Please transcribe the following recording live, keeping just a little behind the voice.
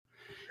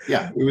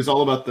Yeah, it was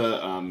all about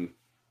the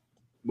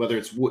whether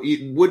it's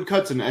wood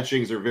cuts and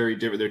etchings are very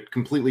different. They're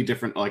completely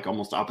different, like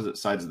almost opposite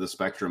sides of the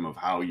spectrum of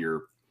how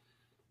you're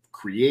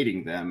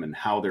creating them and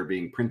how they're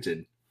being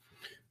printed.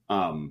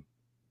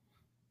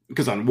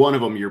 Because on one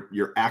of them,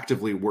 you're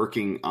actively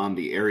working on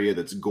the area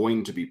that's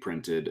going to be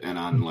printed, and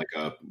on like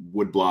a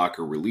wood block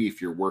or relief,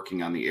 you're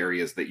working on the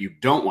areas that you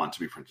don't want to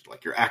be printed.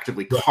 Like you're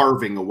actively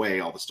carving away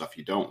all the stuff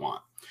you don't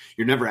want.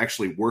 You're never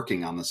actually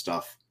working on the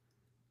stuff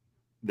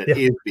that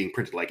is being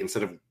printed. Like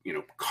instead of,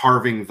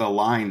 carving the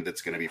line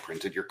that's going to be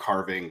printed, you're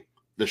carving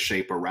the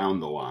shape around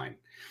the line.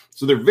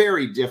 So they're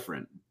very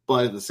different,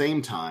 but at the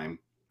same time,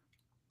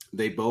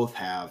 they both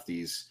have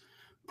these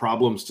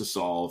problems to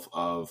solve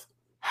of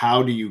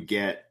how do you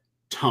get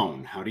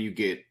tone? How do you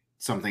get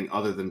something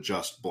other than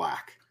just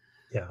black?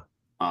 Yeah.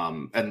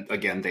 And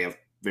again, they have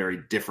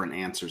very different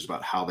answers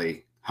about how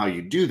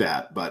you do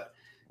that. But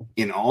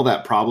in all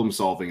that problem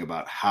solving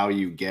about how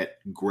you get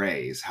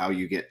grays, how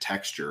you get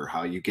texture,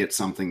 how you get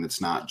something that's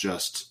not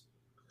just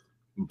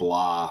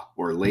blah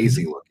or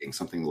lazy looking,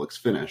 something that looks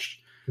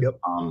finished. Yep.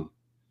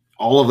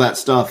 All of that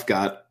stuff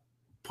got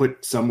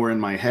put somewhere in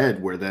my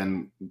head where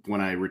then when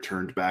I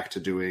returned back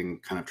to doing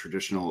kind of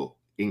traditional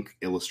ink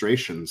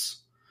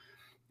illustrations,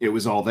 it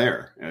was all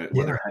there,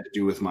 whether it had to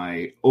do with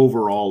my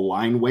overall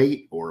line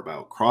weight or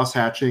about cross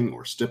hatching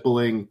or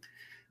stippling,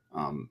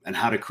 and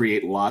how to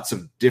create lots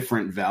of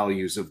different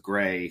values of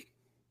gray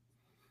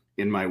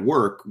in my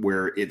work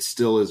where it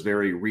still is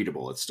very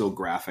readable. It's still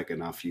graphic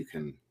enough.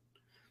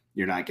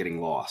 You're not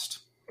getting lost.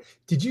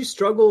 Did you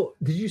struggle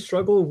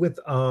with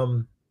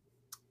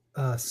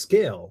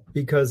scale?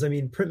 Because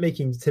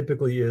printmaking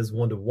typically is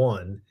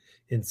 1-to-1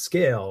 in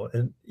scale,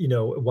 and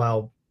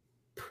while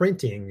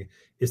printing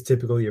is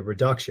typically a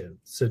reduction.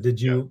 So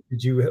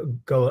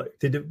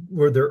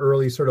were there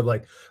early sort of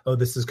like, oh,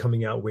 this is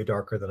coming out way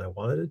darker than I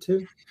wanted it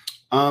to?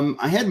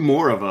 I had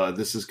more of a,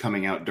 this is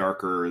coming out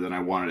darker than I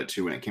wanted it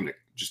to when it came to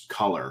just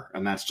color.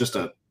 And that's just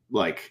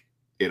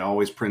it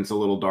always prints a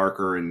little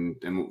darker. And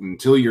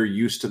until you're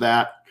used to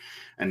that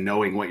and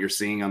knowing what you're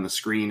seeing on the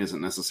screen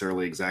isn't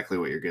necessarily exactly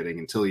what you're getting,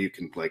 until you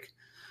can like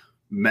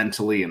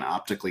mentally and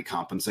optically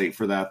compensate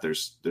for that,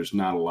 there's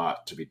not a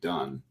lot to be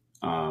done.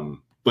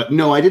 But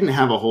no, I didn't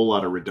have a whole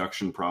lot of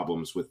reduction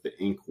problems with the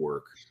ink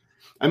work.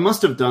 I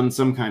must have done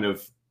some kind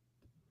of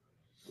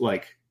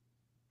like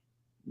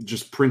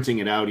just printing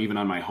it out even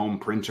on my home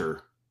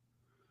printer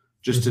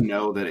just to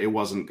know that I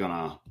wasn't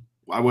gonna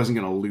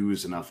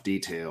lose enough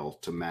detail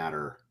to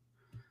matter.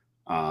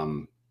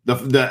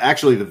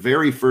 The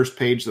very first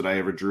page that I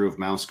ever drew of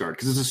Mouse Guard,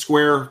 because it's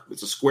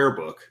a square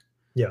book.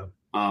 Yeah.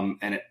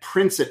 And it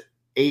prints it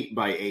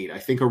 8x8. I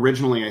think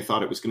originally I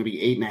thought it was going to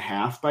be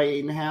 8.5 by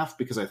 8.5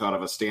 because I thought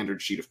of a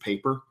standard sheet of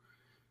paper.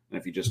 And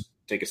if you just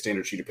take a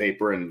standard sheet of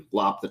paper and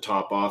lop the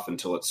top off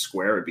until it's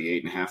square, it'd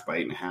be 8.5 by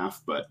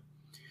 8.5. But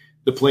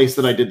the place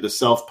that I did the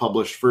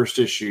self-published first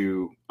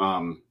issue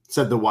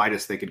said the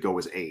widest they could go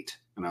was 8.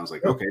 And I was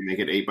like, okay, make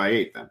it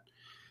 8x8 then.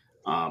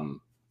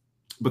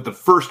 But the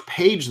first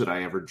page that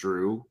I ever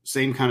drew,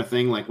 same kind of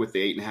thing, like with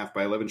the 8.5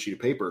 by 11 sheet of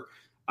paper,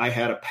 I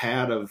had a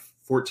pad of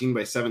 14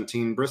 by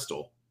 17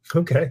 Bristol.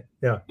 Okay.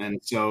 Yeah. And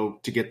so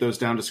to get those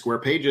down to square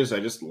pages, I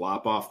just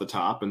lop off the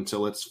top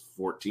until it's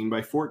 14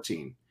 by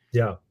 14.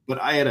 Yeah.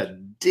 But I had a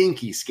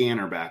dinky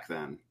scanner back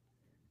then.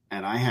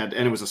 And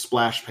it was a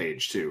splash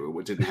page too.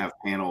 It didn't have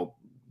panel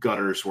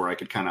gutters where I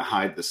could kind of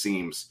hide the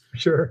seams.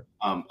 Sure.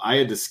 I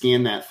had to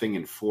scan that thing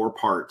in 4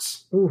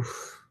 parts.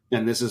 Oof.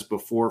 And this is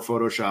before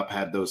Photoshop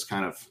had those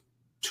kind of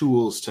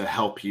tools to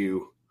help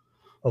you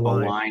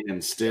align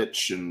and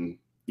stitch. And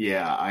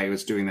yeah, I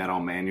was doing that all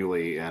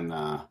manually. And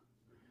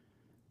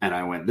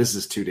I went, this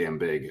is too damn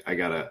big. I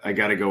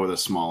gotta go with a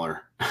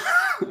smaller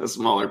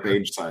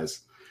page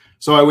size.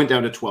 So I went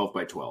down to 12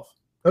 by 12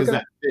 because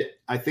that fit.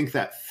 I think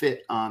that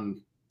fit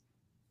on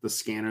the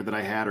scanner that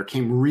I had, or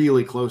came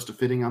really close to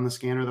fitting on the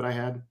scanner that I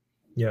had.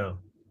 Yeah.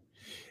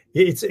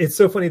 It's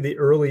so funny. The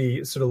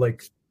early sort of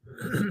like,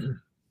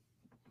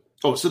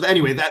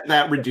 anyway,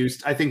 that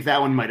reduced. I think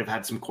that one might've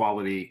had some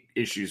quality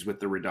issues with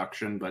the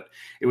reduction, but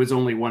it was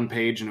only 1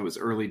 page and it was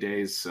early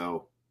days.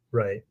 So,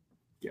 right.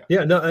 Yeah.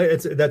 Yeah. No,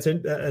 that's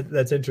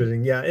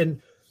interesting. Yeah.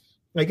 And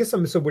I guess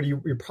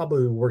you're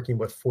probably working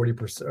with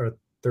 40% or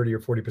 30 or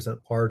 40%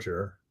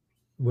 larger,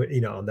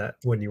 on that,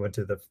 when you went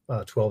to the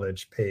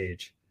 12-inch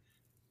page.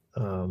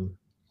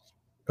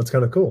 That's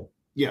kind of cool.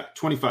 Yeah.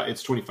 25,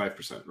 it's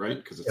 25%, right?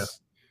 Because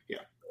it's,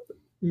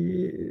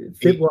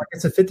 well,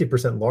 it's a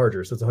 50%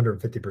 larger. So it's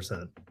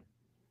 150%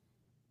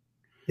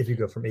 if you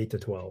go from 8 to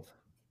 12.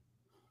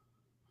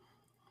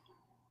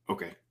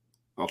 Okay.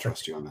 I'll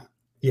trust you on that.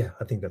 Yeah.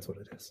 I think that's what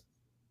it is.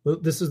 Well,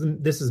 this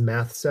is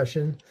math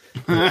session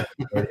right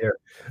here.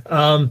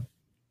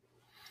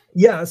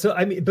 Yeah. So,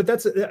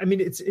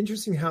 it's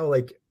interesting how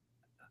like,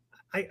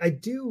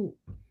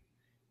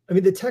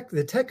 the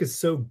tech is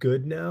so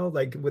good now,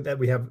 like with that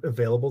we have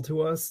available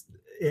to us.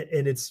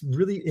 And it's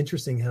really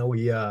interesting how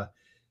we, I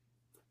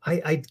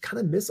kind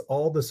of miss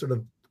all the sort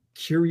of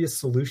curious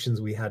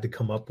solutions we had to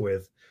come up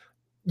with,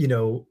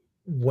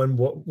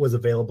 what was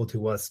available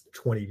to us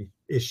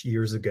 20-ish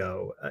years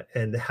ago,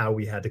 and how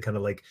we had to kind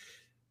of like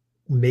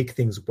make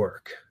things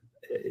work.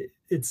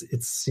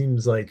 It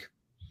seems like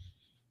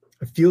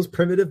it feels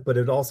primitive, but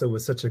it also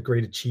was such a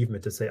great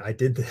achievement to say, I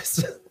did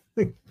this.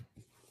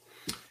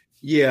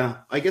 Yeah,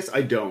 I guess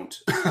I don't.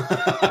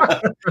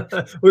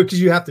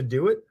 Because you have to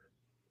do it.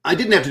 I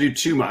didn't have to do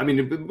too much. I mean,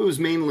 it was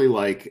mainly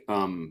like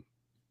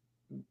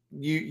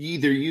you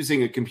either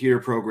using a computer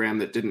program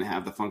that didn't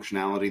have the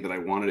functionality that I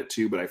wanted it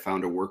to, but I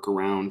found a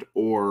workaround,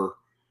 or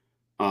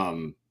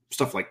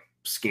stuff like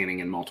scanning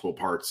in multiple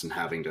parts and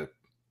having to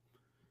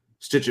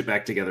stitch it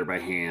back together by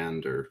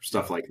hand or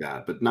stuff like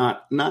that. But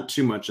not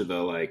too much of the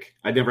like.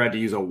 I never had to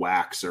use a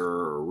waxer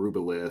or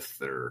rubylith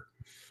or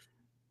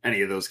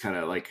any of those kind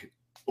of like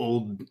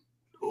old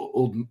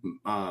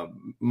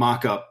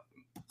mock-up.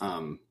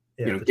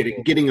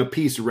 Getting a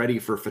piece ready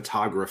for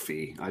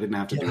photography. I didn't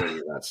have to do any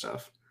of that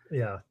stuff.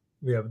 Yeah.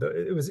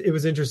 It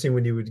was interesting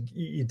when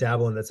you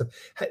dabble in that stuff.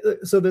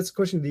 So that's a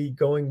question,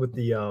 going with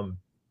the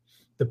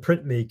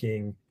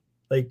printmaking,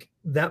 like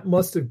that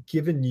must have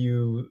given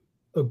you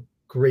a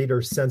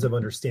greater sense of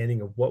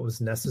understanding of what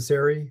was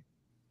necessary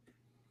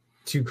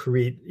to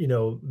create,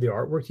 the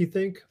artwork, you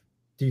think?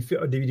 Do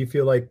you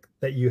feel like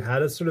that you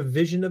had a sort of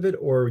vision of it,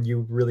 or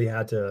you really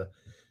had to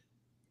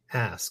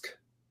ask?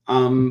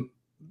 You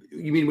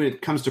mean when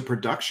it comes to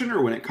production,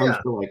 or when it comes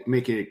to like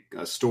making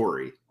a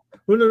story?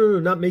 Well, no,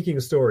 not making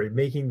a story,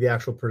 making the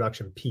actual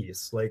production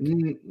piece. Like,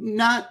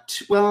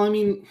 well, I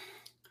mean,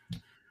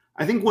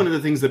 I think one of the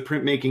things that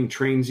printmaking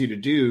trains you to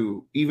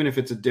do, even if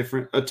it's a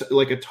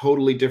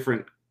totally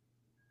different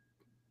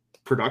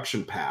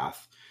production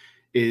path,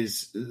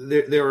 is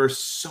there are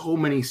so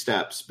many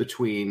steps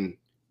between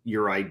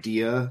your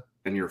idea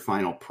and your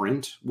final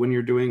print when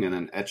you're doing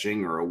an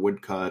etching or a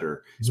woodcut,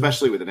 or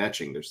especially with an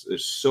etching,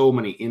 there's so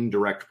many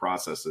indirect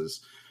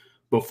processes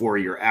before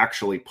you're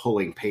actually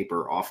pulling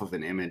paper off of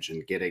an image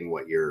and getting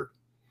what you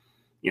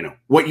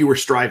were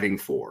striving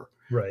for.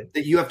 Right.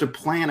 That you have to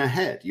plan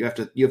ahead. You have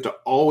to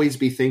always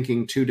be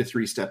thinking 2 to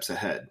 3 steps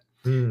ahead.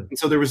 And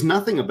so there was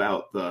nothing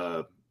about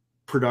the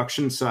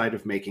production side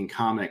of making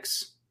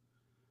comics,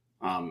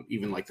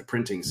 even like the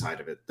printing side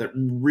of it, that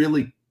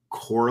really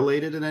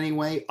correlated in any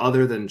way,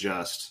 other than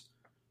just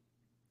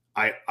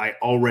I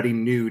already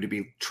knew to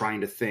be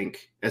trying to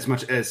think as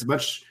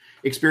much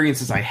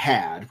experience as I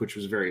had, which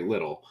was very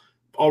little,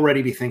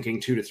 already be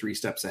thinking 2 to 3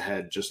 steps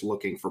ahead, just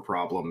looking for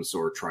problems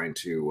or trying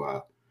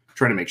to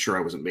make sure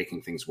I wasn't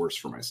making things worse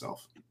for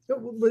myself.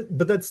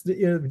 But that's,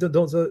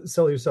 don't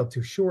sell yourself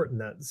too short in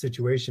that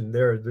situation.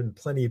 There have been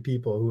plenty of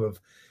people who have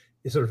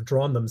sort of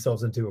drawn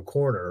themselves into a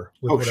corner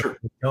with whatever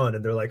they've done,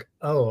 and they're like,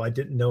 "Oh, I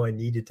didn't know I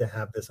needed to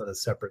have this on a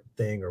separate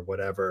thing or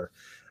whatever,"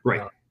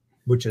 right?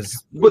 Which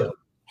is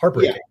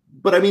heartbreaking. Yeah.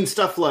 But I mean,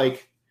 stuff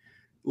like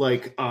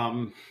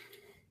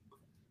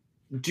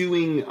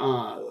doing,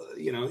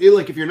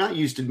 like if you're not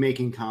used to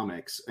making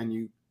comics and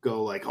you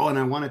go like, "Oh, and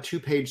I want a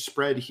 2-page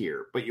spread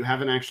here," but you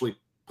haven't actually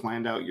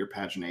planned out your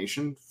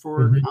pagination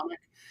for a comic.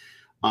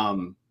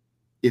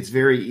 It's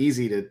very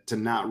easy to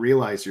not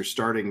realize you're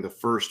starting the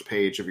first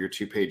page of your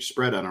 2-page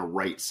spread on a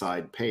right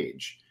side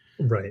page,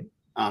 right,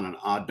 on an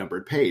odd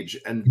numbered page.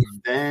 And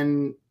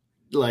then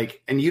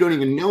and you don't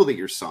even know that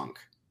you're sunk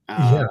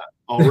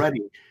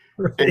already.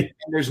 Right. And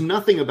there's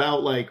nothing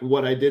about like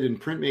what I did in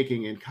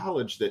printmaking in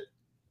college that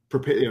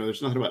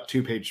there's nothing about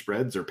 2-page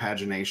spreads or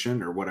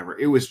pagination or whatever.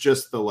 It was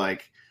just the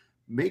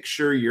make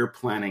sure you're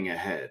planning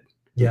ahead.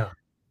 Yeah.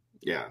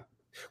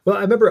 Well,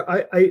 I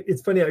remember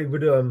it's funny, I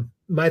would,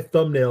 my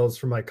thumbnails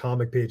for my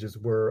comic pages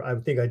were, I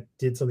think I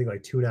did something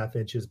like 2.5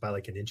 inches by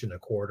like 1.25 inches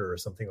or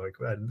something like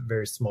that,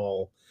 very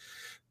small,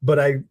 but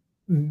I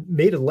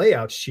made a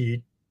layout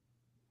sheet,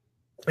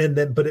 and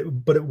then, but it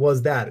was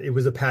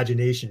a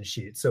pagination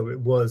sheet. So it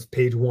was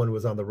page 1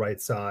 was on the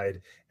right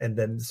side. And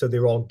then, so they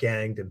were all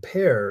ganged in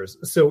pairs.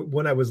 So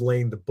when I was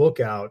laying the book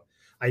out,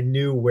 I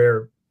knew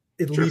where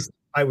at least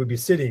I would be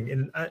sitting.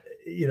 And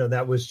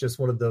that was just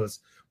one of those,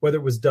 whether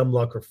it was dumb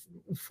luck or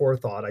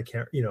forethought, I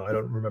can't, I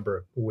don't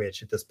remember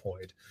which at this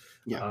point.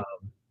 Yeah.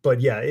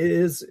 But yeah, it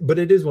is one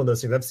of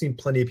those things. I've seen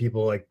plenty of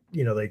people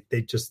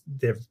they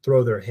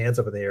throw their hands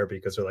up in the air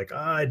because they're like,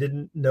 I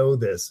didn't know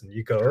this. And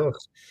you go, oh.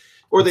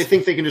 Or they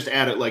think they can just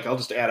add it. Like, I'll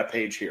just add a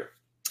page here,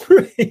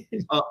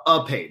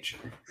 a page.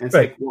 And it's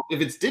like, well,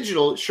 if it's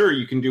digital, sure,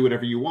 you can do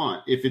whatever you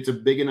want. If it's a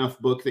big enough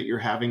book that you're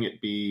having it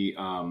be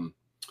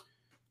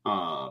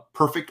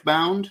perfect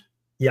bound,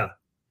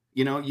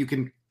 you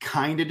can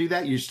kind of do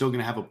that. You're still going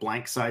to have a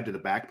blank side to the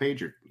back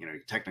page, or you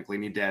technically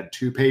need to add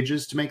 2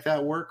 pages to make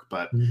that work.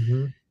 But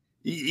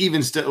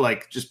even still,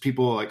 just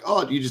people are like,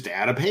 oh, you just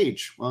add a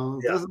page. Well,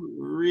 it doesn't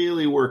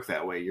really work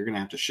that way. You're going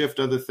to have to shift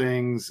other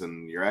things,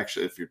 and you're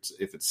actually,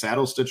 if it's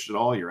saddle stitched at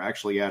all, you're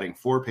actually adding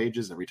 4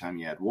 pages every time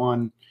you add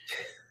 1.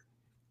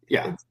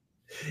 Yeah.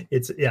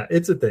 It's a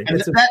thing. And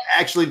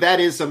that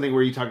is something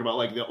where you talk about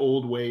like the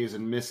old ways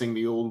and missing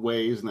the old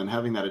ways, and then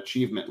having that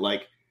achievement,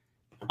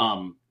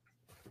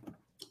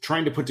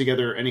 trying to put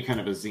together any kind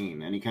of a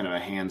zine, any kind of a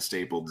hand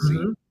stapled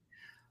zine.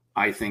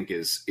 I think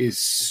is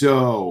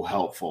so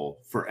helpful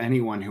for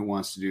anyone who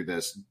wants to do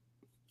this,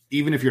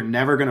 even if you're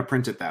never going to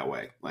print it that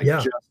way. Like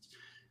Yeah. just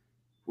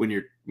when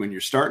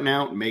you're starting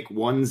out, make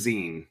one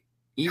zine.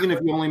 Even if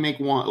you only make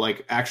one,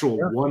 like actual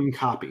one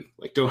copy,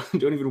 like don't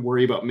even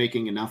worry about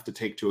making enough to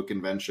take to a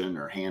convention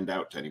or hand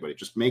out to anybody.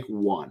 Just make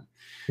one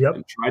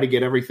and try to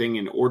get everything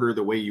in order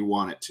the way you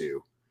want it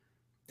to.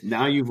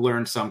 Now you've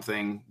learned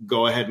something.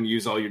 Go ahead and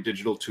use all your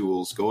digital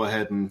tools. Go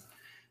ahead and,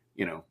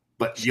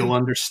 but you'll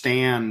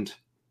understand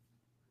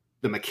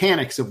the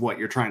mechanics of what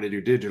you're trying to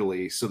do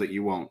digitally so that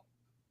you won't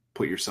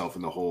put yourself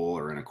in the hole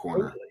or in a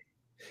corner.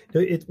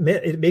 It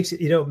makes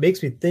it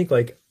makes me think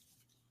like,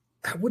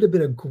 that would have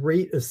been a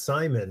great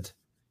assignment,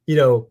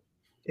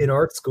 in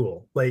art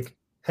school. Like,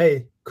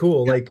 hey,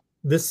 cool. Yeah. Like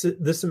this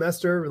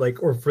semester,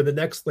 like, or for the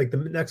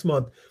next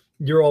month,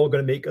 you're all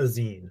going to make a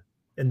zine,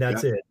 and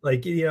that's it.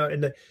 Like,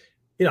 and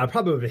I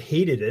probably would have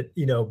hated it,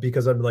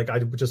 because I'm like, I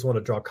just want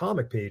to draw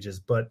comic pages,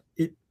 but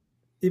it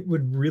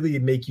would really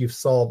make you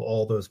solve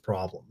all those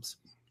problems.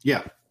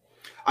 Yeah.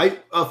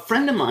 A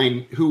friend of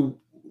mine who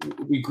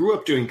we grew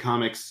up doing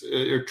comics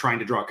or trying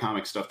to draw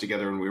comic stuff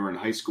together when we were in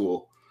high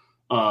school.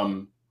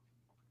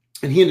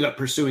 And he ended up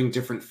pursuing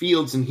different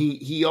fields, and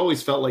he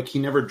always felt like he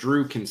never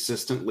drew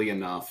consistently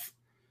enough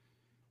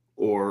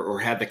or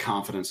had the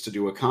confidence to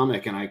do a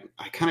comic. And I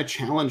kind of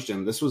challenged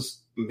him. This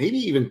was maybe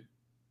even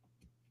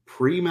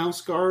pre-Mouse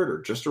Guard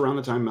or just around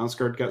the time Mouse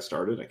Guard got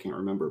started. I can't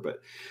remember,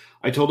 but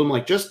I told him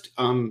like, just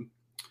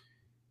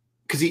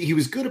because he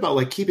was good about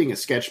like keeping a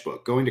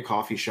sketchbook, going to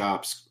coffee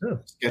shops,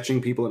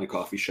 sketching people in a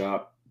coffee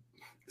shop,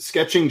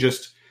 sketching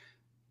just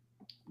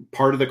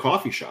part of the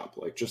coffee shop,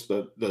 like just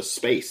the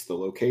space, the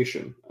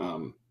location.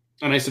 And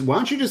I said, why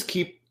don't you just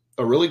keep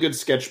a really good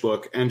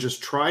sketchbook and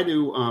just try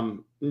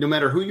to, no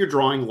matter who you're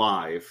drawing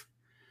live,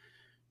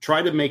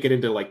 try to make it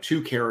into like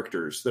two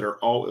characters that are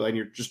all, and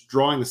you're just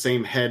drawing the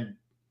same head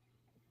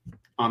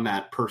on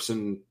that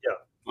person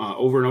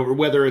over and over,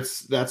 whether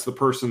that's the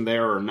person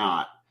there or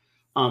not.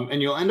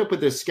 And you'll end up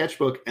with this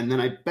sketchbook. And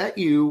then I bet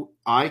you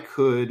I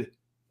could,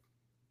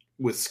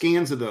 with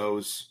scans of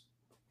those,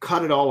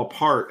 cut it all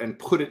apart and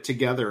put it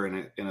together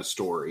in a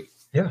story.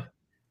 Yeah.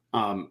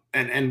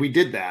 And we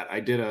did that. I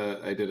did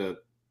a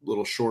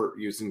little short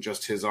using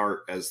just his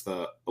art as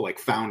the like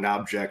found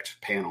object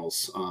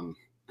panels.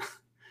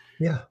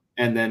 Yeah.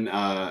 And then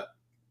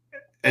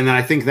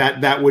I think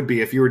that would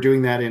be, if you were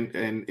doing that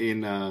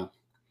in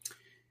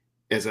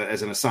as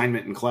an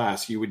assignment in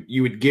class, you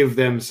would give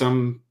them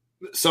some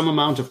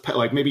amount of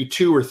like maybe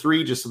 2 or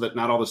 3, just so that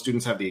not all the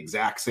students have the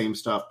exact same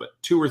stuff, but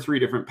 2 or 3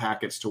 different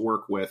packets to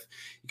work with.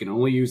 You can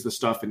only use the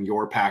stuff in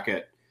your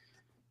packet,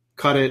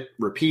 cut it,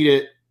 repeat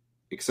it,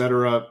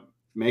 etc.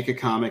 Make a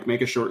comic,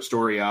 make a short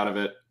story out of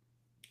it,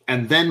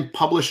 and then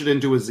publish it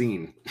into a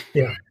zine.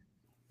 Yeah.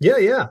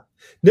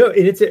 No,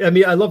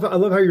 and I love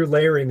how you're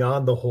layering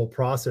on the whole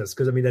process.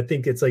 Cause I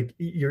think it's like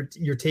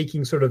you're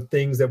taking sort of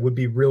things that would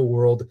be real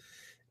world,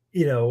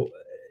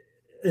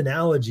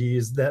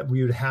 analogies that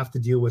we would have to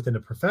deal with in a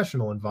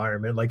professional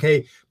environment. Like,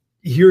 hey,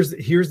 here's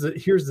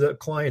the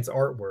client's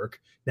artwork.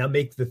 Now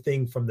make the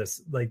thing from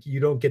this. Like, you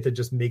don't get to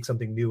just make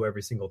something new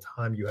every single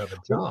time you have a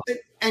job.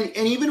 And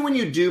even when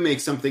you do make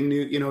something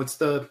new, it's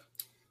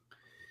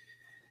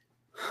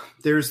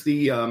there's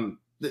there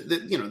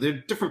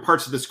are different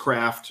parts of this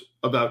craft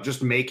about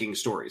just making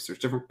stories. There's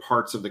different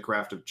parts of the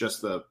craft of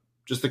just the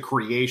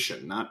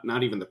creation,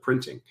 not even the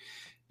printing.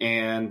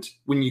 And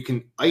when you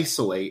can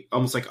isolate,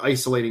 almost like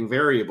isolating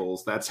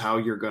variables, that's how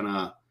you're going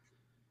to,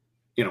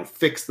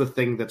 fix the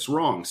thing that's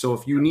wrong. So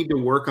if you need to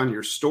work on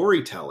your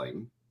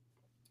storytelling,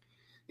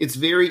 it's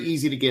very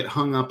easy to get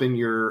hung up in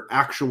your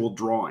actual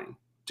drawing,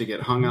 to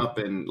get hung up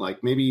in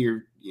like, maybe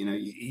you're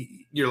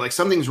like,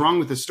 something's wrong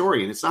with the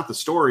story, and it's not the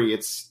story,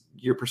 it's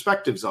your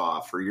perspective's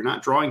off, or you're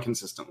not drawing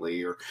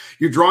consistently, or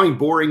you're drawing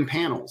boring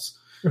panels.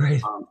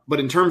 Right. But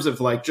in terms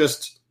of like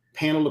just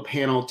panel to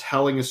panel,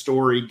 telling a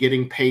story,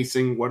 getting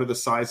pacing, what are the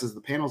sizes of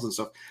the panels and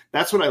stuff.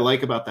 That's what I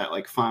like about that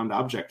like found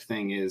object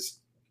thing is,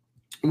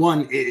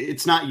 one,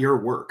 it's not your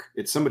work.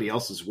 It's somebody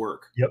else's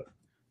work. Yep.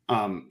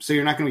 So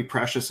you're not going to be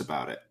precious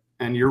about it.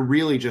 And you're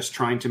really just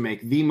trying to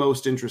make the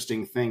most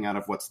interesting thing out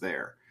of what's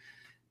there.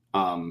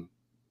 And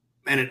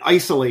it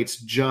isolates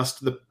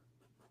just the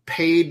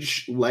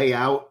page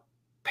layout,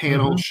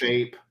 panel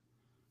shape,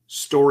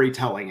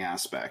 storytelling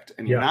aspect.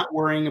 And you're not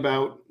worrying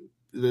about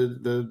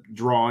the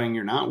drawing,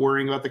 you're not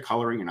worrying about the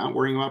coloring, you're not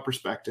worrying about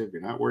perspective,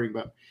 you're not worrying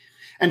about,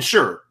 and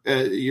sure,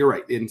 you're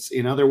right.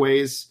 In other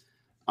ways,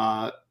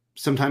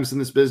 sometimes in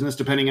this business,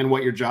 depending on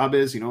what your job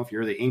is, if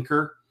you're the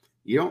inker,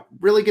 you don't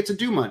really get to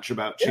do much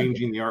about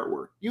changing the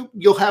artwork.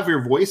 You'll have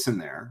your voice in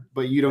there,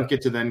 but you don't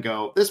get to then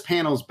go, this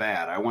panel's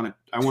bad, I want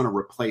to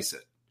replace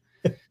it.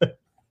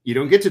 You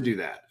don't get to do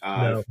that.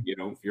 No.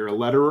 If you're a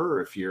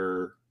letterer, if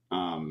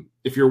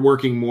you're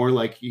working more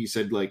like you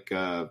said, like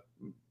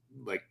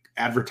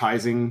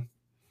advertising,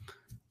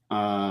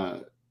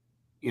 your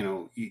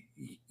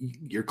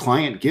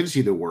client gives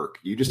you the work.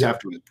 You just have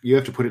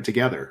to put it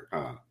together.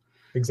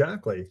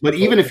 Exactly. But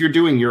even if you're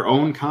doing your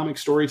own comic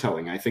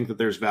storytelling, I think that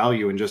there's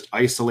value in just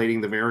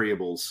isolating the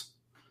variables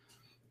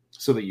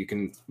so that you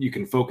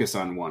can focus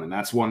on one. And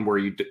that's one where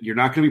you're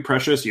not going to be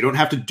precious. You don't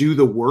have to do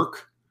the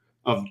work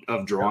of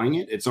drawing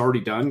it. It's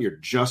already done. You're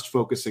just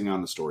focusing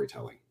on the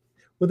storytelling.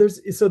 Well, there's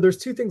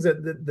two things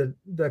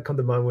that come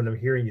to mind when I'm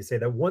hearing you say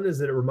that. One is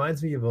that it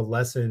reminds me of a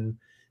lesson.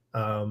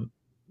 So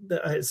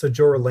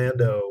Joe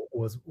Orlando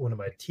was one of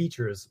my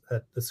teachers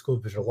at the School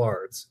of Visual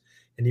Arts,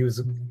 and he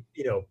was,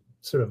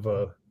 sort of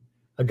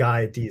a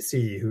guy at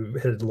DC who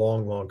had a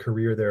long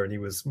career there, and he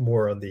was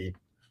more on the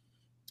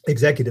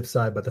executive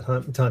side by the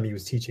time he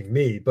was teaching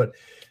me. But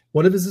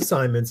one of his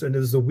assignments, and it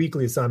was a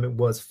weekly assignment,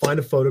 was find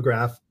a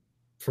photograph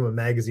from a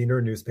magazine or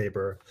a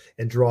newspaper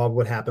and draw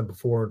what happened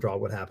before and draw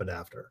what happened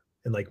after,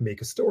 and like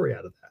make a story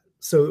out of that.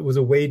 So it was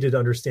a way to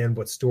understand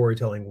what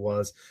storytelling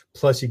was.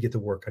 Plus you get to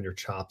work on your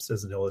chops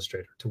as an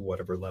illustrator to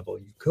whatever level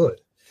you could.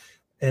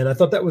 And I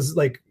thought that was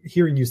like,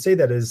 hearing you say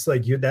that is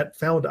like, that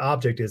found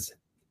object is,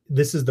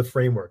 this is the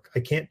framework.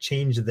 I can't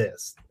change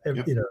this.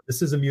 Yep.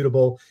 This is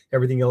immutable.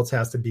 Everything else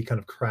has to be kind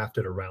of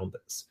crafted around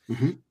this.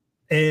 Mm-hmm.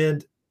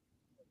 And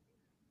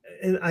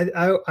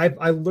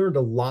I learned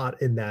a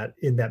lot in that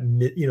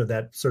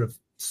that sort of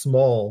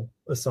small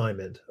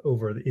assignment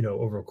over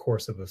a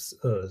course of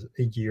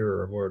a year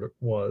or what it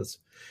was.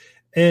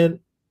 And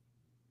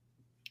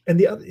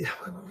the other,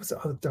 what was it?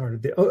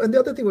 And the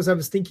other thing was, I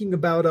was thinking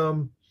about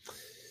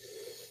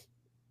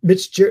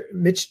Mitch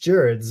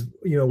Gerard's,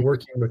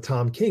 working with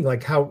Tom King,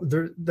 like how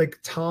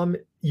Tom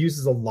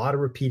uses a lot of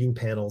repeating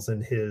panels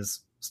in his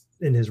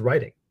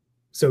writing.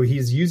 So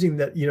he's using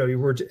that,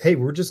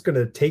 we're just going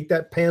to take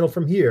that panel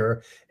from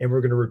here and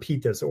we're going to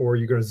repeat this, or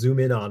you're going to zoom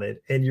in on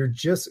it. And you're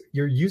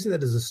using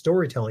that as a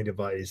storytelling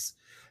device,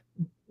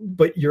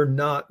 but you're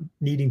not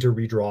needing to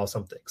redraw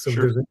something. So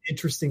Sure. There's an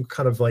interesting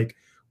kind of like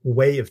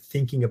way of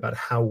thinking about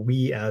how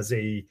we as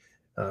a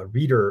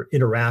reader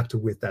interact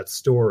with that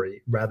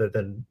story rather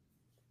than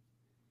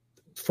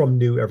from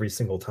new every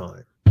single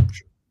time.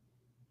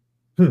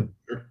 Sure.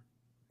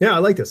 Yeah, I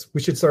like this. We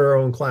should start our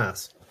own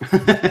class.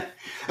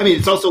 I mean,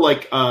 it's also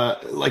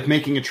like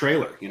making a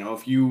trailer.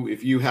 If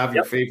you have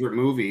your favorite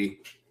movie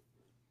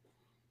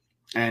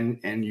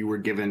and you were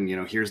given,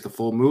 here's the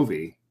full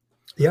movie.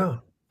 Yeah.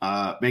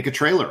 Make a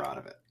trailer out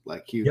of it.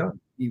 Like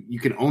you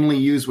can only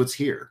use what's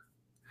here.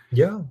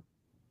 Yeah.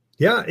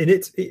 Yeah.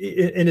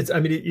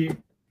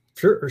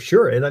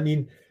 Sure. And I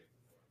mean,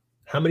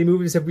 how many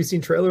movies have we seen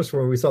trailers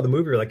for? When we saw the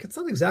movie, we're like, it's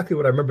not exactly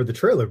what I remember the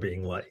trailer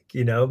being like,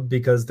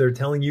 because they're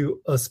telling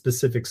you a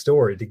specific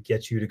story to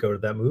get you to go to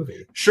that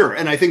movie. Sure.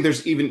 And I think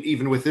there's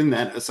even within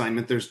that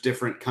assignment, there's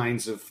different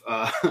kinds of,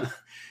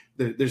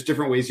 there's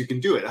different ways you can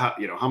do it.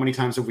 How many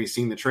times have we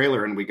seen the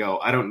trailer and we go,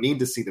 I don't need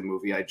to see the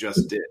movie. I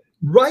just did.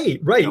 Right.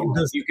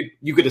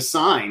 You could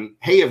assign,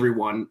 hey,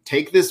 everyone,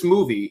 take this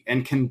movie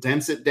and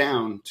condense it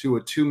down to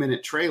a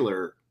 2-minute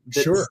trailer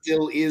that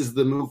still is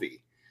the movie.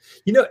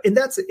 And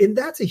that's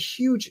a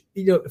huge,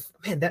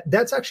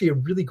 that's actually a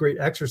really great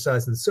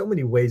exercise in so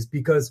many ways,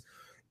 because,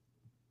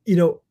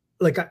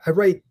 like I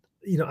write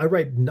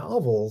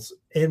novels,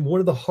 and one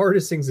of the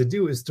hardest things to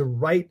do is to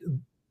write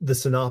the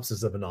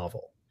synopsis of a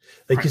novel.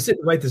 Like right. You sit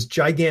and write this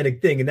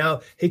gigantic thing, and now,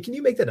 hey, can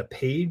you make that a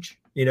page?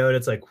 And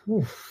it's like,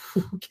 whew,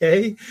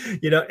 okay,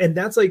 and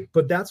that's like,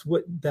 but that's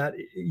what that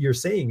you're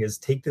saying is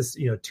take this,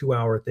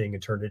 2-hour thing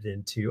and turn it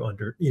into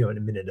under, in a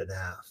minute and a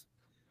half.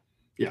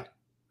 Yeah.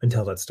 And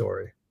tell that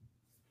story.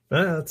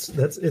 It's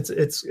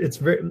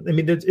very, I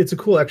mean, it's a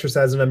cool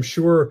exercise, and I'm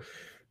sure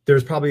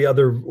there's probably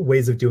other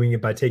ways of doing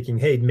it by taking,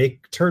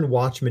 turn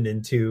Watchmen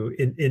into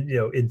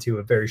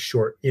a very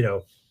short,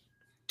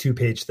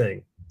 2-page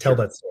thing. Tell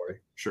that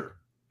story. Sure.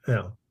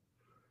 Yeah.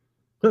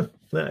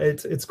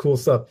 It's cool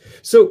stuff.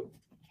 So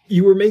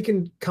you were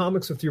making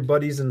comics with your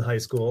buddies in high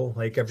school,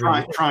 like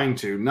trying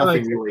to,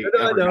 nothing really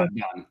ever got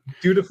done.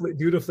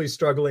 Dutifully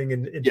struggling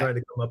and trying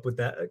to come up with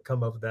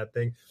that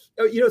thing.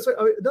 So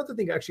another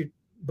thing actually,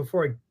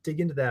 before I dig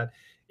into that,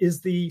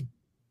 it's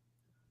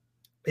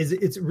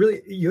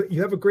really,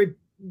 you have a great,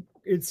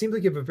 it seems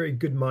like you have a very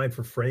good mind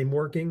for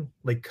frameworking,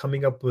 like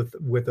coming up with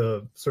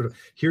a sort of,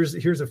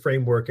 here's a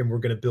framework and we're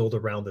going to build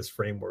around this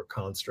framework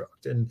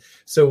construct. And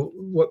so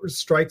what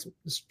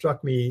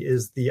struck me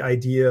is the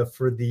idea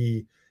for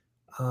the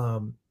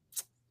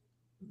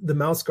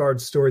Mouse Guard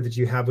story that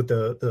you have with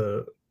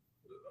the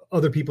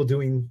other people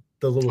doing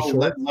the little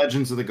short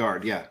Legends of the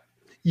Guard. Yeah.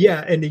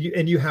 Yeah, and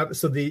you have,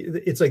 so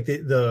it's like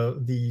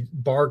the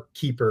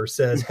barkeeper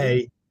says,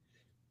 hey,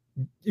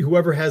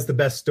 whoever has the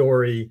best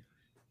story,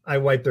 I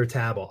wipe their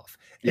tab off.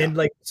 Yeah. And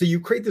like, so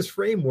you create this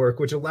framework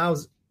which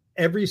allows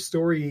every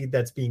story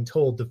that's being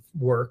told to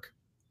work,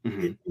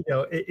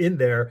 in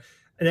there.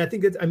 And I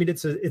think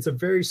it's a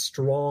very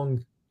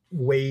strong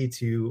way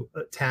to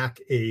attack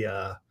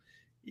an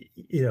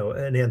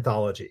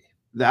anthology.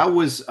 That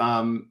was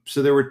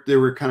so there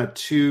were kind of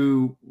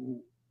two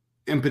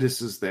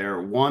impetuses there.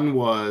 One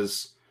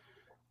was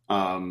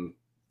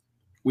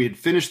we had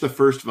finished the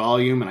first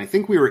volume, and I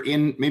think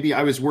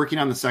I was working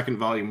on the second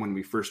volume when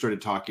we first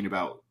started talking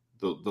about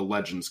the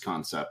Legends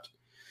concept.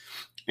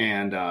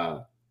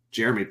 And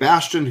Jeremy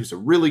Bastian, who's a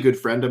really good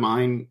friend of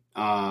mine,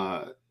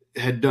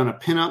 had done a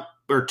pinup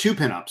or 2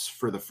 pinups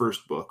for the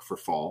first book for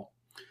fall.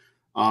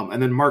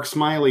 And then Mark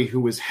Smiley, who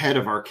was head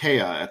of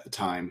Archaea at the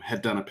time,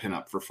 had done a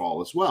pinup for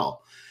fall as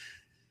well.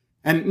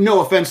 And no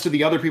offense to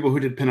the other people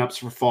who did pinups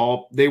for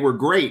fall, they were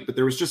great, but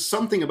there was just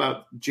something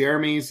about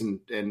Jeremy's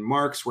and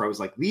Mark's where I was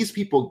like, these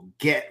people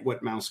get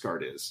what Mouse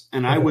Guard is.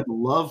 And I would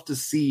love to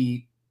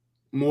see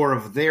more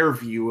of their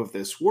view of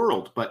this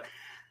world. But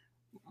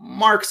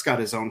Mark's got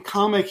his own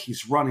comic.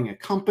 He's running a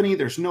company.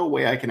 There's no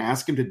way I can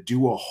ask him to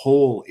do a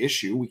whole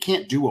issue. We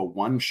can't do a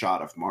one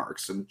shot of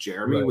Mark's. And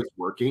Jeremy was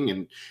working,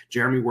 and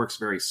Jeremy works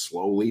very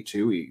slowly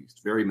too. He's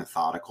very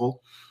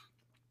methodical.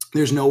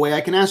 There's no way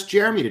I can ask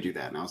Jeremy to do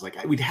that. And I was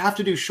like, we'd have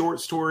to do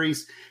short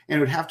stories, and it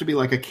would have to be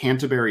like a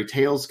Canterbury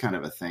Tales kind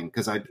of a thing,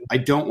 because I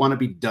don't want to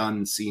be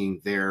done seeing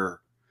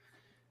their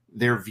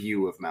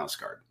view of Mouse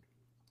Guard.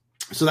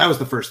 So that was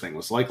the first thing,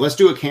 was like, let's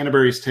do a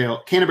Canterbury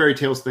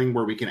Tales thing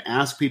where we can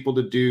ask people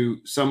to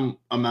do some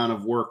amount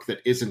of work that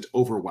isn't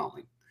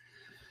overwhelming.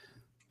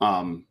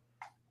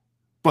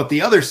 But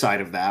the other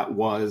side of that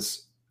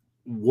was,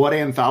 what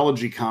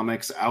anthology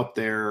comics out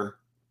there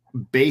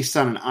based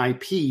on an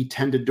IP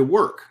tended to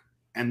work?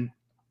 And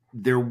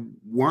there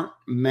weren't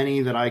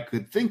many that I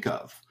could think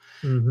of.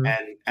 Mm-hmm.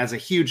 And as a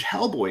huge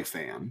Hellboy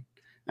fan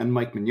and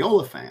Mike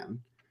Mignola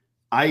fan,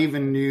 I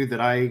even knew that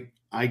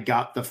I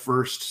got the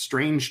first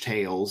Strange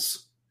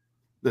Tales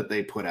that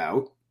they put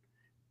out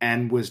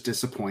and was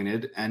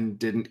disappointed and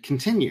didn't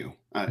continue.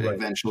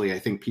 Eventually, I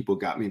think people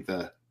got me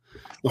the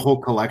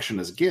whole collection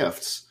as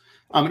gifts.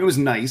 It was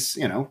nice,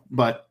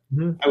 but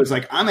I was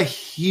like, I'm a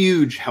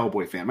huge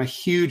Hellboy fan. I'm a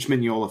huge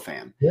Mignola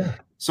fan. Yeah.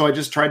 So I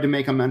just tried to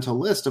make a mental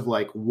list of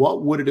like,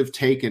 what would it have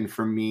taken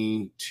for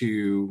me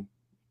to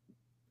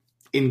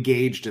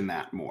engaged in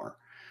that more?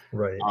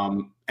 Right.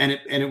 And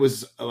it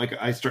was like,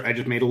 I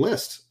just made a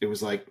list. It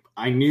was like,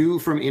 I knew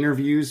from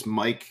interviews,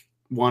 Mike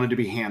wanted to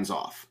be hands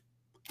off.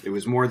 It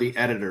was more the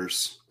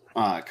editors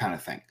kind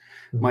of thing.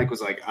 Mm-hmm. Mike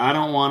was like, I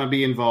don't want to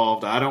be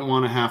involved. I don't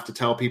want to have to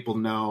tell people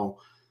no.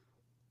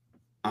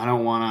 I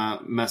don't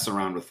want to mess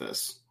around with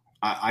this.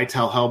 I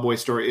tell Hellboy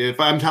story.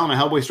 If I'm telling a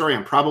Hellboy story,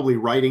 I'm probably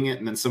writing it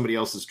and then somebody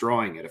else is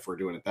drawing it if we're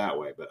doing it that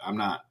way. But I'm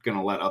not going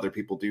to let other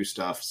people do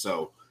stuff.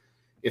 So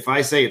if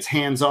I say it's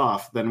hands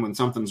off, then when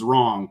something's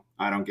wrong,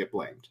 I don't get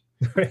blamed.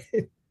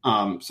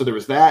 Right. So there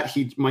was that.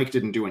 Mike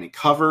didn't do any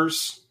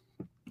covers.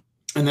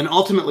 And then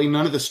ultimately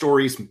none of the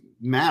stories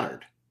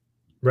mattered.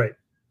 Right.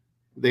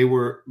 They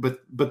were,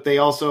 but they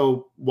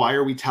also, why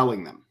are we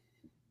telling them?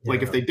 Yeah.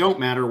 Like if they don't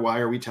matter, why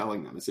are we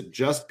telling them? Is it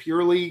just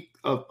purely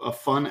a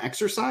fun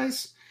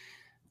exercise?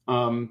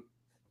 So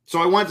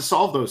I wanted to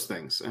solve those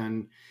things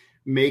and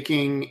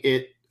making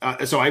it.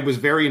 So I was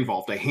very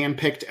involved. I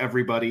handpicked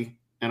everybody,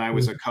 and I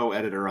was a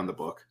co-editor on the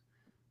book.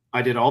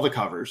 I did all the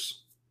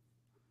covers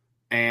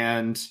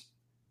and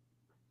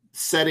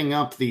setting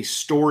up the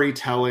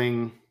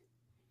storytelling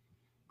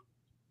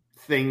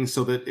thing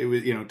so that it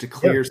was, to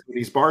clear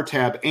somebody's bar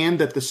tab, and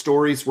that the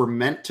stories were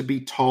meant to be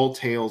tall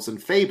tales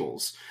and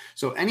fables.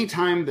 So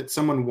anytime that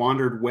someone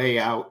wandered way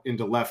out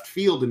into left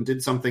field and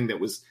did something that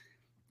was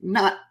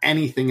not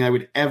anything I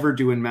would ever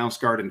do in Mouse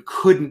Guard and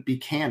couldn't be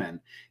canon,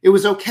 it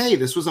was okay.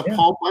 This was a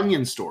Paul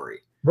Bunyan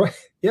story. Right.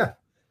 Yeah.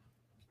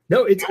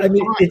 No, it's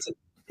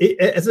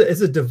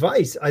as a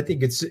device, I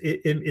think it's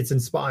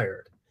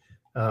inspired.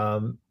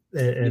 And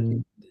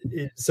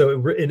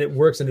it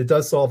works, and it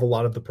does solve a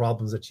lot of the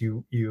problems that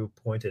you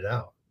pointed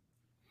out.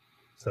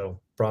 So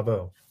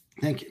bravo.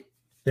 Thank you.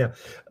 Yeah.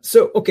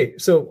 So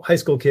high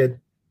school kid.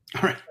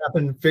 All right.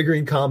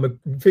 Figuring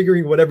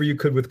whatever you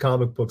could with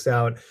comic books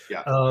out.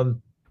 Yeah.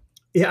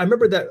 I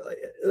remember that.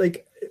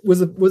 Like, was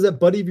that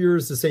buddy of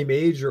yours the same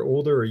age or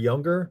older or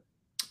younger?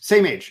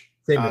 Same age.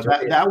 Same age.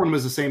 That one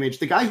was the same age.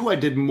 The guy who I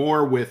did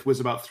more with was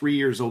about 3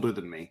 years older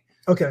than me.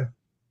 Okay.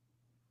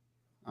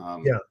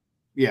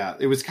 Yeah.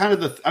 It was kind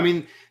of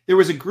there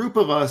was a group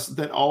of us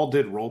that all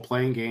did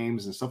role-playing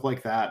games and stuff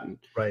like that. And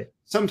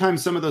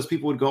sometimes some of those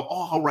people would go,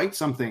 oh, I'll write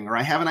something, or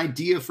I have an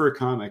idea for a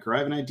comic, or I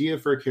have an idea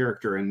for a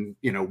character. And,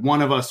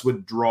 one of us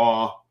would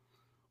draw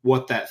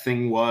what that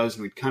thing was,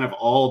 and we'd kind of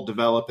all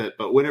develop it.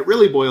 But when it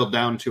really boiled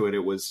down to it, it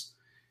was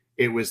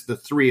the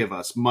three of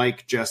us,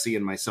 Mike, Jesse,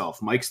 and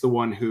myself. Mike's the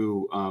one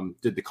who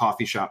did the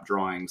coffee shop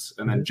drawings.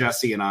 And then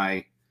Jesse and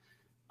I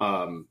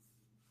are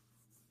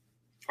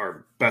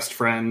best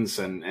friends.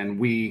 And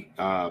we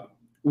at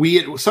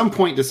some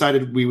point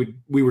decided we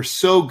were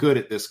so good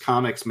at this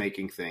comics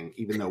making thing,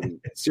 even though we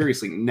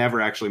seriously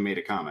never actually made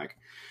a comic,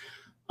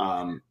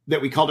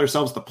 that we called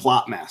ourselves the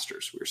Plot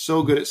Masters. We were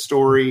so good at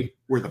story.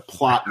 We're the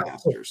Plot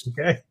Masters.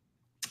 Okay.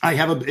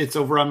 It's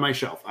over on my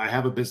shelf. I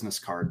have a business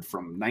card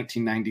from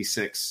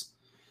 1996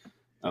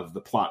 of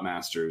the Plot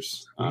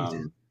Masters.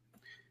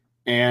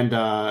 And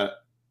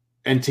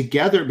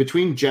together,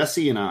 between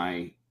Jesse and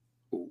I,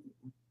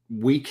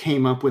 we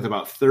came up with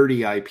about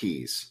 30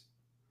 IPs.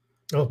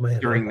 Oh man!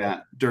 During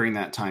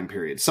that time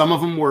period, some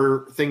of them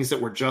were things that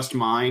were just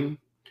mine,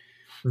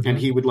 and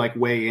he would like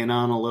weigh in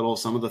on a little.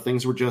 Some of the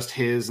things were just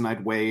his, and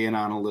I'd weigh in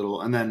on a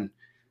little. And then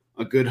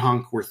a good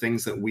hunk were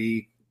things that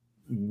we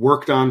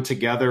worked on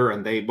together,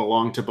 and they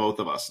belonged to both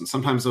of us. And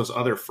sometimes those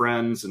other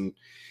friends and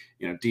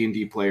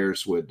D&D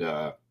players would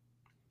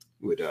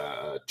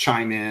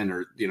chime in,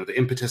 or the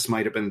impetus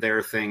might have been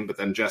their thing, but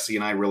then Jesse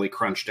and I really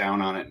crunched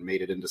down on it and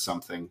made it into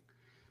something.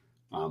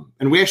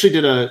 And we actually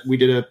did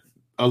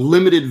a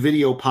limited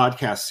video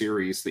podcast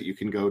series that you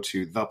can go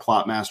to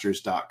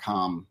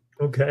theplotmasters.com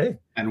okay,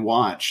 and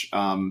watch.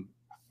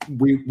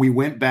 We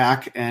went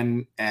back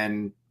and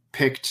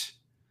picked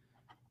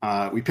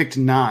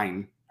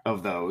 9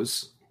 of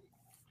those,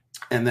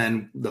 and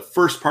then the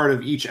first part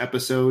of each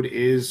episode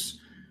is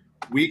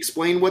we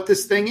explain what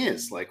this thing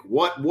is. Like,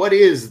 what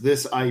is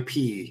this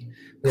IP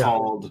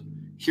called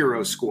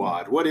Hero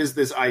Squad? What is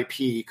this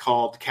IP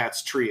called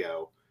Cat's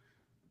Trio?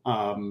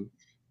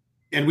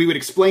 And we would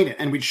explain it,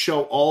 and we'd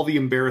show all the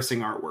embarrassing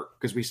artwork,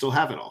 because we still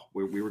have it all.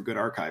 We were good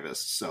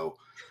archivists. So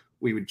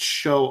we would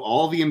show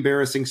all the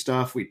embarrassing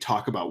stuff. We'd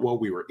talk about what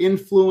we were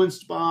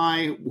influenced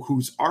by,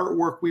 whose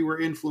artwork we were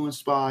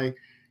influenced by.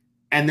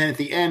 And then at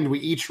the end, we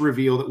each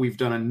reveal that we've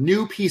done a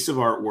new piece of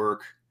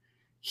artwork.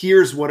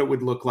 Here's what it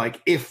would look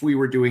like if we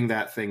were doing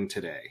that thing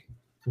today.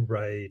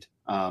 Right.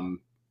 And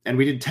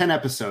we did 10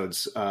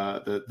 episodes.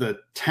 The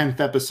 10th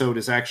episode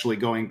is actually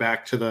going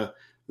back to the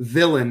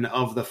villain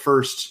of the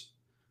first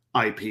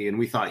IP, and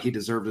we thought he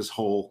deserved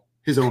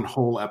his own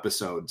whole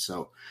episode.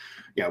 So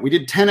yeah, we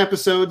did 10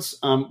 episodes.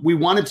 We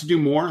wanted to do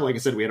more. Like I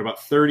said, we had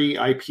about 30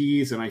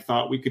 IPs, and I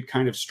thought we could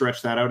kind of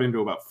stretch that out into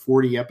about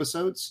 40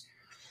 episodes.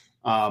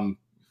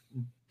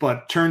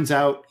 But turns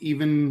out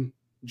even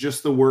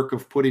just the work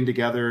of putting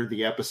together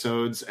the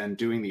episodes and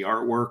doing the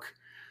artwork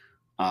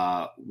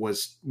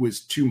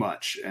was too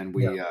much. And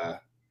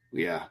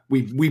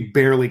we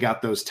barely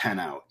got those 10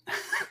 out.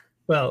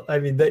 Well, I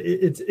mean,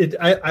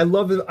 I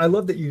love it. I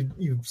love that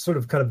you sort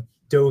of kind of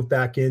dove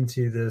back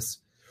into this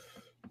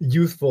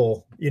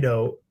youthful,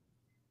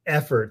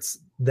 efforts,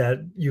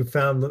 that you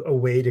found a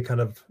way to kind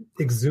of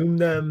exhume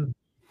them,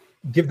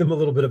 give them a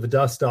little bit of a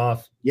dust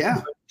off,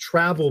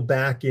 travel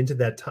back into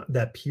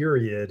that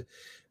period.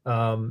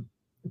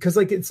 Because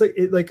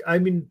I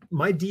mean,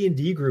 my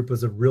D&D group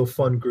was a real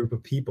fun group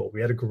of people.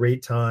 We had a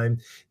great time.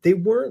 They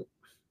weren't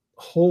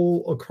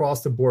whole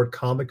across the board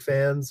comic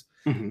fans.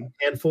 Mm-hmm.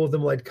 A handful of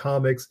them liked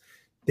comics.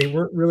 They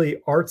weren't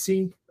really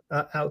artsy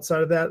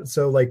outside of that.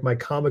 So like my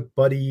comic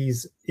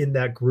buddies in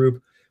that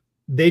group,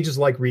 they just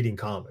like reading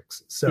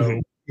comics.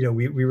 So,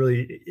 we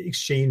really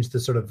exchanged the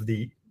sort of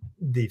the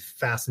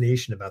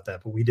fascination about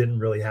that, but we didn't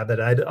really have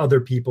that. I had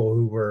other people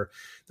who were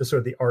the sort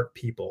of the art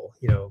people,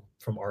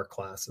 from art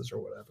classes or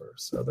whatever.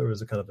 So there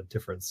was a kind of a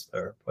difference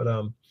there, but,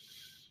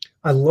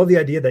 I love the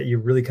idea that you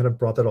really kind of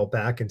brought that all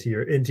back into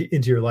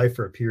your life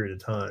for a period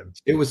of time.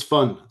 It was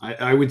fun.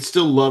 I would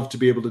still love to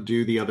be able to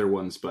do the other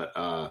ones, but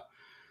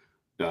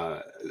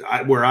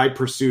where I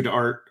pursued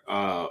art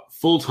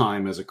full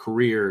time as a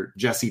career,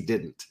 Jesse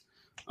didn't.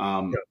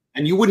 And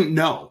you wouldn't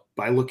know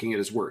by looking at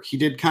his work. He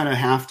did kind of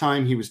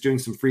half-time. He was doing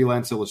some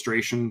freelance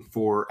illustration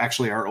for,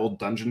 actually, our old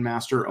dungeon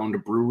master owned a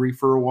brewery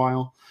for a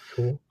while.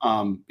 Cool.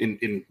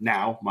 In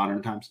now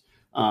modern times.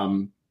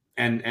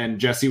 And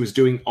Jesse was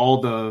doing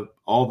all the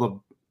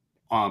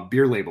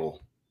beer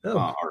label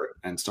art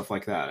and stuff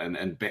like that,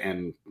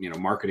 and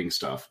marketing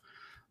stuff.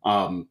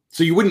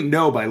 So you wouldn't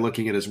know by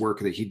looking at his work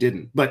that he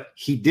didn't, but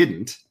he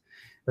didn't.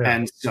 Yeah.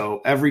 And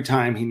so every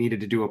time he needed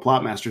to do a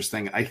Plotmasters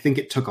thing, I think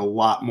it took a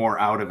lot more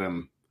out of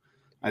him.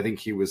 I think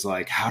he was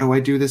like, how do I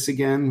do this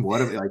again?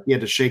 He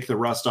had to shake the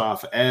rust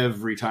off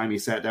every time he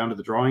sat down to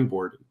the drawing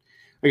board.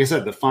 Like I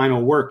said, the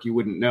final work, you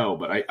wouldn't know,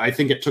 but I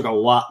think it took a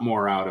lot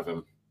more out of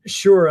him.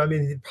 Sure. I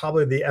mean,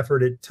 probably the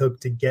effort it took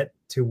to get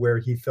to where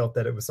he felt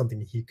that it was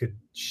something he could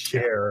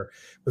share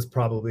was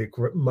probably a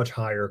much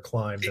higher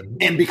climb.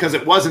 And because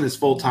it wasn't his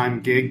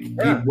full-time gig,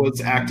 he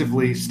was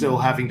actively still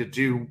having to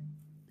do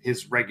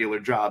his regular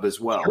job as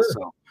well.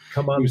 Sure.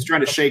 So he was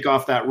trying to shake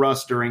off that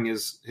rust during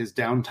his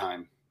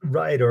downtime.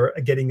 Right. Or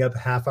getting up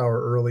half hour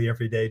early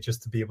every day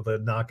just to be able to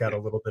knock out a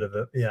little bit of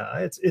it. Yeah.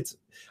 It's,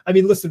 I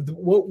mean, listen,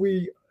 what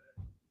we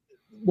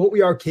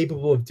are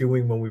capable of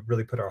doing when we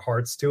really put our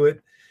hearts to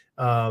it,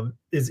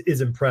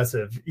 is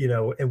impressive,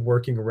 and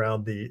working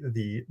around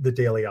the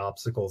daily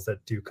obstacles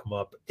that do come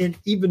up. And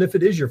even if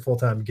it is your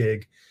full-time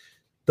gig,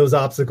 those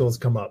obstacles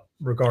come up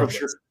regardless. Oh,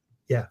 sure.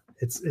 Yeah,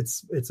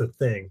 it's a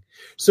thing.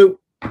 So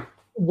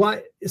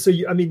why? So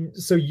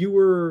you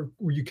were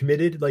you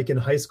committed like in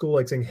high school,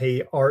 like saying,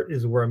 hey, art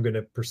is where I'm going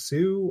to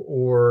pursue?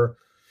 Or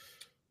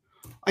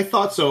I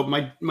thought so.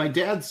 My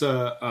dad's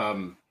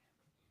in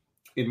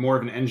more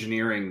of an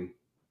engineering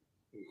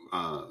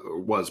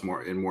was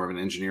more of an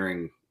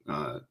engineering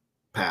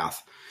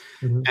path.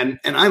 Mm-hmm.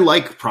 And I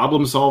like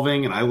problem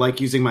solving, and I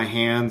like using my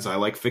hands. I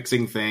like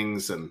fixing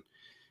things, and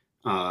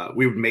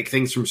we would make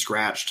things from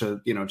scratch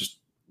to, just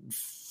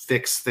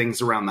fix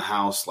things around the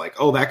house. Like,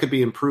 oh, that could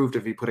be improved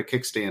if you put a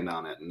kickstand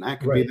on it, and that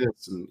could be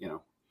this, and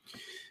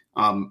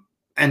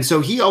and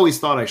so he always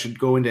thought I should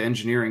go into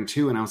engineering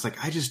too. And I was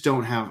like, I just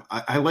don't have.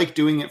 I like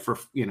doing it for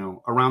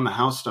around the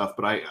house stuff,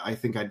 but I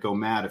think I'd go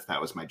mad if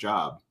that was my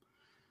job.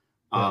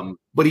 Yeah.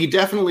 But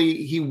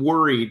he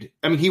worried.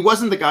 I mean, he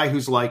wasn't the guy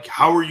who's like,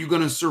 how are you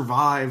going to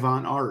survive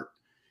on art?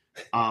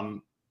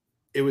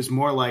 It was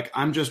more like,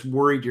 I'm just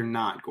worried you're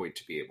not going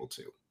to be able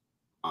to.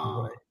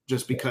 Right.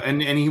 Just because,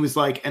 and he was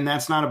like, and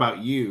that's not about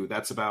you,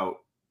 that's about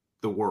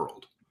the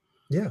world.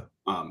 Yeah.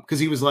 Because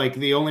he was like,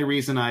 the only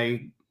reason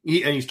and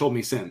he's told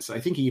me since, I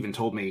think he even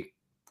told me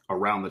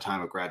around the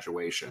time of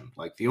graduation,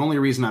 like, the only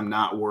reason I'm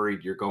not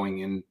worried you're going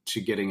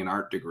into getting an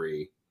art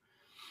degree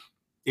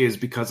is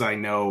because I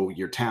know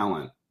your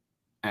talent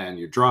and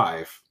your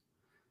drive.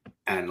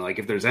 And like,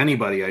 if there's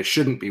anybody I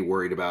shouldn't be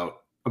worried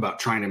about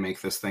trying to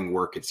make this thing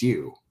work, it's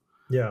you.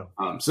 Yeah.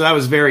 So that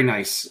was very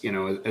nice. You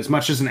know, as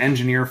much as an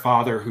engineer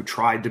father who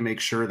tried to make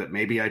sure that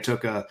maybe I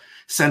took a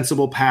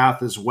sensible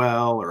path as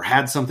well, or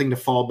had something to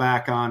fall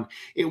back on,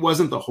 it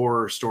wasn't the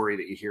horror story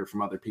that you hear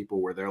from other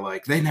people where they're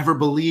like, they never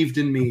believed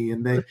in me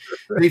and they've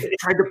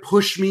tried to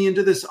push me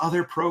into this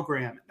other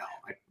program. No,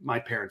 my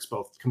parents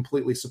both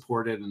completely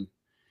supported. And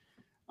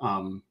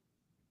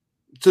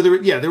so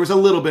there was a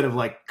little bit of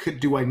like,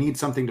 do I need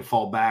something to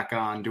fall back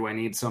on? Do I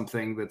need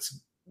something that's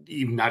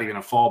not even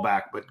a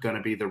fallback, but going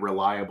to be the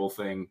reliable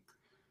thing?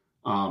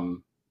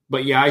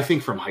 But yeah, I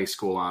think from high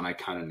school on, I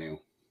kind of knew.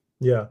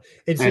 Yeah.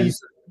 And so you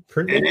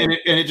printed, and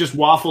it just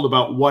waffled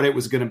about what it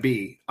was going to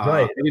be.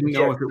 Right. I didn't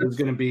know if it was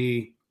going to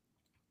be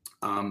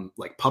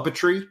like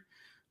puppetry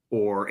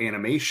or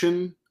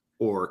animation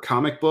or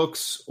comic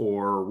books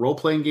or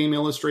role-playing game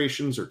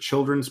illustrations or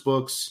children's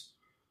books.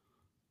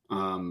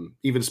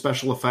 Even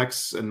special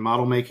effects and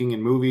model making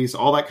in movies,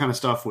 all that kind of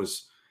stuff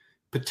was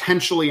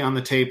potentially on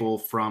the table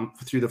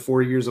through the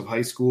 4 years of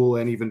high school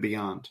and even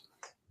beyond.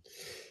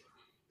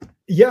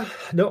 Yeah,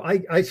 no,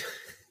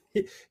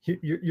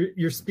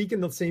 you're speaking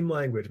the same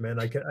language, man.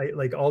 I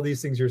like all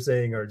these things you're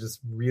saying are just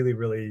really,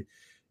 really,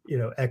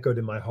 echoed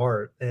in my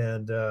heart.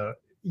 And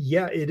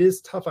yeah, it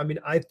is tough. I mean,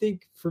 I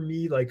think for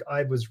me, like,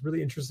 I was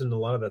really interested in a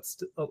lot of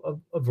that,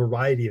 a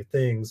variety of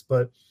things,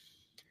 but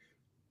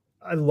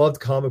I loved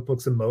comic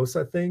books the most,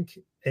 I think.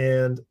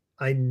 And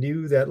I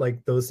knew that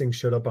like those things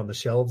showed up on the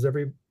shelves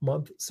every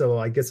month. So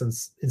I guess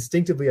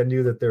instinctively I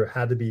knew that there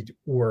had to be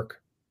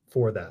work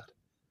for that.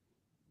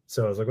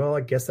 So I was like, well,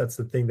 I guess that's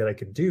the thing that I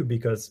could do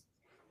because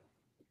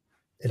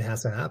it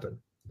has to happen.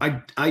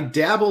 I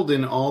dabbled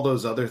in all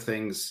those other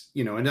things,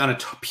 and on a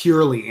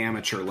purely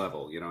amateur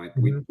level.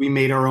 We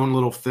made our own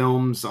little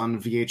films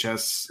on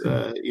VHS,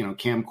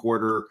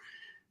 camcorder.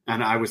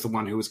 And I was the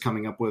one who was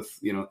coming up with,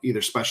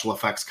 either special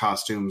effects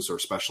costumes or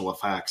special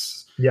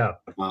effects. Yeah.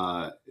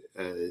 I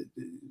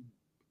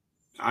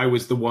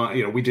was the one,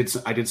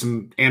 I did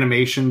some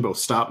animation, both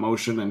stop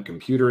motion and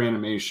computer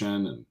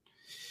animation. And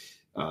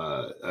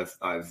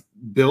I've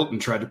built and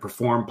tried to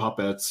perform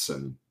puppets.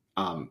 And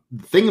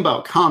the thing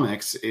about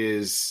comics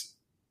is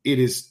it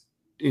is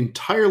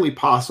entirely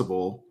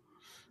possible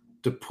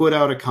to put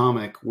out a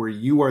comic where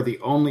you are the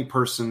only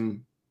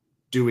person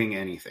doing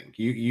anything.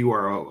 You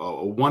are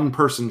a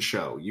one-person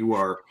show. You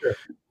are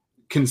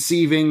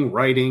conceiving,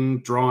 writing,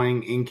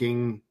 drawing,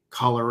 inking,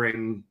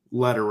 coloring,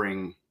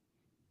 lettering,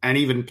 and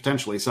even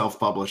potentially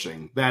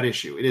self-publishing that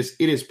issue. It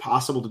is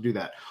possible to do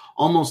that.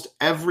 Almost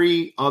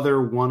every other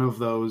one of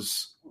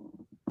those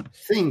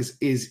things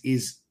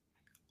is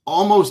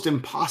almost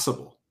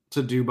impossible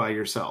to do by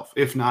yourself,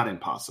 if not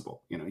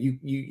impossible.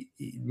 You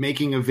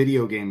making a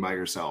video game by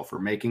yourself or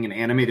making an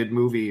animated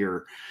movie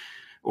or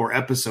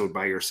episode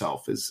by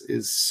yourself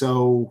is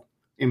so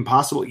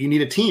impossible. You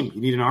need a team.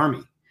 You need an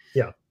army.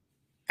 Yeah.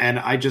 And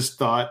I just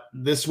thought,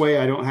 this way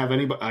I don't have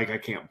anybody, like, I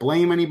can't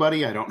blame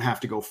anybody. I don't have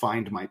to go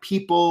find my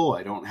people.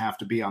 I don't have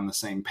to be on the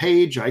same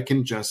page. I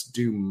can just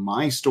do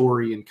my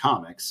story in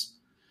comics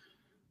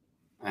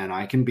and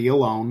I can be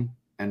alone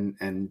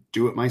and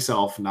do it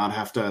myself, not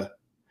have to,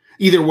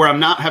 either where I'm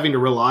not having to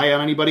rely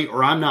on anybody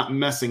or I'm not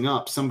messing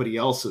up somebody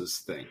else's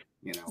thing.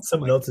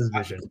 Someone else's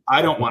vision.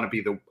 I don't want to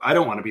be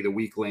the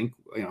weak link.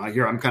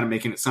 Here I'm kind of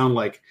making it sound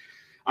like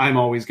I'm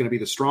always going to be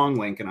the strong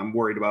link and I'm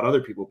worried about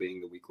other people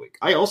being the weak link.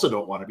 I also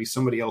don't want to be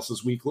somebody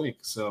else's weak link.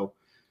 So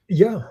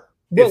yeah.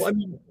 Well, I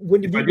mean,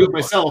 if I do it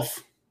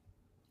myself,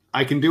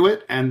 I can do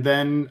it. And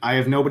then I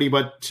have nobody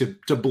but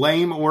to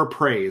blame or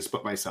praise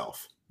but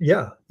myself.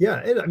 Yeah.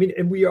 Yeah. And I mean,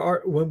 and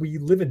when we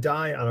live and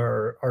die on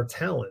our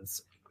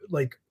talents,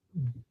 like,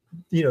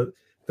 the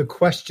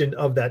question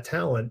of that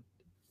talent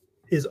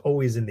is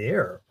always in the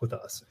air with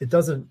us. It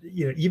doesn't,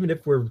 even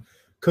if we're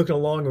cooking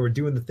along and we're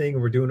doing the thing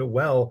and we're doing it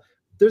well,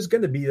 there's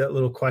going to be that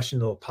little question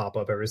that'll pop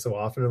up every so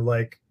often of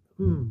like,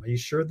 are you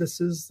sure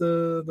this is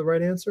the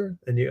right answer?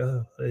 And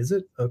is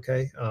it?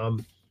 Okay.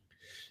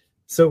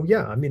 So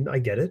yeah, I mean, I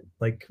get it.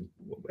 Like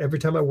every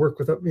time I work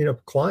with,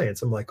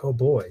 clients, I'm like, oh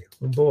boy,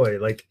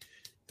 like,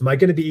 am I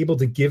going to be able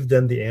to give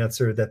them the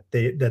answer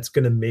that's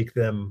going to make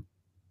them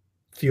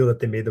feel that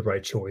they made the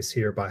right choice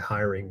here by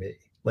hiring me?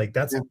 Like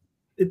that's,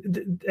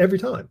 every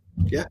time.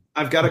 Yeah.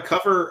 I've got a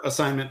cover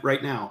assignment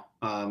right now.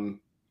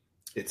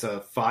 It's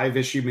a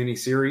 5-issue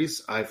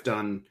miniseries. I've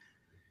done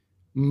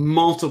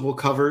multiple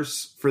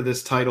covers for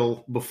this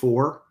title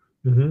before.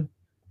 Mm-hmm.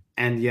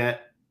 And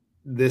yet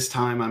this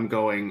time I'm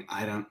going,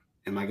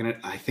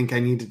 I think I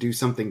need to do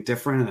something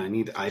different,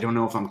 and I don't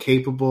know if I'm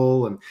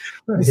capable.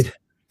 Right.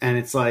 And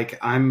it's like,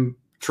 I'm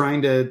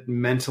trying to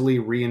mentally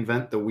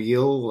reinvent the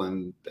wheel,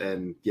 and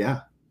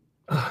yeah.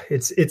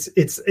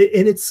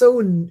 It's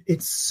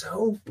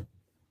so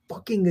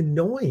fucking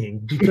annoying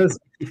because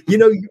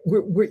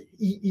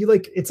you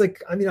like, it's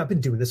like, I mean, I've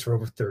been doing this for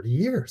over 30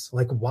 years.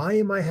 Like, why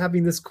am I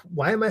having this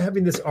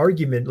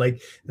argument?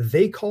 Like,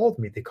 they called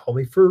me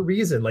for a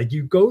reason. Like,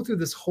 you go through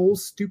this whole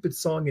stupid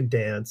song and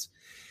dance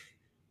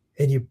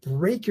and you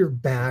break your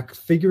back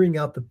figuring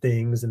out the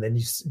things, and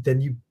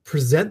then you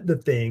present the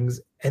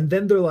things, and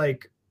then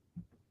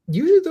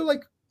usually they're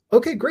like,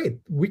 okay, great.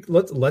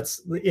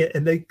 Let's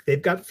and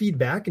they've got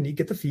feedback, and you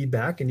get the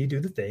feedback and you do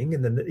the thing,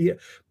 and then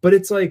but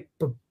it's like,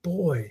 but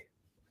boy,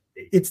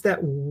 it's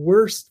that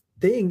worst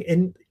thing.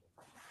 And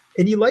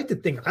I like to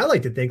think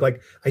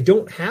like I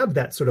don't have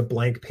that sort of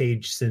blank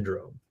page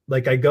syndrome.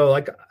 Like, I go,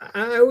 like,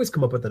 I always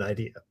come up with an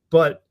idea,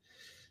 but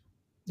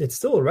it's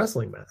still a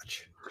wrestling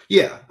match.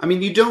 Yeah, I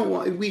mean, you don't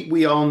want,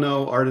 we all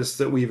know artists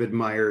that we've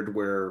admired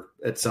where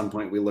at some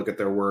point we look at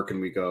their work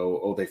and we go,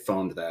 oh, they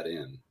phoned that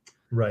in.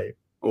 Right.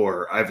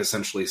 Or I've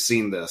essentially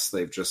seen this.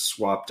 They've just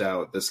swapped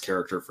out this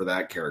character for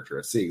that character.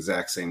 It's the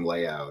exact same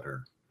layout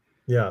or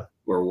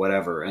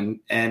whatever. And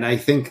I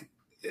think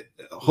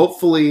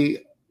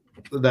hopefully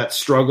that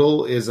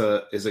struggle is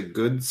a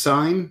good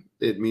sign.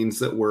 It means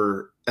that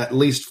we're at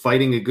least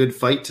fighting a good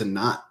fight to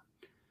not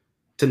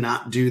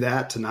do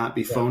that, to not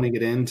be phoning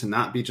it in, to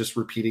not be just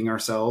repeating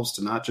ourselves,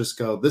 to not just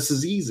go, this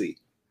is easy.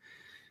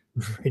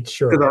 Right,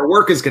 sure. Because our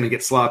work is going to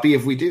get sloppy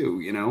if we do,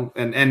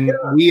 and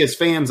we as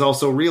fans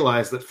also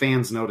realize that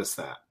fans notice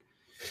that.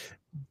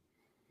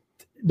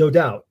 No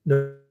doubt.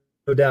 No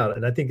doubt.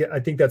 And I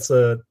think that's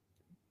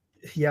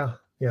yeah.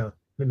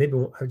 Maybe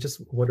I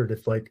just wondered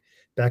if, like,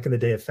 back in the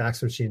day of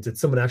fax machines, did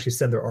someone actually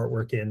send their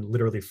artwork in,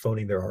 literally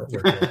phoning their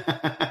artwork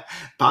in?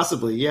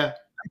 Possibly. Yeah.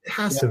 It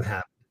has to have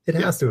happened. It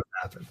has to have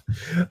happened.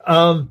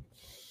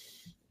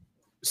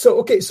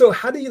 So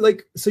how do you,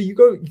 like, so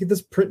you get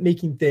this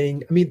printmaking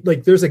thing. I mean,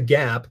 like, there's a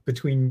gap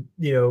between,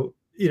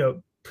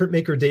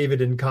 printmaker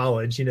David in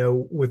college,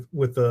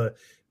 with the,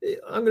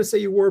 I'm going to say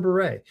you wore a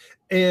beret,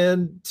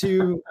 and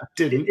to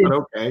didn't, but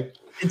okay.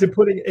 Into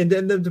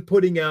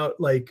putting out,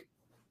 like,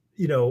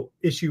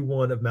 issue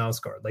 1 of Mouse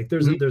Guard. Like,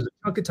 there's a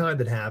chunk of time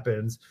that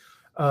happens.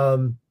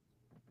 And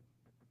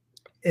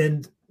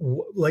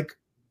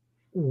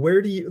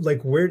where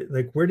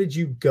did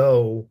you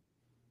go,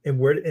 and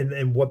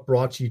what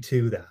brought you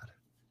to that?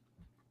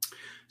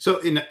 So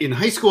in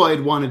high school, I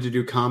had wanted to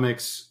do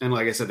comics. And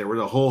like I said, there were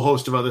a whole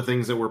host of other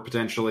things that were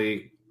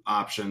potentially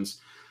options.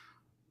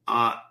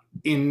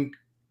 In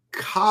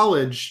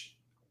college,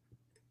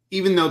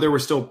 even though there were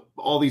still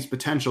all these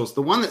potentials,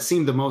 the one that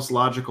seemed the most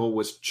logical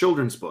was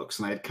children's books.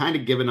 And I had kind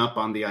of given up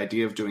on the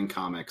idea of doing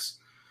comics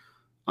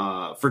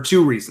for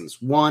 2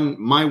 reasons. One,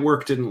 my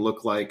work didn't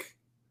look like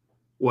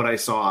what I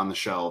saw on the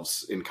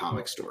shelves in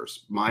comic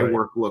stores. My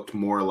work looked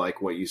more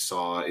like what you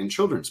saw in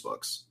children's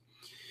books.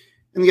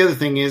 And the other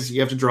thing is, you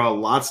have to draw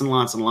lots and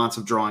lots and lots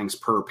of drawings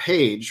per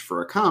page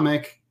for a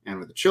comic. And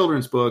with a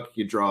children's book,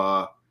 you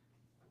draw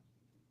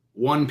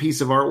 1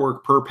 piece of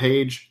artwork per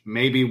page,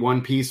 maybe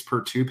 1 piece per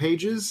 2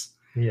 pages.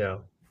 Yeah.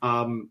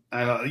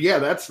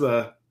 That's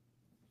the,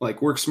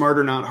 like, work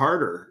smarter, not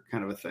harder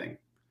kind of a thing.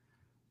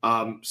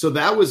 So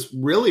that was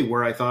really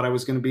where I thought I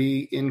was going to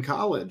be in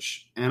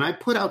college. And I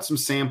put out some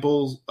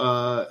samples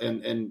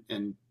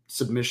and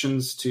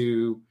submissions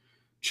to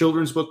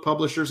children's book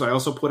publishers. I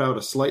also put out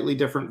a slightly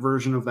different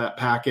version of that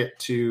packet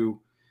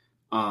to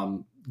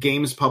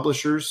games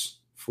publishers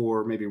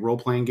for maybe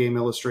role-playing game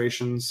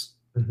illustrations.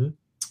 Mm-hmm.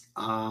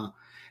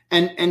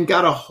 And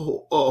got a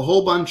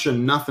whole bunch of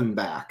nothing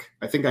back.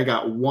 I think I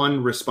got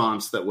 1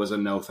 response that was a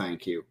no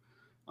thank you.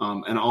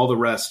 And all the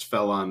rest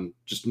fell on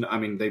just, I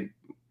mean, they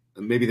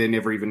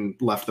never even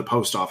left the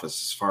post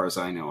office, as far as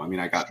I know. I mean,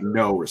 I got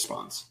no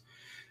response.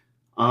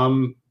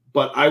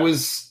 But I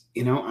was,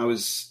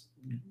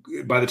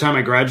 by the time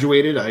I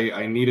graduated,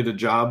 I needed a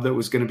job that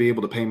was going to be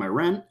able to pay my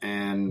rent,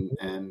 and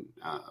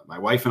my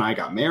wife and I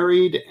got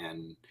married,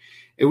 and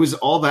it was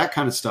all that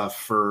kind of stuff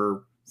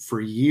for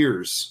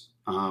years.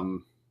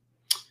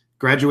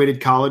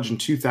 Graduated college in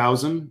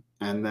 2000,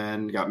 and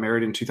then got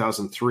married in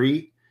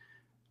 2003.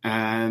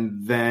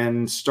 And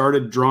then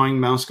started drawing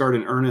Mouse Guard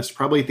in earnest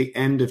probably at the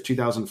end of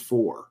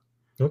 2004.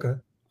 Okay.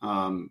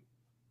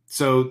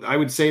 So I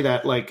would say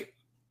that, like,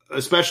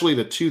 especially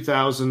the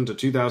 2000 to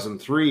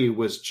 2003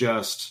 was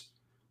just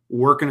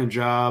working a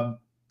job,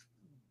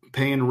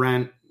 paying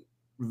rent,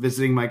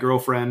 visiting my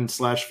girlfriend /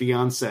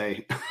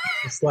 fiance,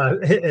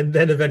 and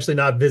then eventually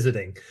not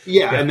visiting.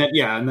 And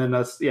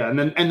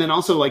then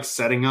also, like,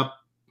 setting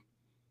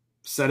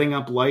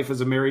up life as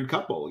a married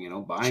couple,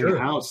 buying a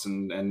house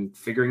and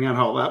figuring out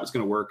how all that was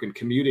going to work, and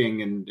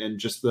commuting and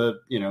just the,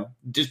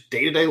 just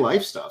day-to-day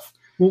life stuff.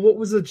 Well, what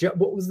was the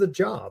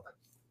job?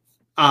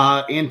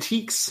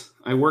 Antiques.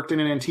 I worked in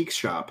an antique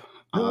shop.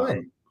 No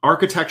way.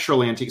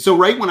 Architectural antique. So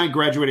right when I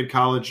graduated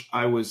college,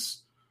 I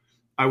was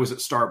at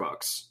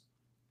Starbucks.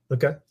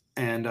 Okay.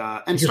 And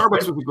Because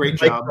Starbucks was a great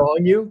Mike job.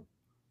 drawing you?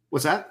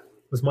 What's that?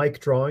 Was Mike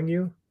drawing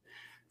you?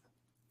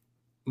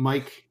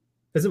 Mike.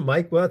 Isn't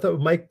Mike? Well, I thought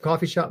Mike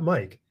coffee shop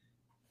Mike.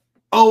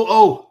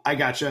 Oh, I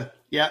gotcha.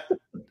 Yeah,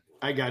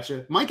 I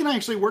gotcha. Mike and I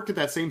actually worked at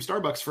that same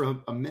Starbucks for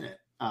a minute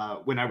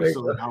when I was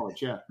still in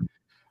college. Yeah.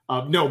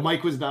 No,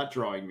 Mike was not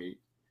drawing me.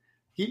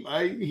 He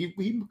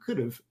could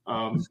have.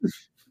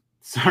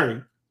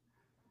 Sorry.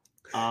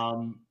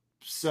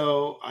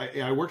 So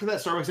I worked at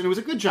that Starbucks, and it was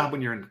a good job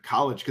when you're in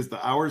college because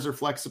the hours are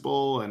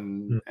flexible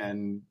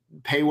and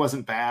pay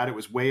wasn't bad. It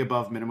was way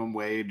above minimum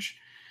wage,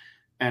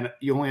 and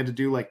you only had to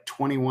do like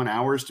 21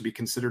 hours to be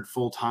considered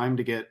full time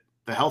to get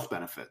the health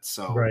benefits.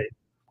 So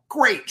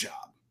great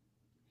job.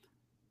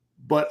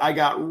 But I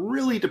got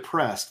really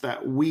depressed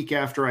that week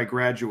after I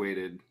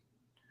graduated,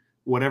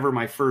 whatever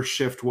my first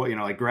shift was,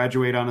 like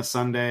graduate on a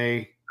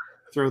Sunday,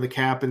 throw the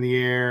cap in the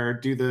air,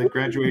 do the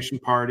graduation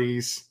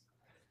parties.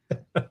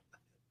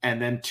 And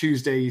then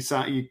Tuesday,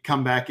 you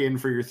come back in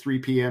for your 3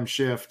 p.m.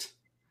 shift.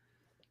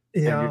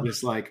 Yeah. And you're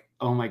just like,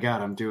 oh my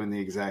God,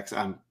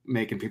 I'm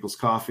making people's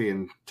coffee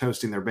and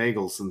toasting their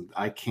bagels, and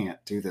I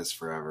can't do this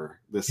forever.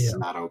 This is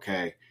not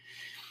okay.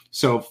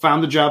 So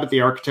found the job at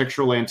the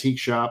architectural antique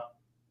shop.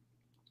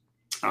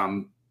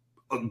 It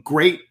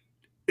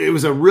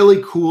was a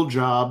really cool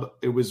job.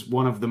 It was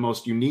one of the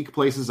most unique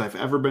places I've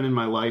ever been in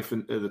my life.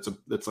 And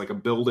it's like a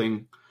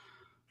building,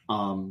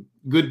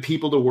 good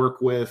people to work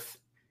with.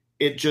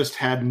 It just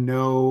had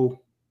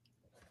no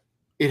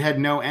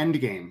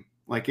end game.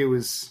 Like it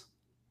was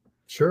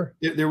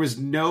there was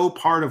no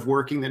part of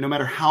working that, no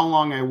matter how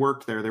long I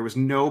worked there was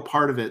no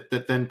part of it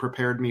that then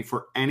prepared me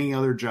for any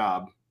other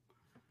job.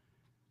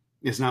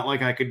 It's not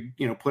like I could,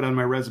 put on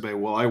my resume,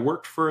 well, I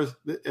worked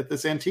at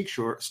this antique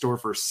store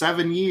for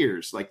 7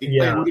 years. Like it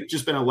would have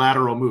just been a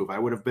lateral move. I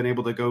would have been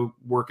able to go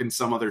work in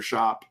some other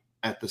shop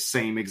at the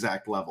same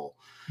exact level.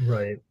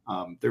 Right.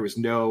 There was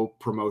no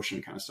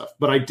promotion kind of stuff,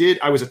 but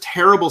I was a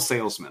terrible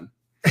salesman.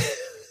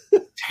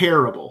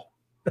 Terrible.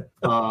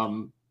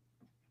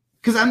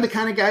 Because I'm the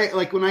kind of guy,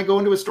 like when I go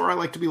into a store, I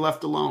like to be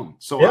left alone.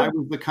 So I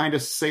was the kind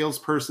of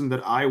salesperson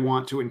that I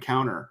want to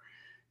encounter.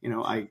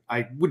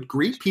 I would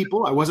greet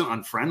people. I wasn't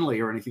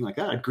unfriendly or anything like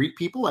that. I'd greet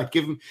people. I'd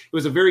give them. It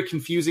was a very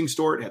confusing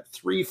store. It had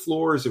 3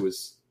 floors. It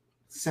was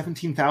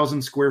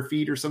 17,000 square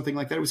feet or something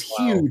like that. It was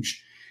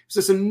huge. It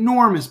was this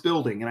enormous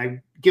building. And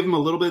I give them a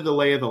little bit of the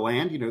lay of the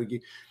land.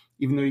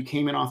 Even though you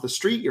came in off the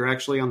street, you're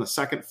actually on the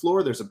 2nd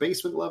floor. There's a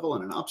basement level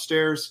and an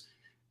upstairs.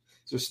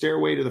 There's a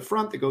stairway to the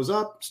front that goes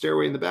up,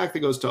 stairway in the back that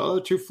goes to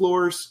other 2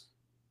 floors.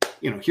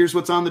 Here's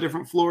what's on the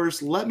different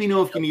floors. Let me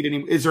know if you need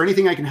any. Is there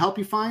anything I can help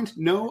you find?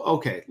 No?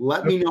 Okay.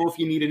 Let me know if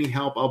you need any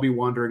help. I'll be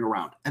wandering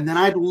around. And then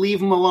I'd leave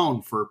them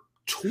alone for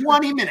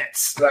 20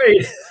 minutes.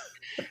 Right.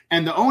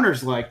 And the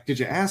owner's like, did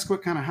you ask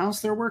what kind of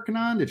house they're working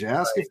on? Did you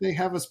ask if they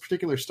have a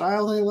particular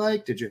style they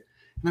like? Did you?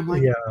 And I'm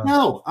like,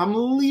 no, I'm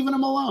leaving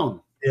them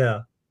alone. Yeah.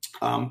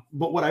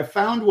 But what I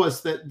found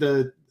was that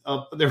there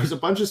was a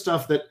bunch of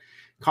stuff that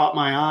caught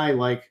my eye.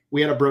 Like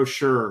we had a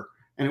brochure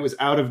and it was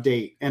out of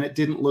date and it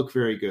didn't look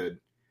very good.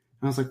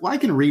 And I was like, well, I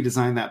can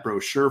redesign that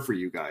brochure for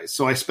you guys.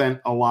 So I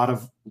spent a lot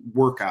of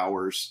work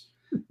hours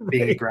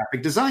being a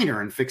graphic designer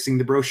and fixing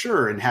the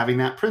brochure and having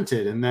that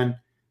printed. And then,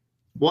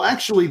 well,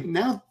 actually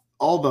now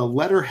all the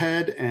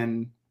letterhead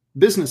and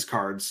business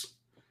cards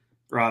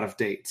are out of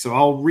date. So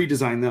I'll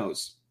redesign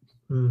those.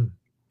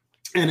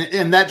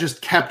 And that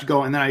just kept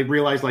going. And then I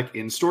realized like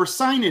in-store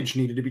signage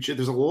needed to be changed.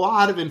 There's a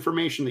lot of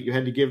information that you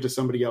had to give to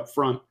somebody up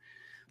front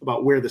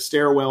about where the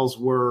stairwells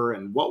were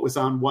and what was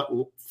on what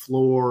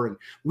floor. And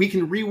we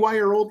can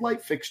rewire old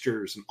light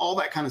fixtures and all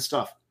that kind of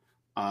stuff.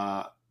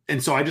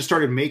 And so I just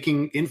started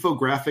making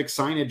infographic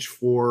signage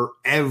for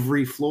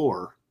every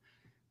floor.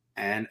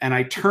 And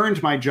I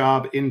turned my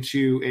job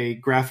into a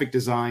graphic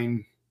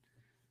design.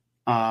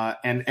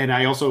 And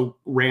I also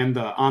ran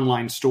the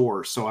online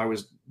store. So I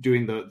was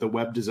doing the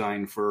web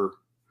design for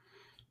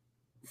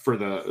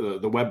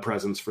the web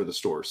presence for the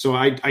store. So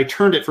I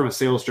turned it from a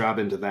sales job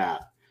into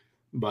that.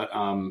 But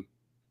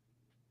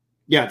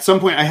at some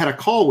point I had a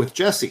call with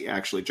Jesse.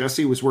 Actually,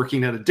 Jesse was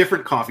working at a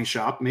different coffee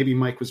shop. Maybe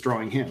Mike was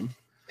drawing him.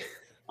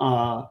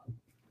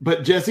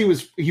 But Jesse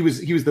was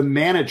the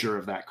manager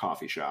of that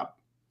coffee shop,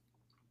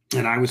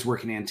 and I was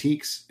working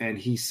antiques. And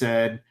he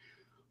said,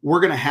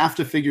 "We're going to have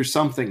to figure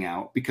something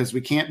out because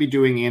we can't be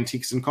doing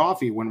antiques and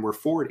coffee when we're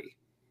 40."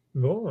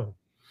 Oh,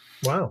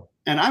 wow!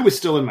 And I was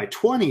still in my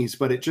 20s,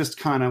 but it just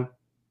kind of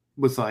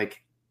was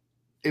like,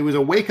 it was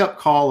a wake up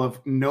call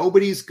of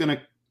nobody's going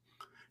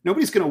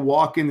to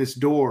walk in this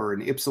door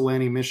in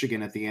Ypsilanti,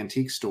 Michigan at the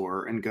antique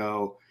store and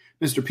go,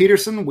 "Mr.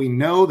 Petersen, we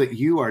know that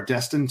you are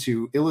destined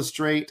to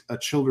illustrate a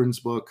children's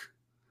book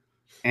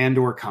and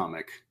or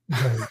comic.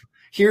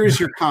 Here's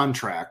your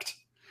contract."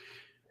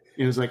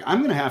 It was like, I'm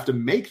going to have to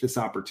make this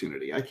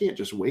opportunity. I can't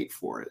just wait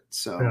for it.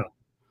 So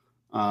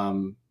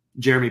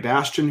Jeremy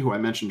Bastian, who I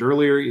mentioned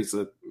earlier,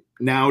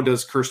 now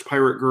does Cursed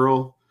Pirate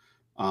Girl.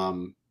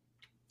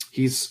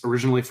 He's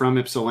originally from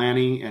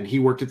Ypsilanti, and he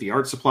worked at the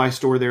art supply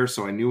store there,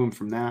 so I knew him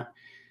from that.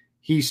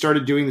 he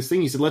started doing this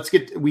thing. He said,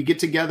 we get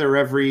together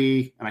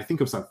every, and I think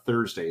it was on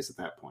Thursdays at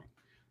that point.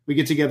 We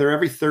get together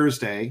every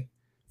Thursday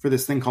for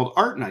this thing called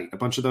Art Night. A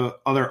bunch of the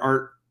other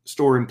art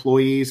store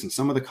employees and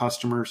some of the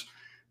customers.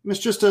 And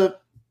it's just a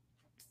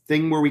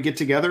thing where we get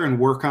together and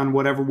work on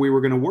whatever we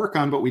were going to work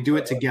on, but we do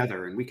it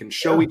together and we can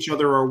show each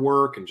other our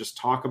work and just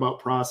talk about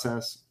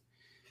process.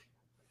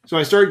 So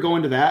I started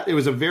going to that. It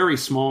was a very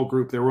small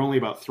group. There were only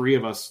about 3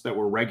 of us that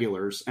were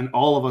regulars, and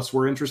all of us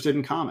were interested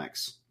in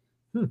comics.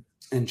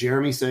 And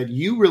Jeremy said,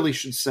 you really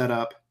should set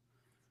up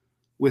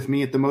with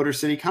me at the Motor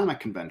City Comic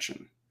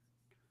Convention.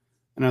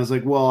 And I was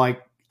like, well,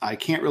 I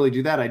can't really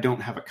do that. I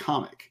don't have a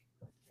comic.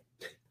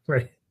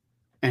 Right.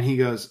 And he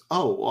goes,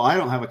 oh, well, I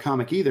don't have a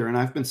comic either. And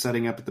I've been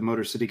setting up at the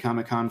Motor City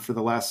Comic Con for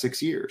the last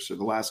 6 years or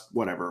the last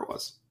whatever it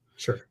was.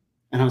 Sure.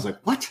 And I was like,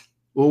 what?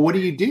 Well, what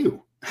do you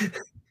do? And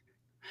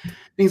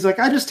he's like,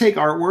 I just take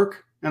artwork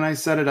and I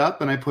set it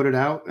up and I put it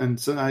out. And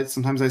so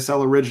sometimes I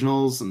sell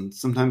originals and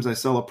sometimes I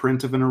sell a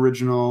print of an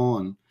original.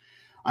 And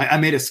I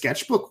made a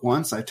sketchbook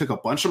once. I took a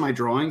bunch of my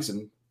drawings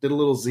and did a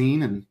little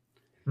zine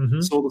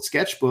and sold a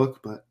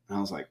sketchbook. But I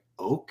was like,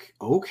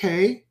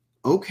 okay.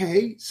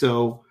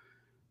 So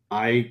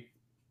I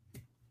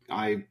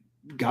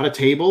got a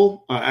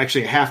table,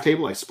 actually a half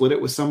table. I split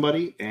it with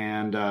somebody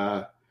and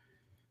I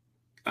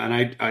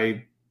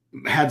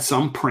had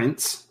some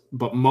prints,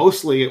 but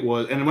mostly it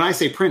was, and when I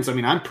say prints, I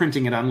mean, I'm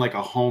printing it on like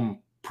a home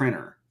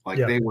printer. Like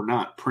they were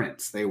not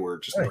prints. They were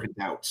just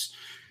printouts.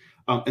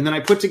 And then I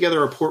put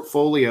together a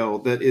portfolio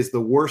that is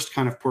the worst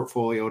kind of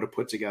portfolio to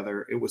put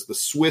together. It was the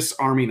Swiss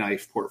Army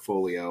knife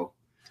portfolio.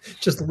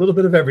 Just a little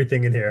bit of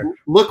everything in here.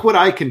 Look what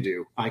I can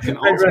do. I can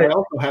also, I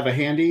also have a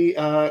handy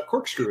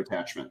corkscrew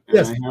attachment. And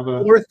yes, I have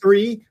or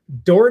 3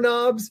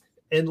 doorknobs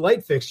and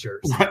light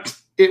fixtures. Right.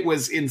 It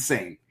was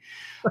insane.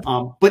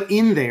 But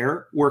in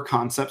there were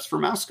concepts for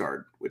Mouse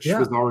Guard, which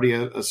was already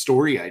a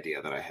story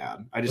idea that I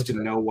had. I just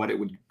didn't know what it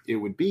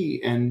would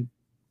be. And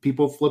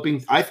people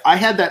flipping. I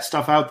had that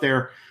stuff out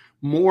there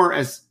more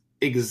as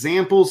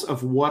examples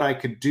of what I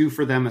could do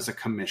for them as a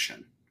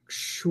commission.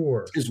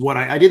 Sure. Is what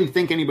I didn't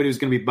think anybody was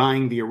going to be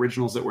buying the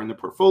originals that were in the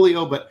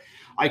portfolio, but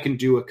I can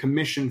do a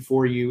commission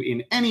for you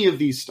in any of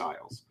these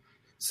styles.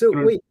 So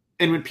wait.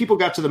 And when people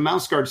got to the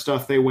Mouse Guard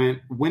stuff, they went,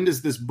 when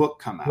does this book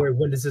come out?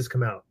 When does this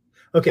come out?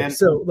 Okay. And,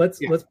 so let's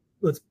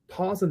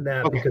pause on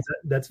that because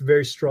that's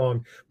very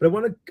strong. But I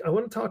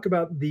want to talk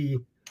about the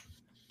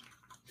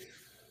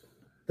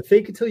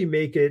fake it till you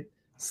make it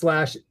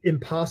 /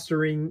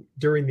 impostering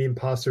during the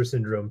imposter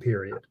syndrome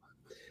period.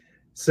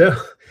 So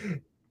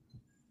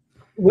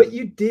what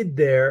you did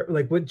there,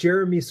 like what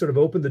Jeremy sort of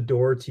opened the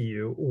door to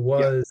you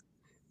was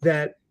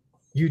that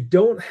you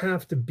don't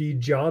have to be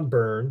John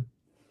Byrne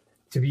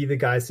to be the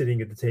guy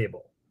sitting at the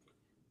table.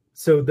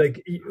 So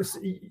like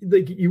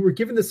you were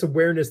given this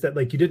awareness that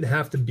like you didn't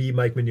have to be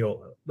Mike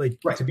Mignola,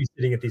 to be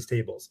sitting at these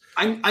tables.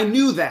 I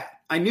knew that.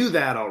 I knew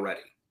that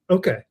already.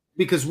 Okay.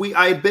 Because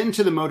I had been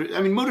to the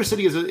Motor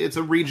City it's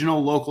a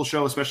regional local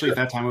show, especially at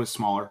that time it was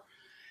smaller.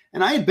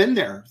 And I had been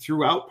there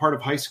throughout part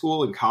of high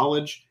school and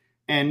college.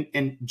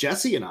 And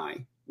Jesse and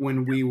I,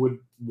 when we would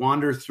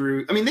wander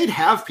through, I mean, they'd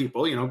have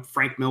people,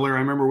 Frank Miller. I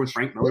remember when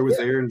Frank Miller was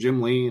there and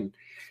Jim Lee.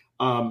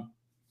 And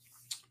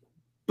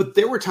but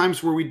there were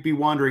times where we'd be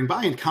wandering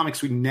by in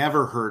comics we'd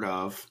never heard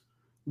of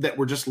that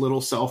were just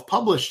little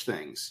self-published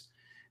things.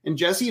 And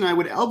Jesse and I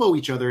would elbow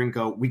each other and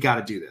go, we got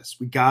to do this.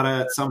 We got to,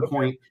 at some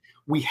point,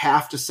 we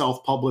have to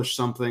self-publish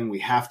something. We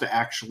have to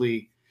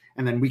actually,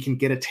 and then we can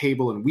get a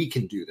table and we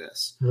can do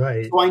this.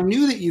 Right. So I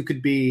knew that you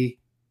could be,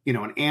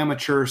 an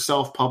amateur,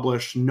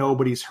 self-published,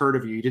 nobody's heard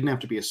of you. You didn't have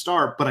to be a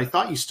star, but I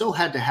thought you still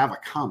had to have a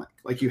comic.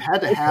 Like you had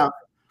to have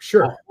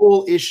a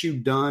whole issue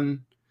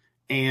done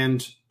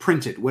and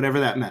printed, whatever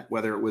that meant,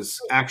 whether it was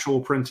actual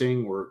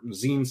printing or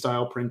zine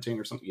style printing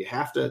or something. You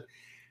have to,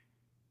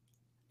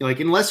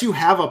 unless you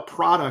have a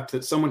product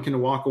that someone can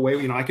walk away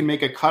with, I can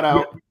make a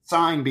cutout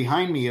sign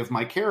behind me of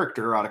my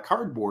character out of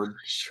cardboard.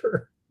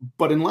 Sure.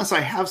 But unless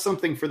I have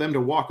something for them to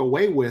walk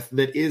away with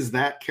that is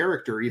that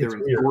character, either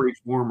in story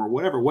form or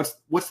whatever, what's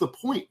the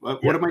point?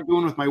 What am I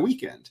doing with my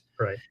weekend?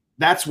 Right.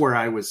 That's where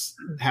I was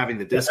having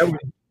the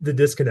disconnect. The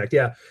disconnect,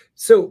 yeah.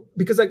 So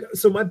because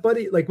my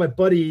buddy,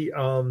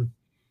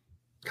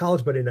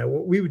 college buddy and I,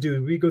 what we would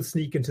do, we go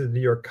sneak into the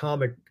New York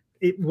Comic.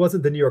 It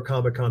wasn't the New York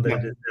Comic Con that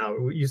it is now.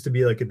 It used to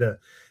be like at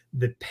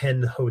the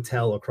Penn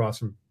Hotel across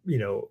from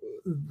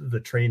the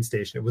train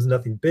station. It was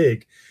nothing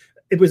big.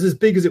 It was as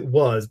big as it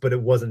was, but it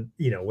wasn't,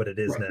 what it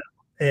is now.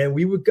 And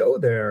we would go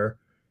there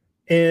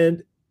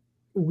and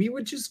we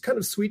would just kind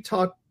of sweet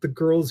talk the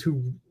girls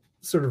who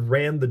sort of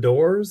ran the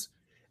doors.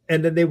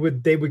 And then they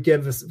would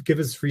give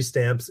us free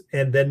stamps.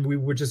 And then we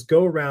would just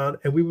go around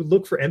and we would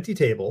look for empty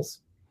tables.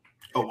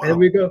 Oh, wow. And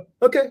we go,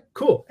 okay,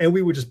 cool. And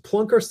we would just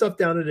plunk our stuff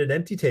down at an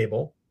empty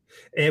table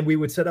and we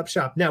would set up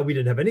shop. Now, we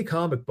didn't have any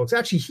comic books.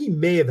 Actually, he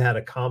may have had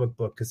a comic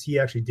book because he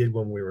actually did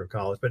when we were in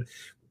college, but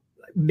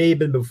may have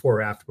been before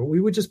or after. But we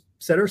would just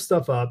set our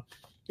stuff up.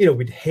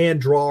 We'd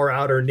hand draw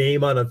out our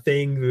name on a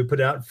thing. We would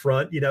put it out in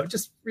front,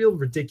 just real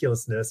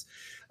ridiculousness.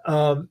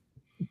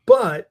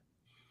 But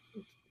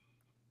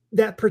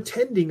that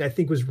pretending, I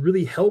think, was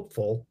really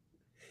helpful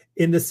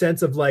in the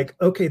sense of like,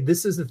 okay,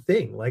 this is the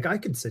thing. Like I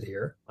can sit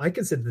here, I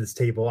can sit at this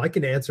table, I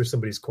can answer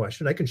somebody's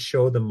question, I can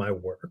show them my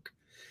work.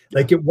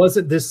 Like it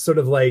wasn't this sort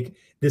of like,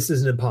 this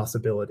is an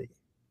impossibility.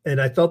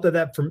 And I felt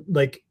that from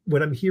like,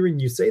 when I'm hearing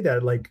you say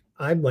that, like,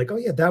 I'm like, oh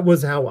yeah, that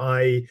was how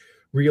I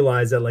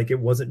realized that like, it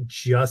wasn't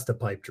just a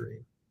pipe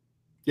dream.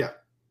 Yeah.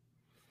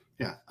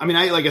 Yeah. I mean,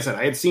 like I said,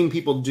 I had seen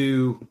people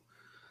do,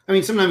 I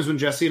mean, sometimes when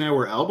Jesse and I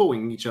were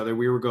elbowing each other,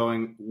 we were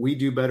going, we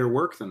do better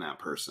work than that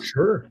person.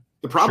 Sure.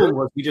 The problem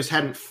was we just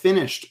hadn't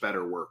finished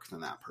better work than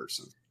that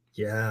person.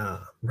 Yeah.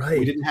 Right.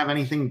 We didn't have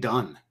anything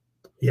done.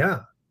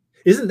 Yeah.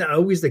 Isn't that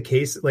always the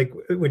case? Like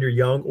when you're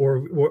young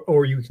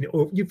or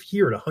you've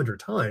hear it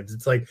 100 times.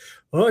 It's like,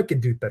 oh, I can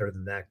do better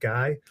than that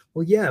guy.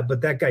 Well, yeah,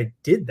 but that guy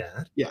did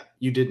that. Yeah.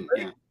 You didn't.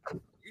 Right?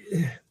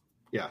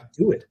 Yeah.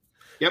 Do it.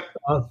 Yep.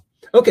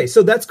 Okay.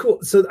 So that's cool.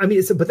 So, I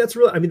mean, but that's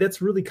really, I mean,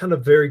 that's really kind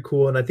of very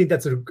cool. And I think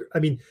that's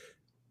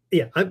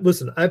yeah,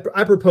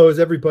 I propose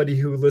everybody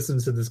who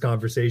listens to this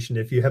conversation,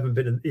 if you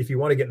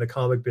want to get in the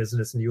comic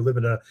business and you live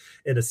in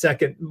a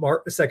second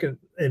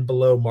and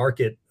below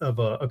market of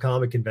a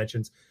comic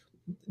conventions,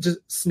 just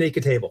snake a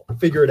table,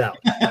 figure it out,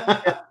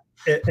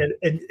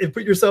 and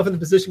put yourself in the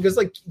position, because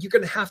like you're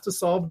going to have to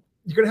solve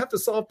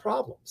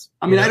problems.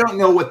 I mean, I don't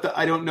know what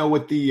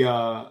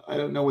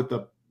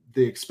the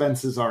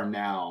expenses are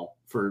now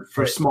for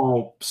right.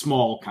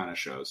 small kind of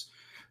shows,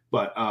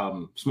 but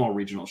small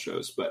regional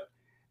shows, but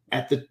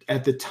at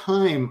the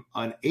time,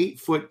 an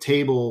 8-foot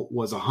table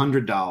was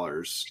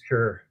 $100.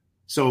 Sure.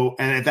 So,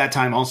 and at that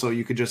time also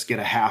you could just get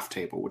a half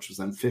table, which was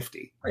then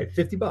 $50. Right,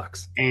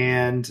 $50.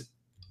 And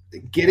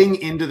getting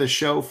into the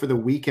show for the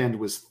weekend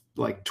was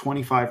like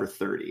 $25 or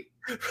 $30.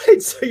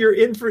 Right. So you're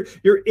in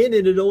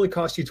and it only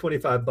cost you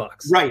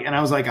 $25. Right. And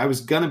I was like, I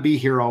was gonna be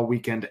here all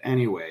weekend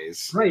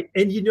anyways. Right.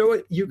 And you know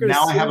what?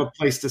 I have a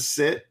place to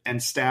sit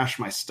and stash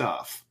my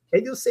stuff.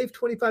 And you'll save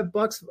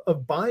 $25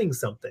 of buying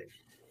something,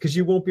 because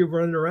you won't be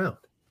running around.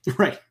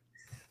 Right.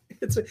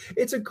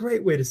 It's a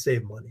great way to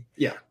save money.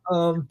 Yeah.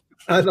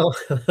 I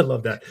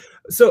love that.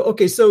 So,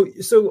 okay.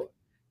 So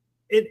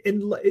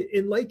in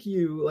like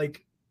you,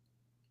 like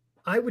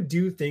I would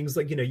do things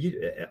like,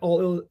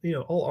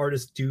 all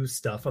artists do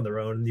stuff on their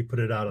own and you put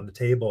it out on the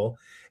table.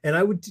 And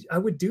I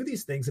would do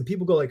these things and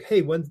people go like,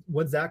 hey,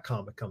 when's that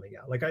comic coming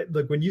out? Like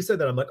when you said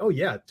that, I'm like, oh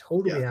yeah,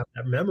 totally have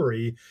that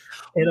memory.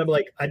 And I'm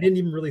like, I didn't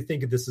even really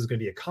think that this was going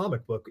to be a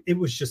comic book. It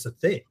was just a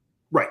thing.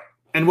 Right.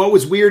 And what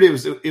was weird,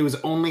 it was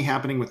only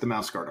happening with the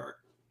mouse guard art.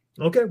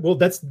 Okay, well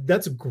that's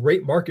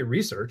great market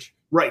research,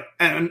 right?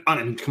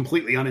 And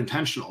completely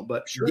unintentional,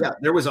 but sure. Yeah,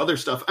 there was other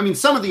stuff. I mean,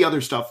 some of the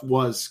other stuff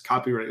was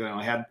copyrighted.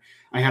 I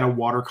had a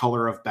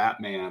watercolor of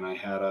Batman. I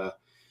had a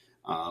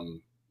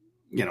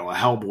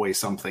Hellboy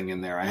something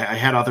in there. I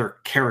had other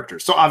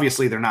characters. So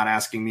obviously they're not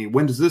asking me,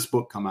 when does this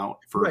book come out?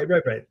 Right.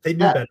 They knew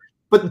better.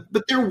 But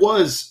there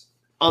was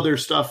other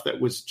stuff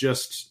that was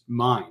just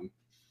mine.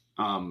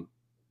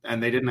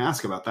 And they didn't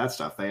ask about that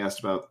stuff. They asked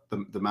about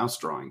the mouse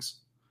drawings.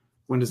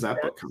 When does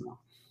that book come out?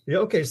 Yeah.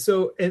 Okay.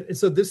 So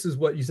this is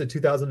what you said,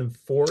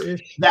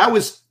 2004-ish? That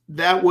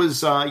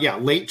was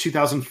late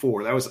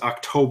 2004. That was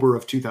October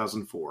of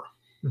 2004.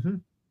 Mm-hmm.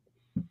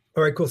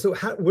 All right, cool. So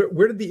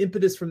where did the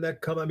impetus from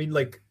that come? I mean,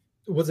 like,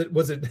 was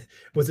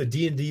it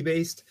D&D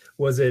based?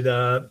 Was it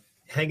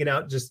hanging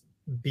out, just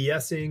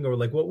BSing, or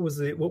like what was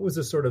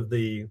the sort of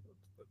the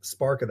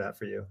spark of that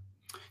for you?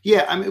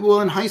 Yeah, I mean,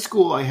 well, in high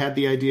school, I had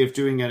the idea of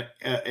doing an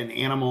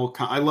animal.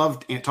 I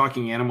loved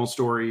talking animal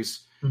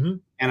stories, mm-hmm.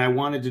 and I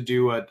wanted to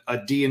do a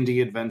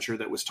D&D adventure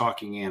that was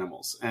talking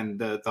animals. And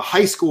the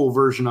high school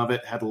version of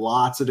it had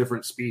lots of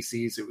different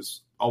species. It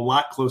was a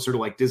lot closer to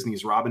like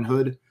Disney's Robin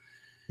Hood.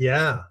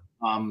 Yeah.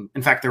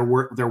 In fact, there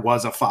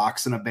was a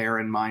fox and a bear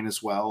in mine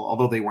as well,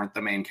 although they weren't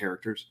the main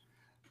characters.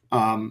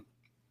 And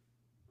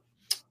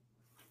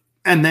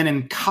then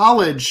in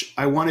college,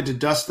 I wanted to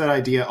dust that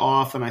idea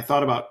off, and I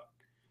thought about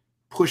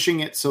pushing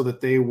it so that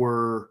they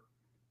were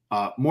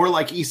more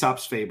like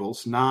Aesop's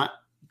fables, not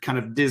kind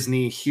of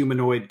Disney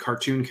humanoid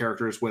cartoon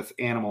characters with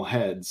animal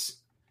heads.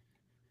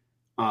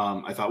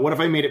 I thought, what if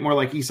I made it more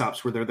like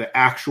Aesop's, where they're the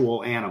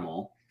actual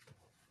animal?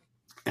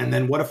 And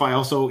then what if I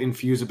also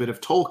infuse a bit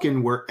of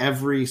Tolkien, where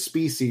every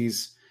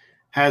species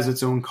has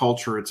its own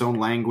culture, its own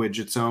language,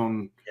 its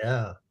own,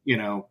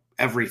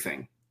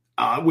 everything,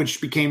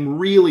 which became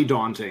really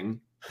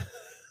daunting.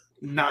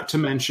 Not to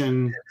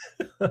mention,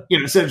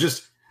 instead of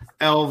just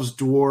elves,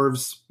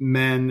 dwarves,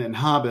 men, and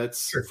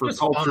hobbits for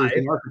culture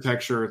and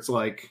architecture, it's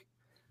like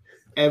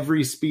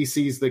every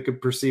species that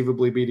could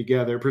perceivably be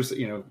together.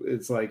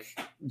 It's like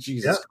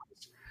Jesus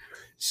Christ.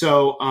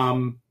 So,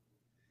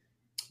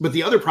 but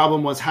the other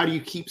problem was, how do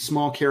you keep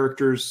small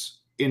characters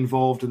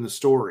involved in the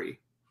story?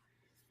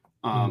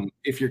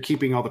 If you're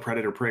keeping all the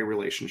predator-prey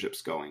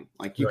relationships going,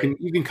 like you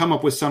can come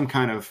up with some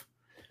kind of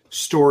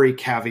story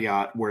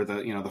caveat where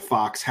the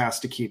fox has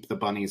to keep the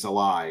bunnies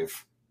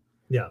alive.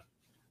 Yeah.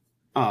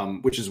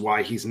 Which is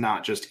why he's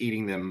not just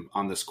eating them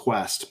on this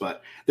quest,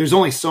 but there's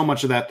only so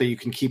much of that you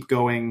can keep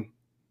going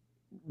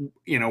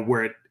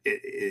where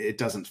it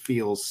doesn't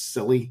feel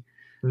silly.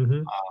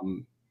 Mm-hmm.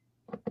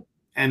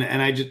 And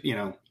I just,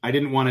 I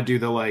didn't want to do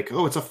the like,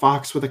 oh, it's a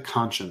fox with a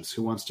conscience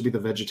who wants to be the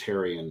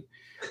vegetarian.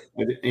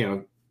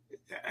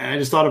 I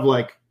just thought of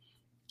like,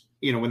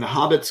 when the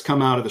hobbits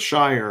come out of the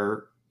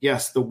Shire,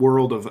 yes, the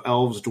world of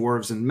elves,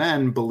 dwarves, and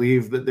men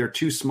believe that they're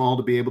too small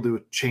to be able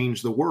to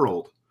change the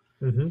world.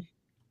 Mm-hmm.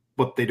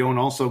 But they don't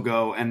also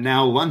go, and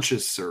now lunch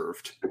is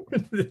served.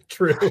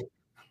 True.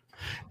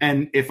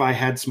 And if I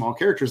had small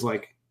characters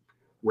like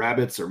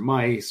rabbits or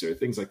mice or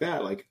things like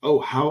that, like, oh,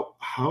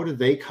 how do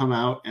they come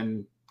out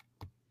and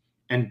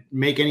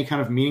make any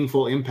kind of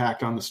meaningful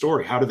impact on the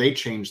story? How do they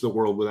change the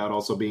world without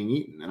also being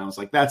eaten? And I was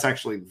like, that's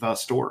actually the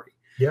story.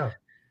 Yeah.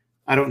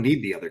 I don't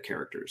need the other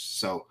characters.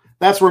 So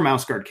that's where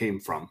Mouse Guard came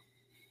from.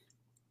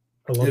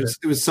 I love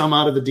It was some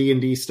out of the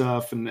D&D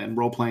stuff and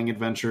role-playing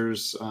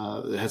adventures.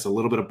 It has a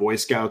little bit of Boy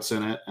Scouts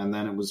in it. And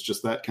then it was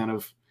just that kind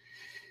of,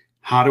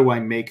 how do I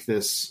make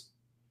this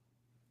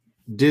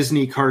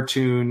Disney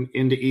cartoon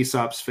into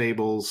Aesop's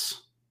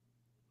fables,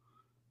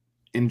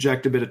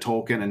 inject a bit of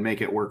Tolkien and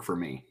make it work for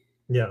me?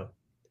 Yeah.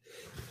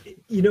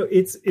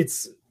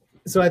 It's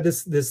so I had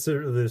this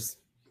sort of this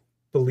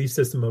belief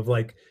system of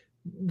like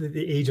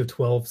the age of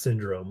 12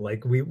 syndrome.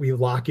 Like we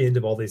lock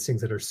into all these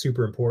things that are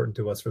super important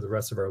to us for the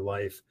rest of our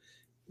life,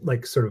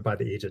 like sort of by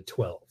the age of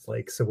 12.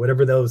 Like, so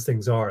whatever those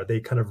things are, they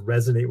kind of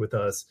resonate with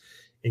us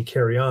and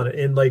carry on.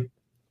 And like,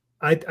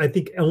 I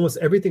think almost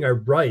everything I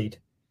write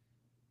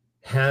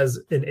has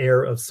an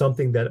air of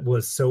something that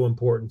was so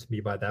important to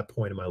me by that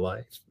point in my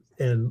life.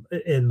 And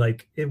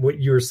like what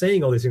you were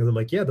saying, all these things, I'm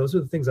like, yeah, those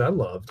are the things I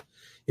loved,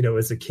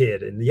 as a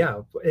kid.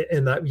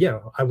 And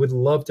I would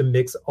love to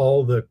mix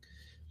all the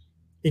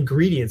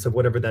ingredients of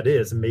whatever that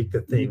is and make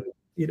the thing,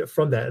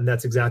 from that. And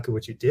that's exactly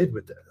what you did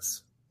with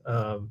this.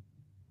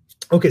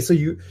 Okay.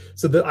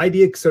 So the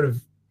idea sort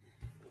of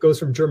goes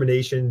from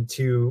germination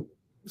to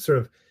sort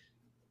of,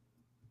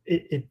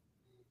 it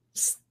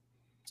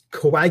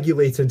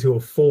coagulates into a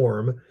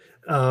form.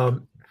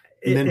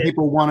 And then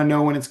people want to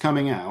know when it's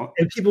coming out.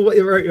 And people,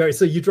 right.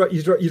 So you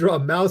draw a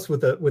mouse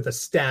with a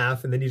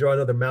staff, and then you draw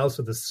another mouse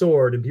with a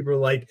sword, and people are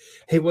like,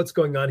 "Hey, what's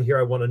going on here?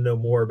 I want to know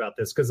more about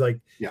this." Because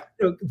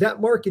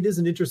that market is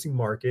an interesting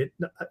market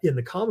in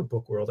the comic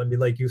book world. I mean,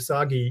 like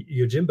Usagi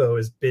Yojimbo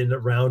has been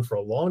around for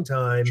a long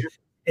time, sure,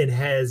 and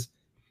has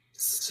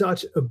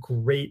such a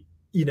great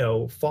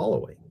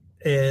following.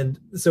 And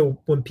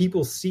so when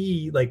people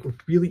see like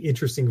really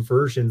interesting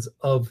versions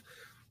of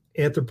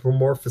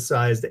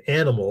anthropomorphized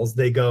animals,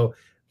 they go,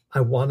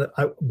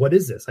 what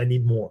is this? I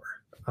need more,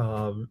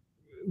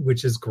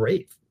 which is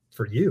great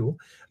for you.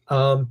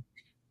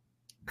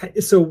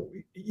 So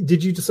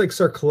did you just like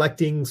start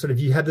collecting sort of,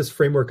 you had this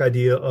framework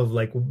idea of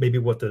like maybe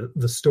what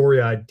the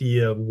story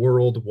idea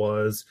world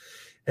was,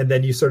 and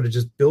then you started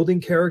just building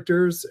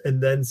characters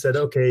and then said,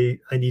 okay,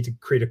 I need to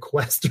create a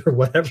quest or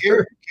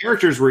whatever?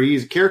 Characters were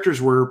easy.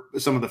 Characters were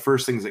some of the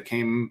first things that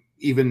came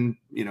even,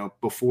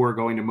 before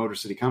going to Motor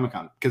City Comic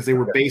Con, because they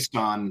were based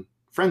on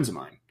friends of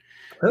mine.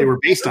 They were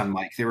based on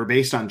Mike. They were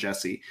based on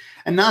Jesse,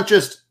 and not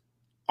just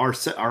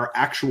our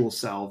actual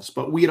selves,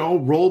 but we had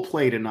all role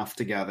played enough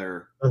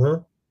together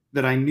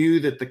that I knew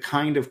that the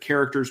kind of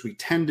characters we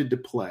tended to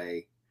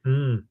play,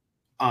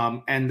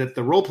 and that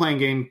the role-playing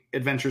game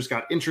adventures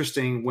got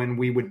interesting when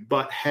we would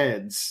butt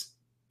heads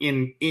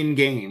in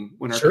game,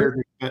 when our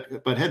characters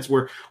butt heads,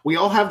 where we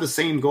all have the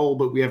same goal,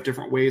 but we have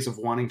different ways of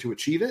wanting to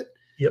achieve it.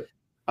 Yep.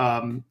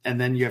 And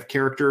then you have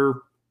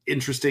character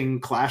interesting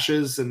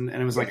clashes, and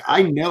it was like,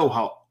 I know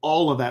how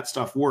all of that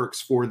stuff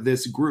works for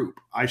this group.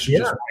 I should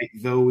just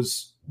write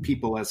those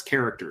people as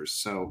characters.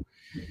 So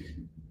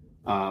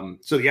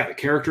the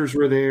characters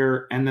were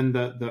there. And then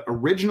the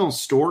original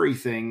story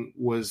thing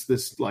was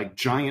this like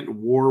giant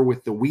war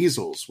with the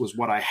weasels was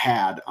what I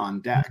had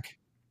on deck.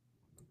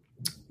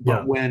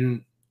 But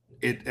when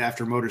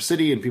after Motor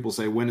City and people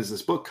say, when does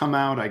this book come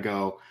out? I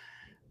go,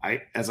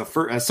 as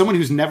someone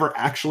who's never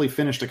actually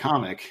finished a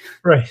comic,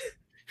 right,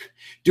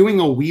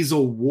 doing a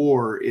weasel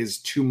war is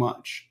too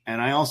much.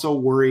 And I also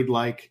worried,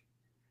 like,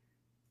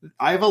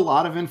 I have a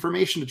lot of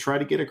information to try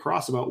to get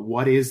across about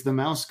what is the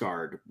Mouse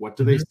Guard, what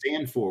do they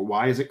stand for,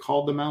 why is it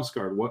called the Mouse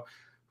Guard,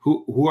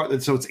 who are,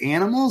 so it's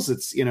animals,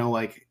 it's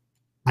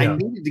I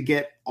needed to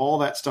get all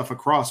that stuff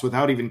across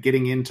without even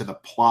getting into the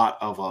plot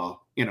of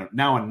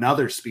now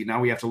another species. Now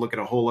we have to look at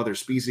a whole other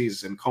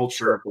species and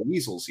culture of the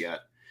weasels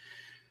yet.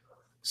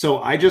 So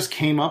I just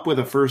came up with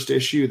a first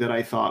issue that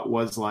I thought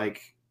was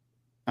like,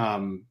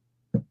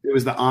 it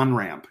was the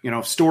on-ramp.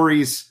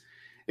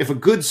 If a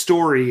good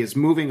story is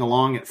moving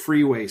along at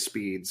freeway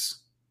speeds,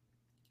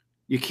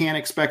 you can't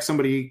expect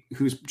somebody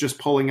who's just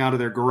pulling out of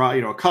their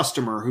garage, a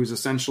customer who's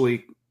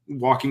essentially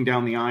walking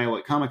down the aisle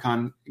at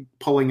Comic-Con,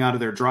 pulling out of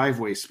their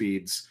driveway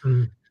speeds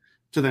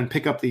to then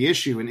pick up the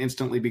issue and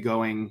instantly be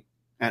going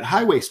at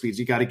highway speeds.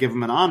 You got to give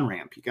them an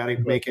on-ramp. You got to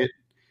make it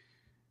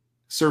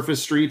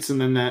surface streets,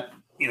 and then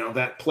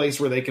that place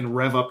where they can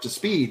rev up to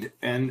speed.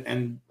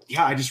 And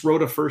I just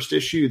wrote a first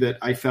issue that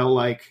I felt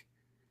like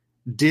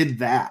did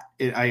that.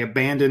 I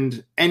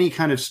abandoned any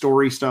kind of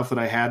story stuff that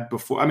I had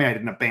before. I mean, I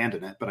didn't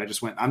abandon it, but I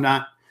just went, I'm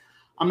not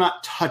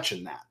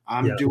touching that.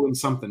 I'm doing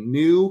something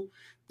new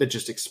that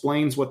just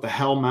explains what the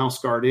hell Mouse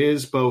Guard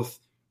is, both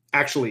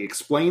actually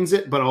explains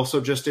it, but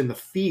also just in the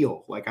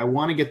feel. Like, I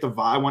want to get the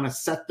vibe. I want to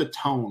set the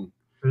tone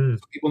so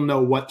people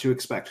know what to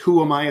expect.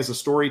 Who am I as a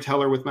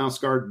storyteller with Mouse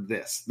Guard?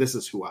 This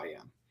is who I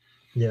am.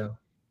 Yeah.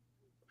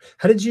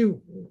 How did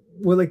you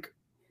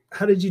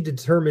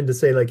determine to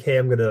say, like, hey,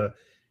 I'm going to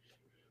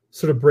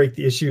sort of break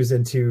the issues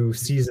into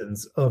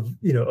seasons of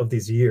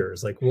these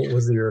years? Like, what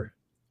was your...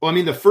 Well, I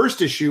mean, the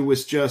first issue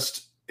was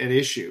just an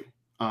issue.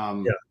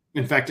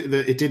 In fact,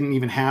 it didn't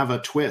even have a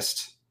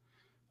twist.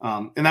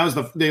 And that was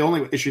the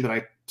only issue that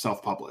I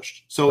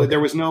self-published. So there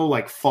was no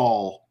like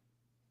fall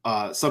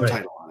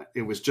subtitle on it.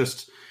 It was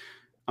just,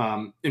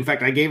 in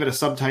fact, I gave it a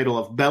subtitle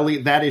of Belly.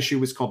 That issue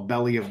was called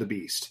Belly of the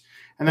Beast.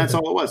 And that's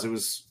all it was. It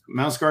was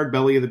Mouse Guard,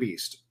 Belly of the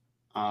Beast.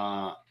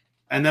 And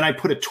then I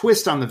put a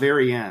twist on the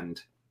very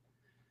end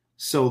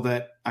so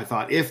that I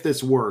thought, if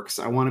this works,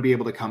 I want to be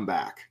able to come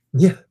back.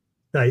 Yeah.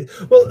 Nice.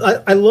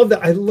 Well, I love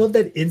that. I love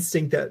that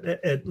instinct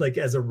that, like,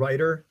 as a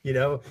writer,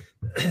 a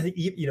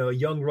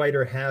young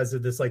writer has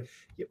of this, like,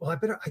 well,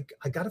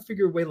 I got to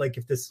figure a way, like,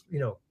 if this,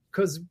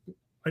 because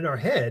in our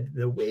head,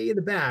 the way in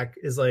the back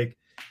is like,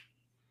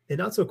 and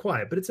not so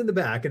quiet, but it's in the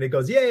back and it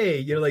goes,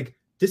 yay, like,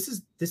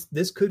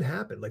 this could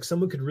happen. Like,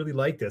 someone could really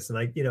like this. And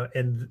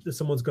and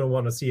someone's going to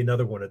want to see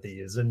another one of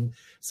these. And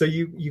so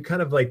you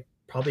kind of like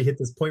probably hit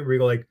this point where you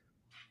go like,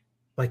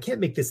 well, I can't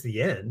make this the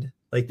end.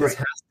 Like, this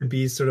has to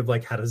be sort of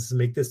like, how does this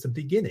make this the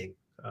beginning?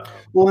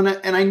 Well,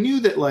 and I knew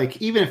that,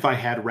 like, even if I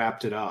had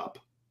wrapped it up,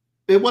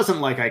 it wasn't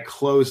like I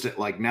closed it,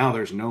 like, now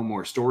there's no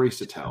more stories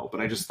to tell.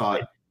 But I just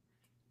thought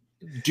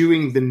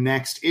doing the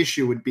next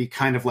issue would be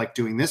kind of like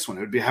doing this one.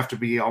 It would have to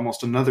be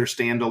almost another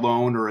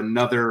standalone or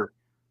another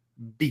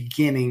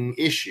beginning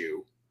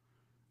issue,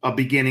 a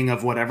beginning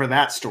of whatever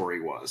that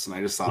story was. And I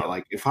just thought,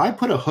 like, if I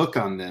put a hook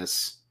on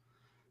this,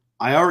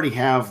 I already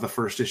have the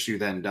first issue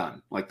then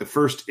done. Like, the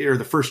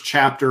first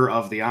chapter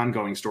of the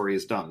ongoing story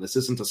is done. This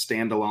isn't a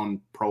standalone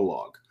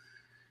prologue.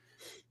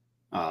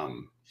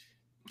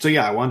 So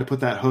yeah, I wanted to put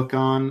that hook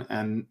on,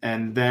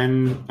 and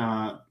then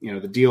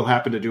the deal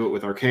happened to do it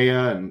with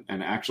Archaea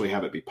and actually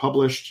have it be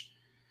published.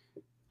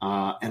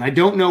 And I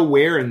don't know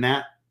where in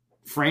that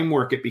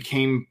framework it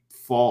became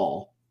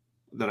fall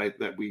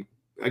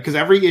because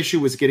every issue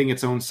was getting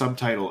its own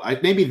subtitle.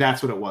 Maybe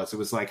that's what it was. It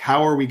was like,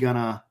 how are we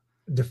gonna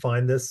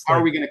define this? How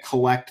are we going to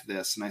collect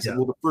this? And I said,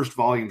 well, the first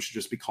volume should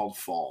just be called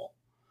Fall.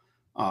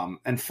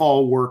 And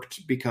Fall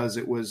worked because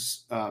it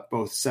was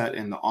both set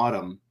in the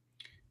autumn,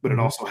 but it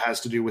also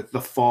has to do with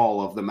the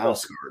fall of the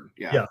Mouse Guard.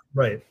 Yeah,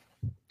 right.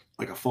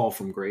 Like a fall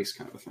from grace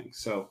kind of a thing.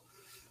 So,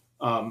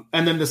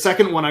 and then the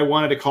second one I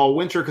wanted to call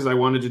Winter because I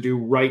wanted to do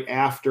right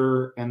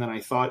after. And then I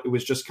thought it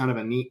was just kind of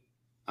a neat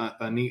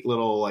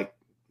little like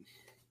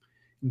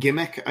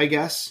gimmick, I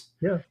guess.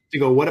 Yeah. To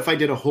go, what if I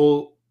did a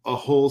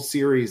whole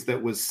series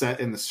that was set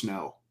in the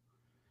snow?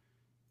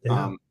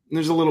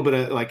 There's a little bit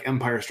of like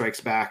Empire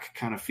Strikes Back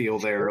kind of feel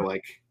there.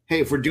 Like,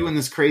 hey, if we're doing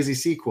this crazy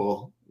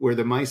sequel where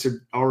the mice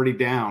are already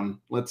down,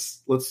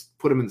 let's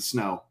put them in the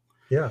snow.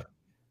 Yeah.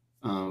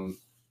 And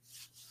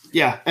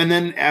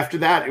then after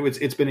that,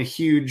 it's been a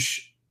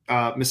huge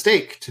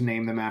mistake to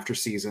name them after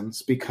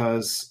seasons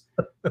because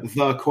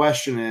the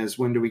question is,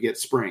 when do we get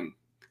spring?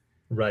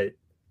 Right.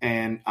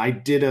 And I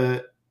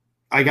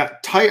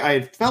got tight.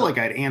 I felt like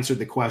I'd answered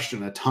the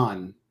question a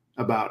ton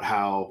about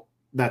how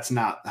that's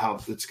not how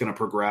it's going to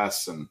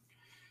progress. And,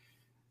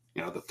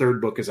 the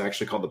third book is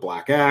actually called The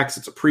Black Axe.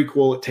 It's a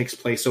prequel. It takes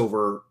place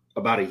over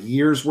about a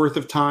year's worth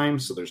of time.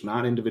 So there's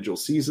not individual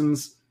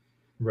seasons.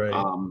 Right.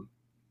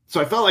 So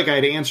I felt like I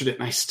had answered it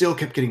and I still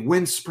kept getting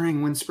wind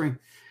spring.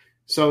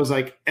 So I was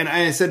like, and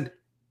I said,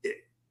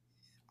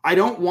 I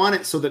don't want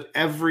it so that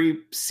every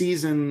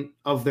season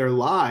of their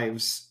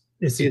lives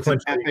is an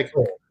epic.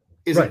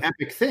 An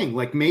epic thing.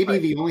 Like maybe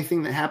the only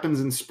thing that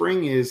happens in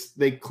spring is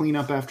they clean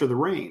up after the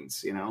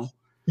rains,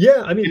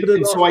 Yeah. I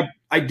mean, so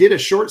I did a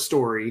short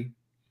story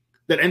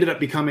that ended up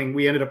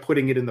we ended up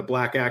putting it in the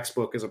Black Axe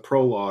book as a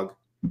prologue.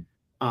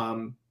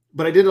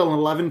 But I did an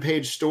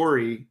 11-page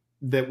story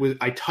that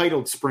I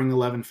titled Spring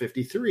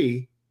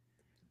 1153.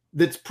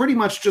 That's pretty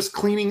much just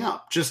cleaning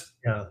up,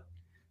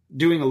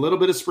 doing a little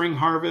bit of spring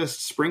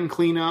harvest, spring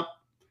cleanup,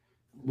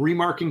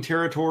 remarking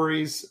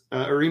territories,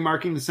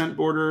 remarking the scent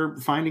border,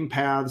 finding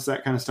paths,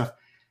 that kind of stuff.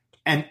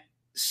 And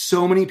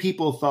so many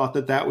people thought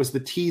that was the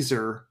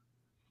teaser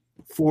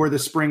for the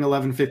Spring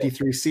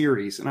 1153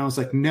 series. And I was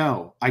like,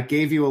 no, I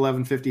gave you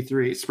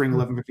Spring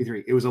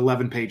 1153. It was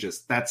 11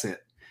 pages. That's it.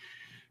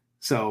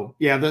 So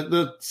yeah,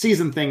 the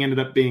season thing ended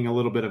up being a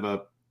little bit of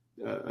a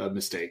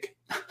mistake.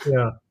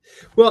 Yeah.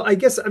 Well, I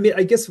guess,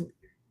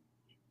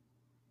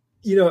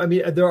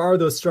 there are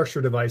those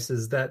structure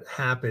devices that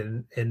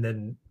happen and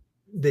then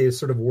they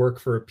sort of work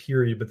for a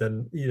period, but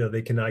then,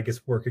 they can, I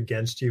guess, work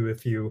against you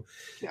if you,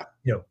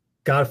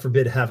 God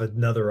forbid, have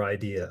another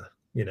idea,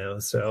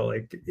 so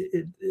like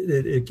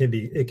it can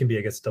be,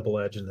 I guess, double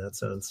edged in that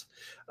sense.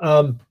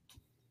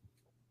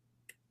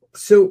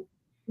 So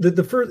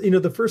the first,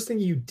 the first thing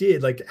you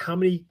did, like how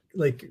many,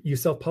 like you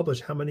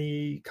self-published, how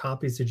many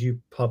copies did you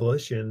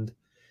publish, and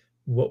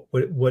what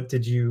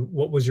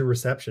was your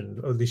reception,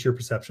 or at least your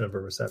perception of a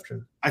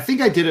reception? I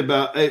think I did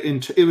about,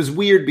 it was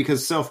weird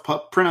because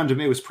print on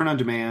demand, it was print on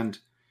demand.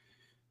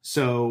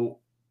 So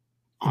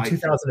In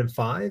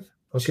 2005?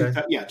 Okay.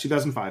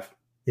 2005.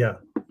 Yeah.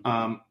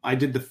 I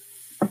did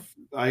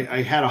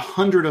I had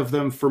 100 of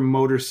them for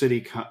Motor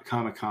City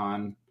Comic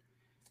Con.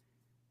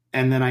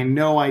 And then I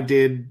know I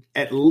did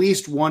at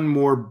least one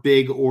more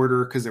big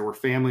order because there were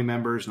family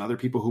members and other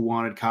people who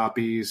wanted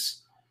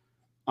copies.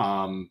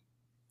 And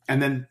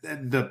then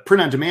the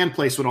print on demand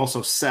place would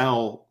also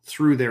sell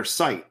through their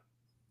site.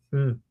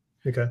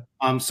 Okay.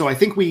 So I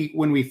think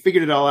when we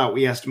figured it all out,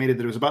 we estimated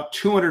that it was about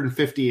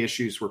 250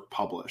 issues were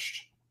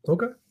published.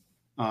 Okay.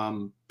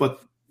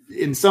 But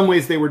in some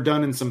ways they were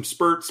done in some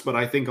spurts, but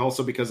I think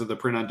also because of the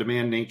print on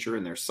demand nature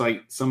in their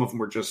site, some of them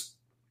were just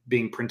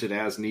being printed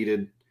as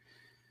needed.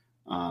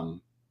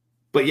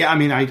 But yeah, I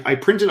mean, I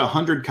printed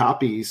 100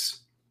 copies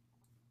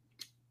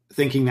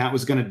thinking that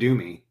was going to do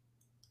me.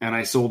 And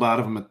I sold out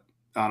of them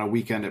on a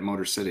weekend at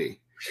Motor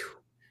City.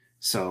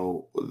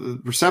 So the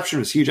reception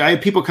was huge. I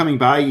had people coming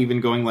by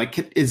even going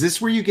like, is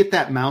this where you get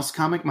that mouse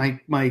comic?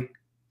 My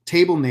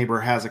table neighbor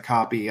has a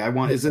copy.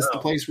 Is this the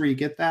place where you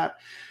get that?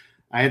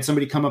 I had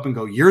somebody come up and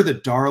go, you're the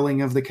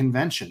darling of the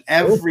convention.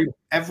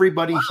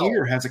 Everybody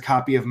here has a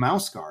copy of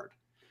Mouse Guard.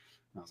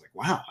 And I was like,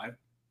 wow,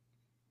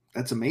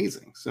 that's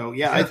amazing. So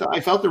yeah, I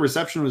felt the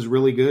reception was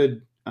really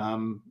good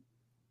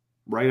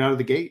right out of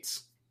the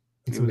gates.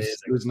 It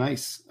was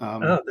nice.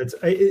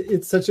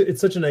 It's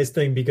such a nice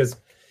thing because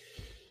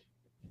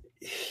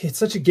it's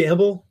such a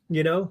gamble,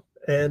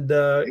 and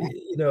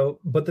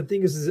but the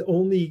thing is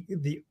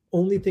the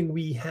only thing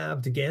we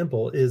have to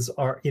gamble is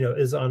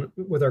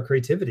with our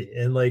creativity,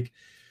 and like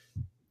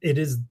it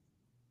is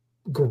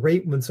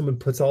great when someone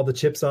puts all the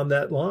chips on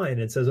that line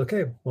and says,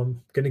 okay, well,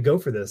 I'm going to go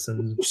for this.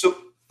 And so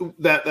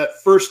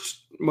that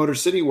first Motor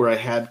City where I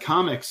had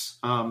comics,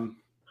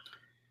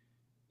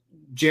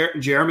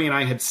 Jeremy and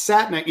I had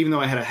sat next, even though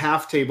I had a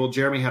half table,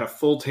 Jeremy had a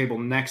full table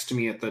next to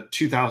me at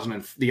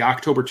the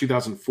October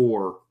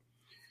 2004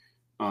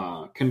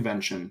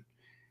 convention.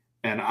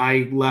 And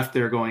I left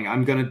there going,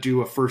 I'm going to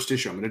do a first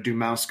issue. I'm going to do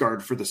Mouse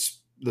Guard for the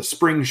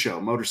spring show.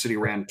 Motor City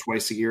ran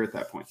twice a year at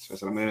that point. So I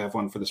said, I'm going to have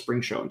one for the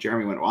spring show. And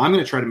Jeremy went, well, I'm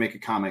going to try to make a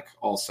comic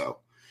also.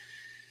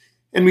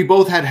 And we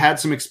both had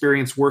some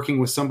experience working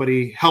with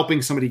somebody,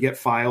 helping somebody get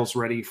files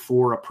ready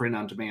for a print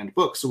on demand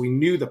book. So we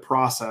knew the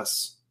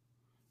process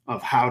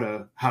of how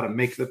to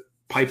make the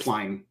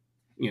pipeline,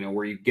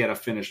 where you get a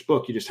finished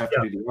book. You just have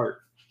to do the art.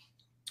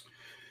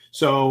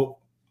 So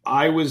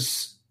I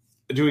was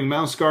doing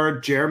Mouse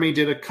Guard. Jeremy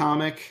did a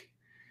comic.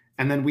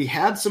 And then we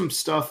had some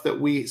stuff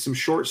some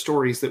short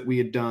stories that we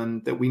had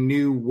done that we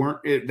knew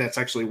that's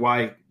actually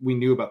why we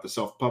knew about the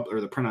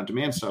the print on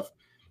demand stuff.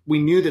 We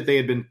knew that they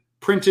had been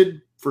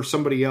printed for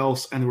somebody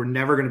else and they were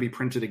never going to be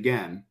printed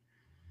again.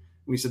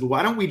 We said,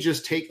 why don't we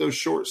just take those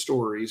short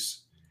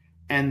stories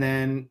and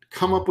then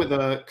come up with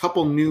a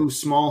couple new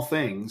small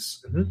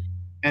things. Mm-hmm.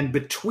 And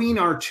between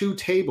our two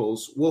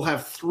tables, we'll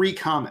have 3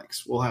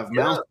 comics. We'll have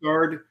Mouse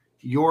Guard,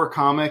 your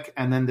comic,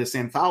 and then this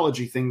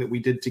anthology thing that we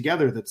did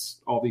together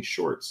that's all these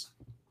shorts.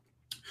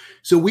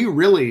 So we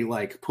really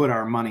put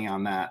our money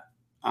on that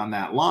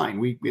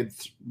line. We had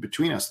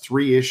between us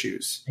 3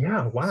 issues.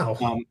 Yeah,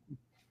 wow.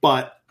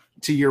 But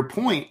to your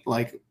point,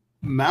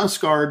 Mouse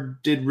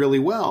Guard did really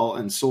well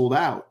and sold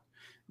out.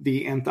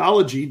 The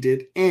anthology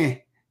did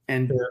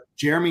and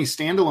Jeremy's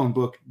standalone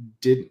book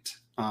didn't.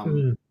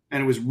 And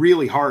it was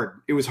really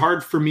hard. It was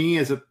hard for me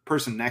as a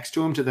person next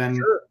to him to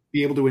then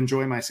be able to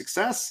enjoy my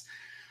success,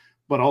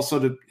 but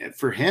also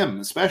for him,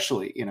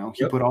 especially,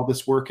 he put all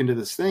this work into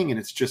this thing and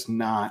it's just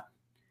not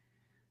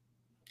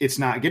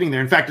getting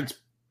there. In fact, it's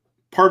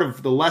part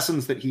of the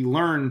lessons that he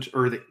learned,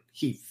 or that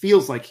he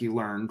feels like he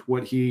learned.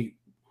 What he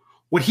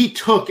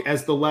took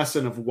as the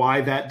lesson of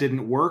why that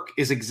didn't work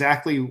is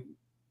exactly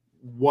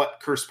what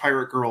Cursed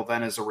Pirate Girl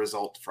then is a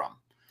result from.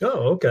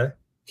 Oh, okay.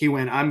 He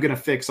went, I'm going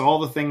to fix all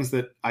the things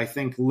that I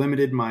think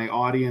limited my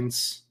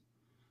audience,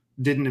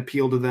 didn't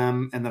appeal to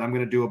them, and then I'm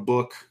going to do a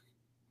book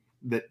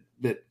that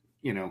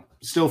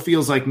still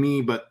feels like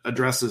me, but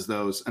addresses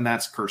those, and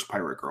that's Cursed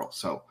Pirate Girl.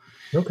 So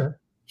okay.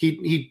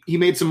 He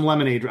made some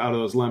lemonade out of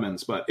those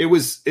lemons, but it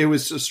was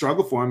a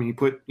struggle for him. He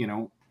put,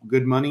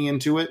 good money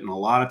into it and a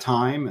lot of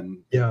time,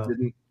 and it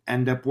didn't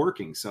end up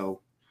working.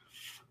 So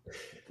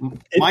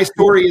my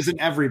story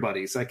isn't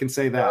everybody's. I can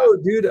say that. Oh,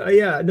 dude.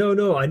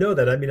 No. I know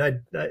that. I mean, I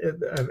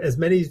as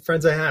many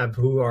friends I have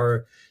who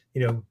are,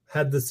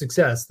 had the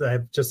success, I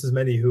have just as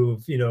many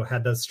who've,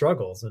 had the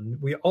struggles,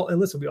 and we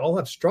all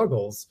have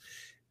struggles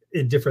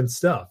in different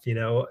stuff.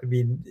 I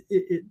mean,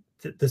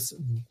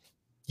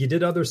 you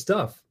did other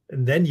stuff,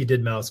 and then you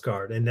did Mouse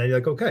Guard, and now you're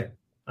like, okay,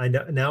 I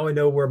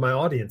know where my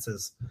audience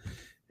is,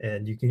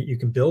 and you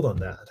can build on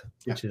that,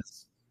 which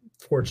is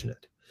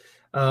fortunate.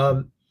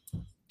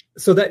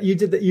 So that you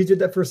did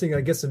that first thing,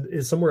 I guess,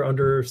 is somewhere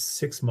under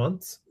 6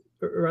 months,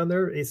 around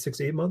there, 6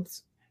 to 8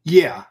 months.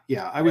 Yeah.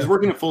 I was Yeah.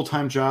 working a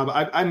full-time job.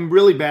 I'm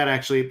really bad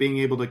actually at being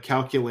able to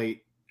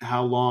calculate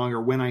how long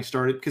or when I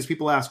started, because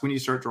people ask when you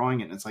start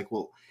drawing it. And it's like,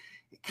 well,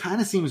 it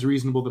kind of seems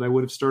reasonable that I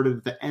would have started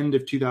at the end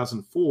of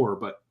 2004,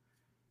 but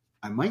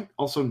I might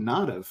also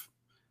not have.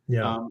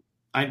 Yeah.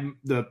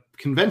 The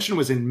convention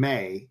was in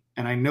May,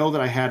 and I know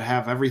that I had to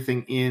have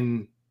everything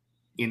in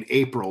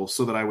April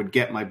so that I would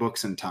get my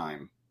books in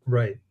time.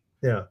 Right.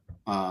 Yeah.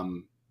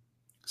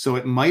 So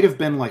it might have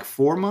been like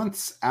 4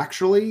 months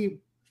actually,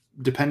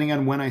 depending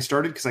on when I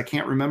started, because I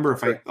can't remember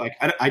if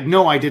I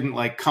know I didn't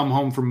like come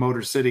home from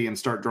Motor City and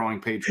start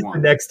drawing page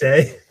one The next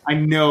day. I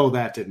know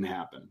that didn't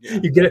happen. Yeah.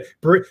 You get it,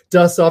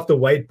 dust off the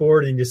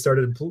whiteboard, and you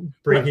started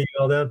breaking it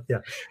all down.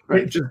 Yeah.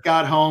 Right. Just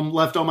got home,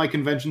 left all my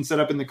convention set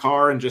up in the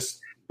car, and just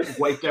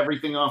wiped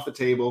everything off the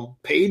table.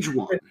 Page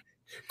one.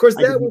 Of course,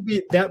 that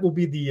will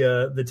be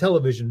the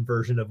television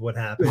version of what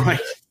happened.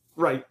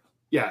 Right.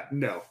 Yeah.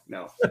 No.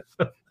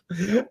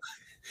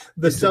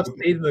 The stuff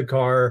stayed in the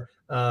car.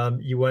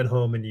 You went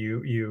home and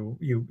you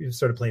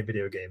started playing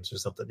video games or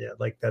something. Yeah,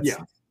 like that's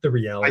the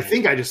reality. I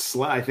think I just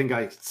slept. I think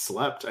I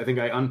slept. I think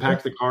I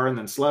unpacked the car and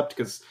then slept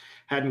because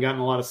hadn't gotten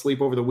a lot of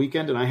sleep over the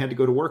weekend, and I had to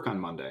go to work on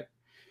Monday.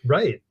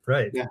 Right.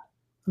 Yeah.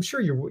 I'm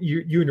sure you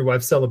and your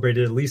wife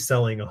celebrated at least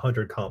selling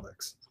 100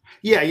 comics.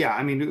 Yeah.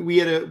 I mean, we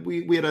had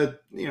a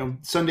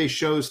Sunday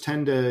shows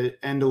tend to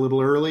end a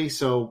little early,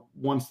 so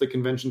once the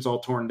convention's all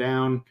torn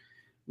down,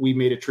 we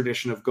made a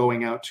tradition of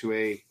going out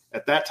to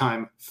at that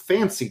time,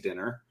 fancy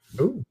dinner.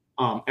 Ooh.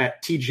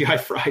 At TGI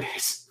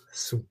Fridays.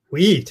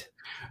 Sweet.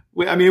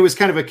 I mean, it was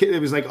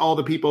like all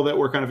the people that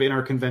were kind of in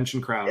our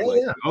convention crowd.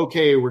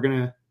 Okay, we're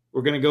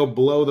gonna go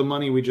blow the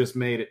money we just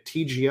made at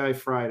TGI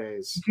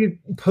Fridays.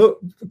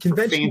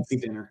 Fancy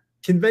dinner.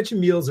 Convention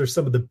meals are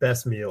some of the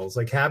best meals.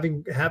 Like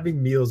having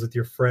meals with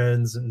your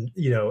friends, and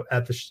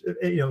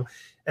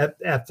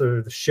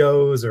after the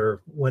shows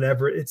or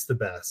whenever, it's the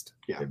best.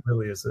 Yeah, it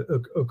really is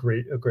a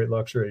great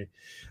luxury.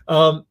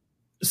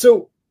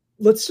 So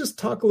let's just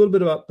talk a little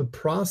bit about the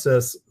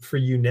process for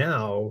you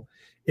now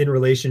in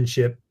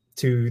relationship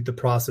to the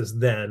process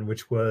then,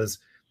 which was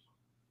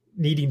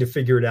needing to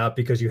figure it out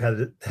because you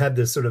had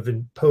this sort of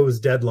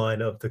imposed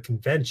deadline of the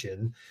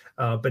convention,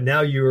 but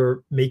now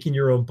you're making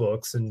your own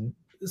books. And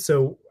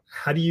so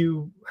how do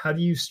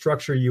you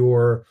structure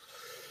your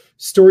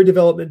story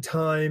development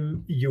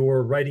time,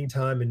 your writing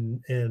time,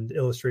 and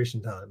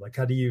illustration time? Like,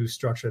 how do you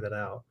structure that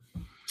out?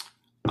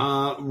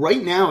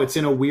 Right now it's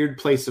in a weird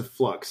place of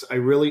flux.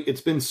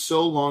 It's been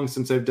so long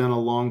since I've done a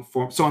long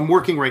form. So I'm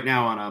working right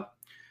now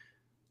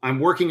I'm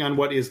working on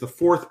what is the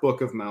fourth book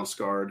of Mouse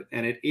Guard,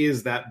 and it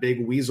is that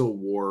big Weasel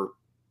War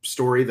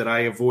story that I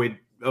avoided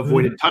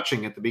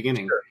touching at the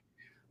beginning. Sure.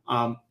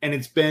 And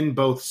it's been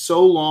both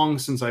so long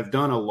since I've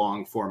done a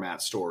long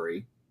format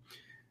story,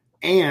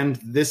 and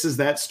this is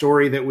that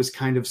story that was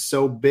kind of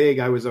so big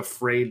I was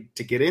afraid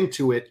to get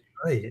into it.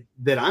 Right.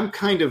 That I'm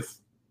kind of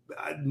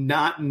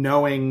not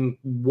knowing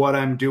what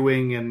I'm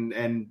doing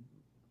and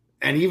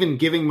even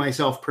giving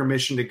myself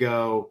permission to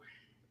go,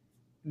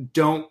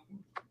 don't,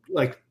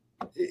 like,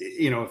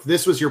 if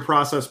this was your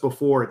process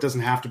before, it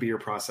doesn't have to be your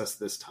process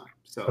this time.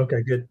 So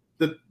okay, good.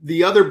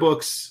 The other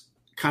books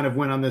kind of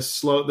went on this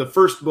slow. The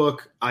first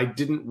book, I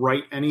didn't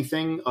write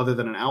anything other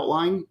than an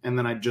outline, and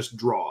then I'd just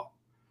draw.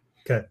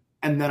 Okay.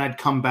 And then I'd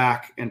come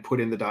back and put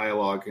in the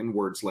dialogue and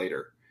words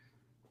later.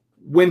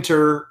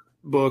 Winter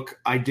book,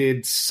 I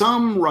did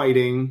some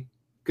writing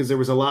because there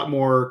was a lot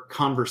more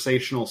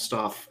conversational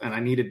stuff, and I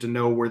needed to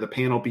know where the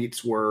panel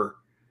beats were,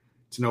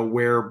 to know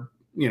where,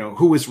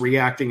 who was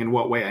reacting in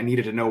what way. I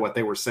needed to know what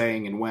they were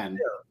saying and when. Yeah.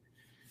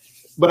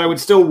 But I would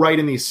still write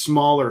in these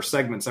smaller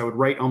segments. I would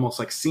write almost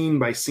like scene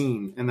by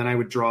scene, and then I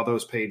would draw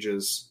those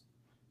pages,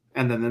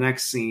 and then the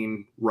next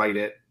scene, write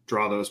it,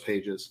 draw those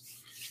pages.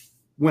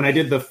 When I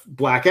did the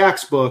Black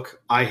Axe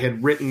book, I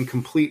had written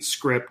complete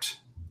script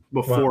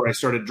before I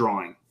started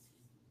drawing.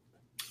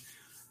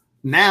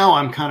 Now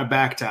I'm kind of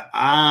back to,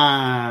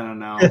 I don't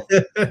know.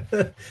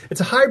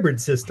 It's a hybrid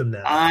system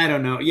now. I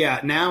don't know.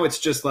 Yeah. Now it's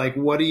just like,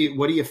 what are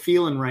you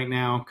feeling right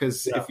now?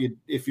 Because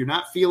if you're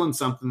not feeling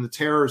something, the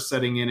terror is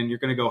setting in and you're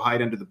going to go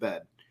hide under the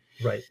bed.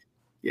 Right.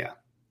 Yeah.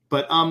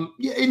 But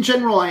in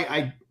general,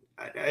 I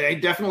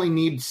definitely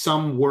need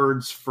some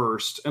words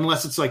first,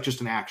 unless it's like just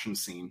an action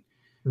scene.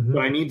 Mm-hmm. But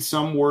I need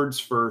some words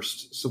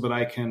first so that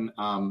I can,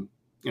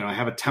 I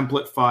have a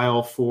template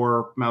file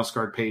for Mouse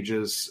Guard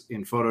pages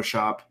in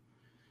Photoshop.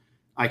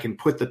 I can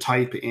put the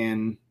type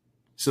in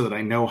so that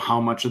I know how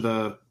much of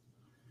the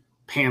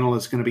panel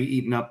is going to be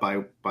eaten up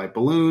by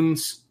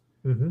balloons.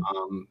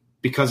 Mm-hmm.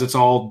 Because it's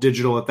all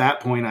digital at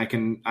that point, I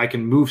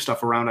can move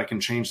stuff around. I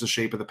can change the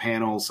shape of the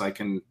panels. I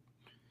can,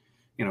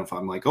 if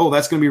I'm like, oh,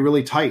 that's going to be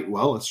really tight.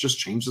 Well, let's just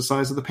change the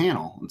size of the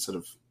panel instead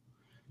of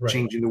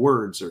changing the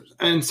words.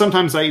 And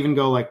sometimes I even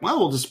go like, well,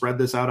 we'll just spread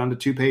this out onto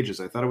 2 pages.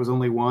 I thought it was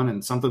only one,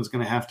 and something's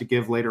going to have to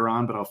give later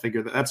on, but I'll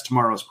figure that's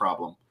tomorrow's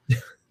problem.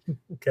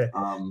 Okay.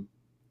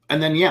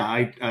 And then,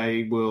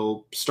 I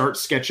will start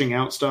sketching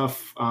out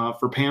stuff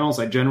for panels.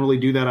 I generally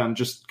do that on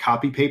just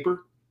copy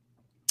paper,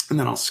 and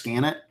then I'll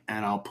scan it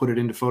and I'll put it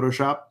into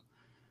Photoshop.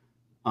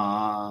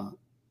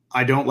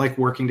 I don't like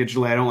working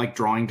digitally. I don't like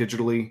drawing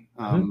digitally.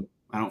 Mhm.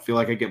 I don't feel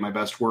like I get my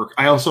best work.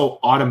 I also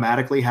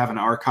automatically have an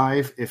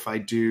archive if I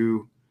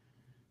do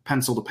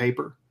pencil to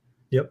paper.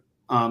 Yep.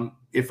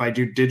 If I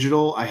do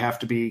digital, I have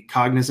to be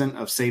cognizant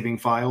of saving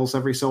files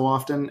every so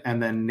often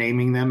and then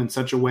naming them in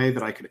such a way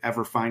that I could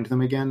ever find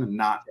them again and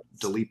not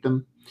delete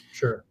them.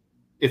 Sure.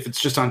 If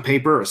it's just on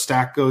paper, a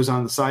stack goes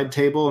on the side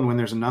table, and when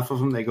there's enough of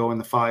them, they go in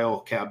the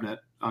file cabinet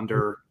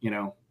under,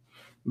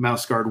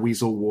 mouse guard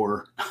weasel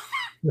war.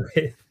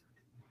 Right.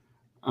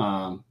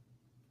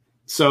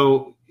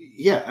 So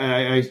yeah,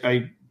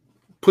 I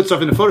put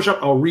stuff into Photoshop.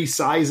 I'll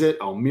resize it.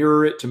 I'll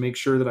mirror it to make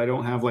sure that I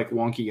don't have like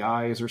wonky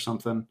eyes or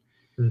something.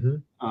 Mm-hmm.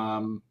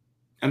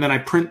 And then I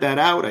print that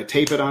out. I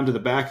tape it onto the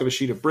back of a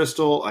sheet of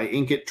Bristol. I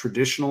ink it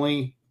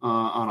traditionally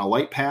on a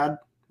light pad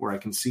where I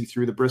can see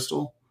through the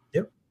Bristol.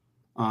 Yep.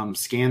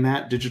 Scan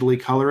that, digitally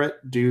color it,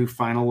 do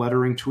final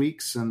lettering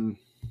tweaks, and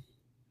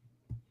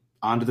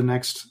on to the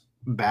next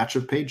batch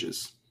of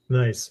pages.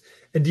 Nice.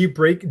 And do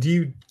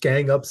you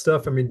gang up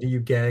stuff? I mean, do you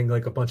gang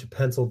like a bunch of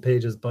penciled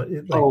pages, but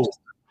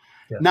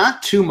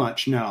not too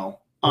much. No.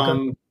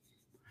 Okay.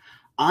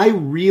 I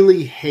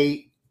really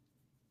hate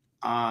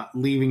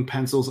leaving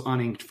pencils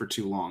uninked for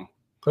too long.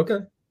 Okay.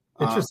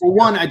 Interesting. For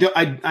one,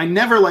 I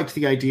never liked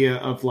the idea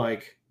of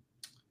like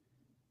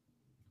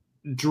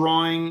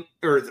drawing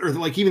or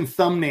like even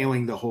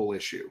thumbnailing the whole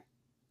issue.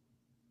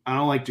 I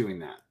don't like doing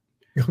that.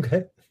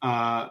 Okay.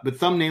 But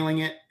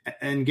thumbnailing it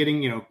and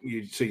getting, you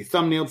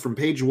thumbnailed from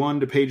page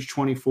 1 to page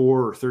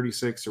 24 or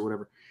 36 or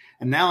whatever.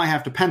 And now I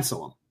have to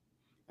pencil them.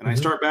 And I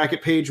start back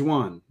at page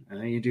 1, and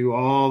then you do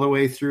all the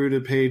way through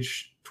to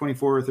page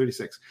 24 or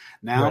 36.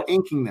 Now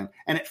inking them.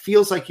 And it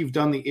feels like you've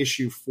done the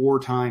issue 4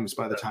 times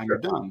by the time you're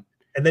done.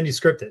 And then you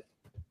script it.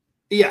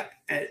 Yeah.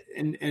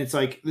 And it's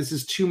like, this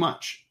is too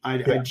much.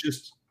 I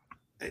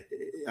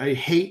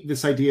hate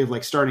this idea of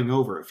like starting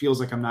over. It feels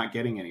like I'm not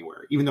getting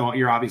anywhere, even though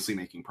you're obviously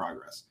making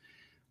progress.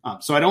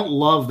 So I don't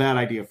love that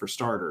idea for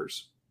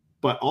starters,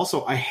 but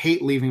also I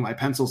hate leaving my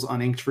pencils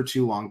uninked for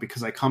too long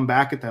because I come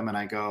back at them and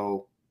I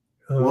go,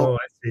 I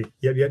see.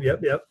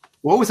 Yep.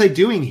 What was I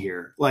doing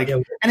here? Like,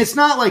 and it's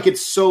not like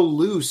it's so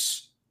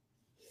loose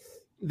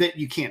that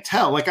you can't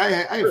tell. Like I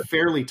have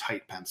fairly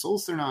tight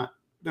pencils. They're not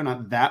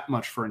that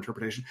much for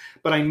interpretation,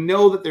 but I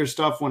know that there's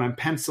stuff when I'm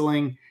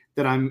penciling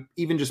that I'm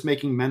even just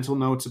making mental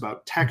notes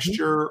about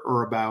texture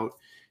or about,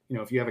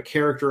 if you have a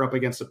character up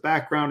against a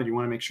background and you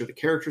want to make sure the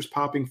character's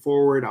popping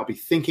forward, I'll be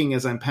thinking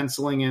as I'm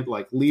penciling it,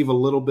 like leave a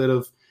little bit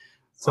of,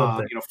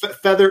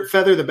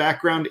 feather the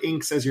background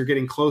inks as you're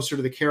getting closer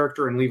to the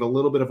character and leave a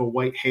little bit of a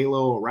white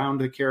halo around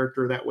the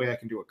character. That way I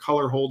can do a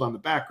color hold on the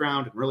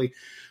background and really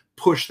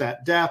push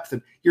that depth.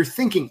 And you're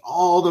thinking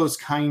all those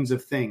kinds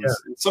of things. Yeah.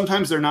 And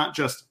sometimes they're not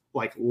just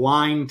like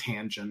line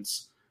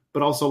tangents,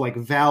 but also like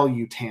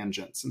value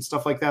tangents and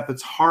stuff like that.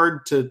 That's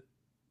hard to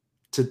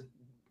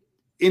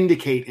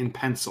indicate in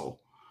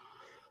pencil.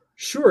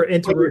 Sure.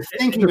 And you're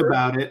thinking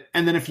about it.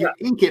 And then if you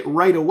ink it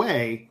right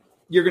away,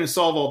 you're going to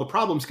solve all the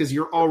problems because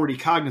you're already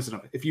cognizant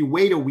of it. If you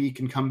wait a week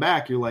and come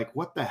back, you're like,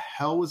 what the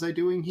hell was I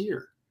doing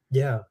here?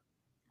 Yeah.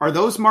 Are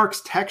those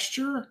marks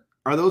texture?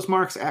 Are those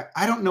marks?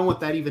 I don't know what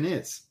that even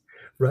is.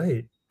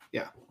 Right.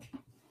 Yeah.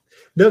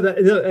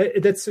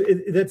 That's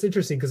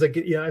interesting because I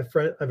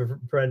have a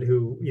friend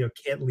who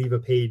can't leave a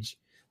page.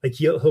 Like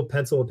he'll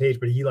pencil a page,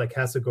 but he like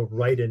has to go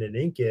right in and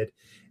ink it.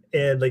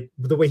 And like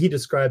the way he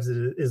describes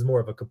it is more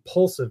of a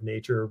compulsive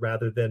nature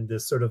rather than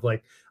this sort of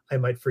like I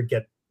might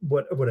forget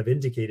what I've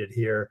indicated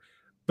here.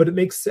 But it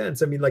makes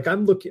sense. I mean, like I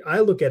look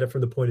at it from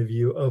the point of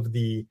view of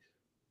the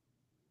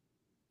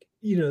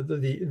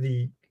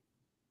the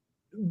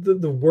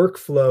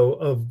workflow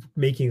of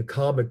making a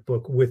comic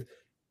book with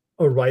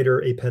a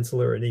writer, a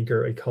penciler, an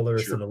inker, a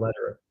colorist, and a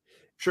letterer.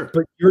 Sure.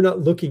 But you're not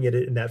looking at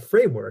it in that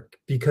framework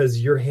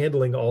because you're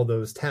handling all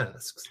those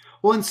tasks.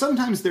 Well, and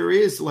sometimes there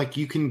is like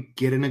you can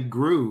get in a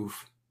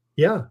groove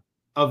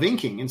of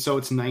inking. And so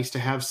it's nice to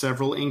have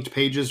several inked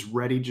pages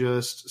ready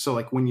so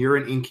like when you're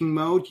in inking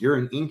mode, you're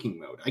in inking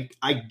mode.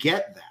 I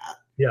get that.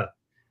 Yeah.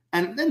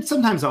 And then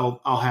sometimes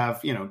I'll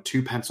have,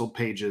 2 penciled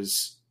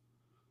pages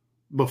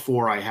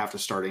before I have to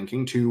start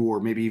inking, 2 or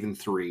maybe even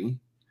 3.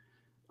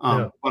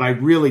 But I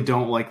really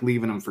don't like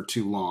leaving them for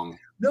too long.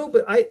 No,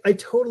 but I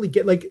totally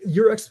get like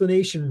your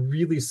explanation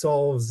really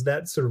solves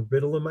that sort of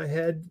riddle in my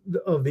head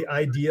of the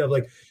idea of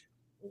like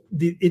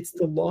it's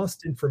the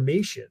lost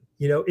information.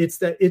 It's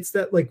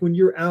that like when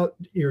you're out,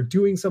 you're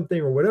doing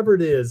something or whatever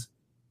it is,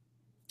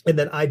 and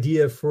that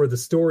idea for the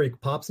story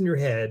pops in your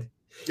head,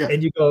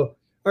 and you go,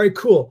 all right,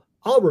 cool,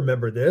 I'll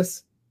remember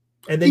this.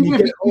 And then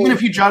even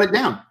if you jot it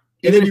down.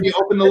 And then you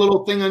open the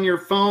little thing on your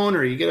phone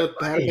or you get a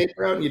pad of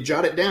paper out and you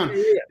jot it down.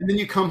 Yeah. And then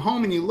you come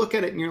home and you look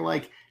at it and you're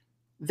like,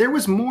 there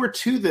was more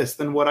to this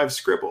than what I've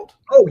scribbled.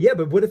 Oh, yeah.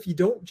 But what if you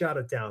don't jot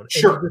it down?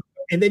 Sure.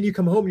 And then you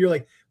come home and you're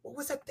like, what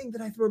was that thing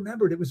that I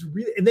remembered? It was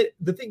really, and then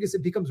the thing is,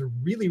 it becomes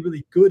really,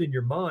 really good in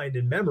your mind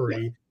and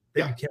memory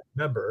that you can't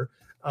remember.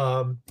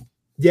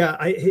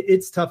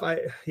 It's tough. I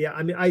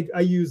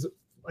use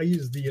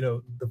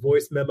the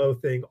voice memo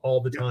thing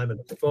all the time on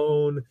the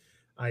phone.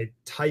 I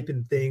type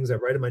in things, I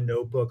write in my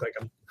notebook. Like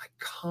I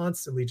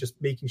constantly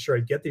just making sure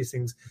I get these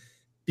things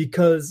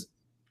because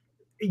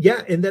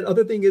yeah. And that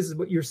other thing is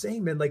what you're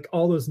saying, man, like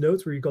all those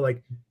notes where you go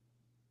like,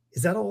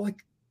 is that all I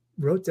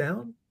wrote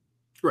down?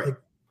 Right.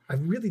 Like, I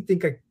really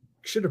think I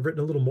should have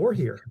written a little more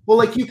here. Well,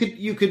 like you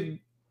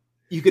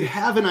could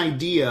have an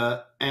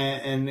idea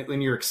and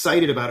when you're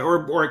excited about it,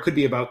 or it could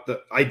be about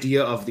the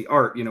idea of the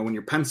art, when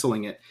you're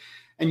penciling it,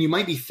 and you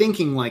might be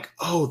thinking like,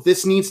 oh,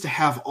 this needs to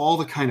have all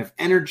the kind of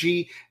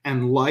energy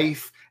and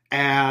life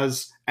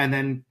and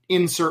then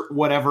insert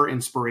whatever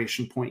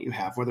inspiration point you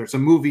have, whether it's a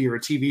movie or a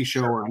TV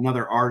show or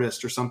another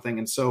artist or something.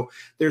 And so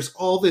there's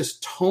all this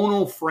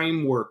tonal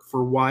framework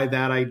for why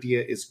that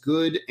idea is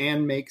good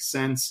and makes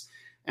sense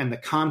and the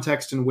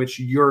context in which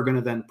you're going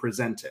to then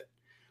present it.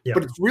 Yeah.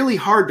 But it's really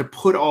hard to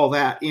put all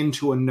that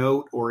into a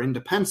note or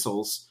into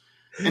pencils.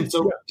 And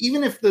so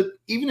even if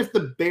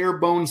the bare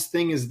bones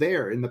thing is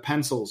there in the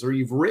pencils, or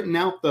you've written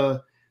out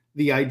the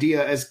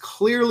idea as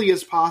clearly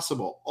as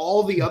possible,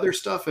 all the other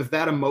stuff, if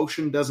that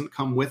emotion doesn't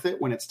come with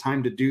it when it's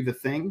time to do the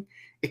thing,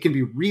 it can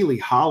be really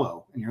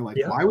hollow. And you're like,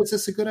 why was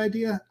this a good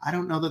idea? I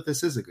don't know that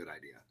this is a good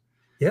idea.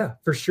 Yeah,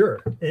 for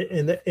sure.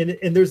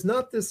 And there's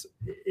not this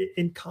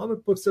in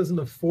comic books doesn't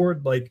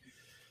afford like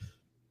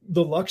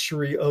the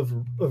luxury of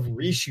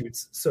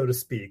reshoots, so to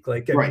speak.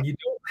 Like, I mean, you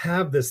don't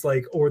have this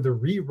like, or the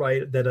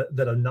rewrite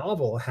that a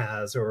novel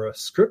has or a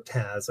script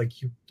has. Like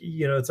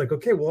it's like,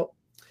 okay, well,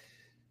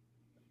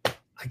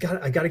 I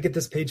got to get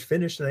this page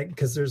finished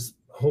because there's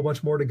a whole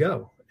bunch more to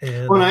go.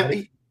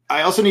 And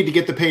I also need to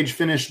get the page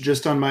finished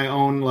just on my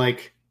own,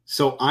 like,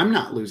 so I'm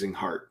not losing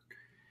heart.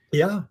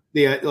 Yeah.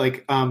 Yeah.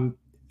 Like,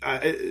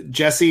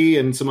 Jesse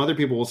and some other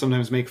people will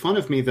sometimes make fun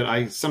of me that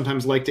I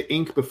sometimes like to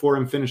ink before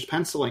I'm finished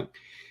penciling.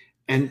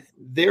 And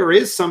there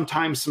is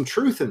sometimes some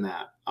truth in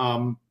that.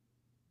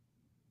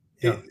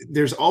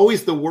 There's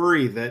always the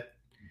worry that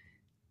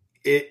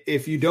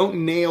if you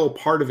don't nail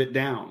part of it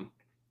down,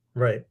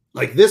 right?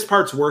 Like this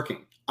part's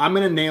working, I'm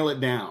going to nail it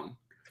down.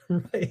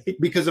 Right.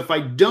 Because if I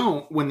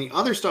don't, when the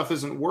other stuff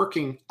isn't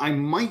working, I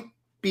might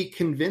be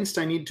convinced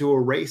I need to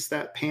erase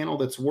that panel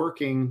that's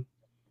working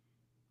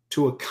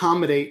to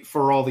accommodate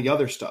for all the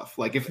other stuff.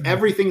 Like if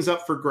everything's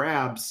up for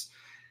grabs,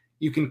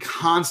 you can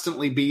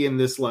constantly be in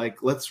this,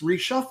 like, let's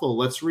reshuffle,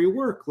 let's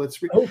rework,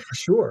 oh, for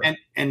sure.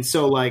 And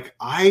so like,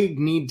 I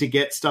need to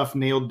get stuff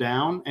nailed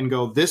down and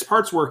go, this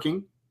part's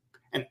working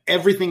and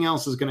everything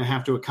else is going to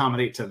have to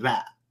accommodate to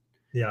that.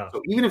 Yeah.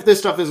 So even if this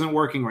stuff isn't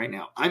working right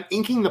now, I'm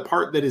inking the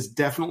part that is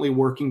definitely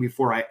working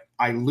before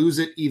I lose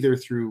it, either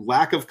through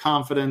lack of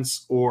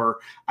confidence or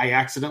I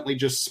accidentally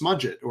just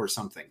smudge it or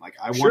something. Like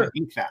I want to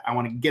ink that. I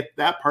want to get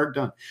that part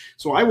done.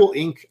 So I will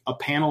ink a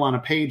panel on a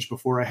page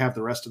before I have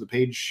the rest of the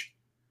page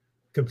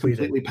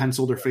completely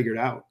penciled or figured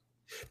out.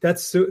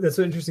 That's so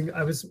interesting.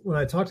 When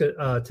I talked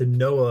to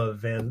Noah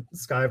Van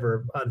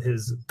Sciver on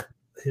his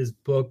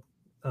book,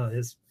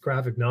 his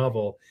graphic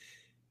novel.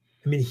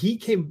 I mean, he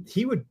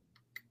would,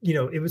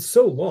 it was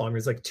so long. It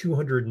was like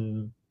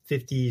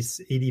 250,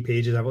 80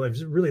 pages. It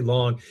was really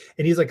long.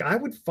 And he's like, I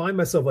would find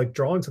myself like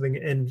drawing something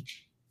and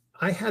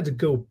I had to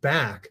go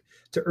back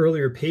to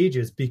earlier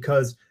pages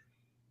because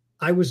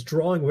I was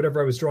drawing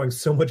whatever I was drawing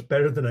so much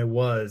better than I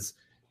was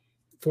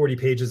 40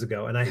 pages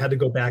ago. And I had to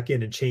go back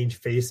in and change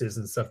faces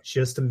and stuff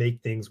just to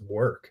make things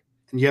work.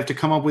 And you have to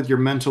come up with your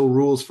mental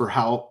rules for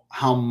how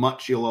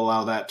much you'll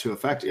allow that to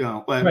affect.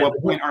 At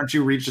what point aren't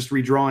you just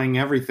redrawing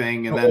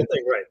everything? And then, whole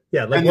thing, right?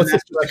 Yeah, like what's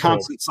just a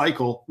constant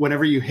cycle.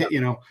 Whenever you hit,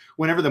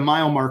 whenever the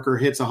mile marker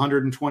hits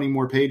 120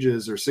 more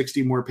pages or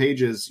 60 more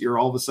pages, you're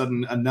all of a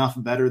sudden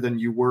enough better than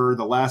you were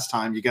the last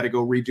time. You got to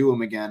go redo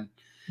them again.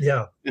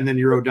 Yeah, and then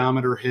your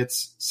odometer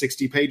hits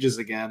 60 pages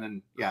again,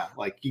 and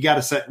like you got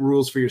to set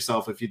rules for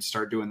yourself if you'd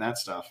start doing that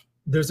stuff.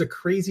 There's a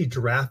crazy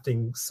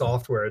drafting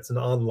software. It's an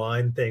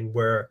online thing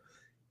where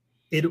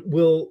it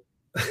will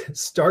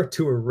start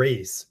to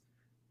erase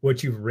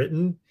what you've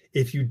written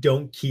if you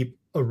don't keep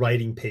a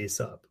writing pace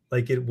up.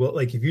 Like it will,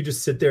 like if you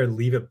just sit there and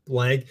leave it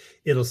blank,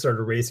 it'll start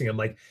erasing. I'm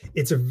like,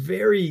 it's a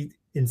very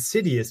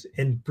insidious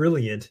and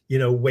brilliant,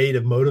 way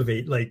to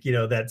motivate,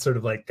 that sort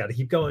of like, got to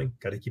keep going.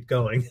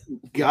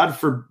 God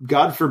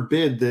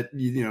forbid that,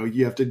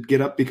 you have to get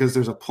up because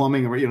there's a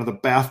plumbing or, the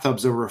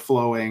bathtub's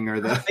overflowing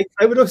or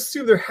I would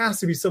assume there has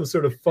to be some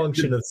sort of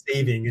function of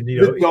saving and,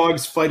 the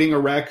dog's fighting a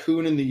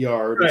raccoon in the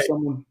yard or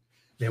someone.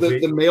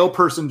 The male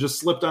person just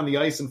slipped on the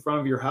ice in front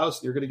of your house.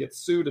 And you're going to get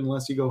sued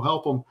unless you go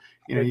help them.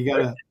 You got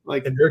to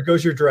and there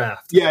goes your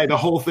draft. Yeah. The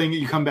whole thing,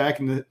 you come back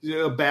and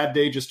a bad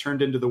day just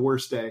turned into the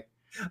worst day.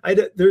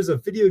 There's a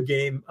video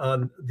game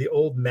on the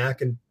old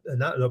Mac and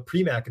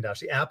pre-Macintosh,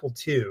 the Apple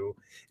II, and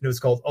it was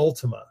called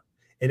Ultima.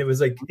 And it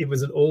was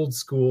an old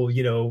school,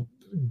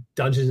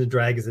 Dungeons and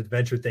Dragons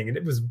adventure thing. And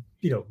it was,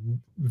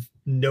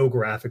 no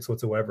graphics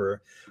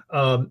whatsoever.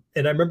 And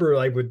I remember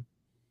I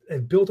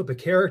built up a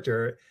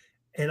character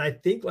and I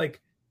think like,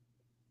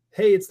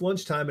 hey, it's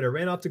lunchtime, and I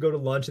ran off to go to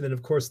lunch. And then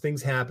of course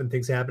things happened.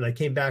 I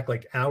came back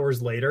like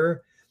hours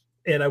later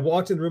And I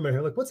walked in the room and I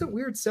heard like, what's that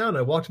weird sound?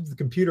 I walked up to the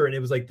computer and it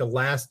was like the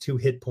last 2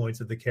 hit points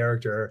of the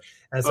character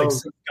as like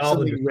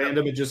something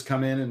random had just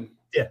come in and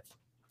yeah.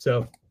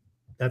 So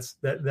that's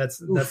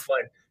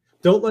like,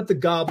 don't let the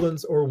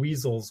goblins or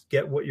weasels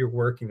get what you're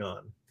working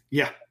on.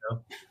 Yeah. You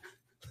know?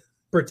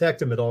 Protect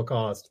them at all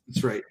costs.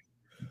 That's right.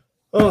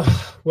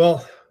 Oh,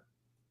 well,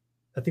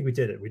 I think we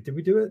did it. Did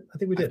we do it? I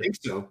think we did I think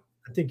so.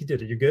 I think you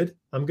did it. You're good?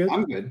 I'm good?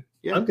 I'm good.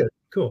 Yeah. I'm good.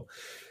 Cool.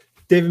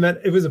 David, man,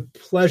 it was a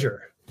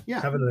pleasure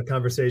having a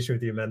conversation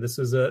with you, man. This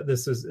is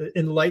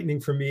enlightening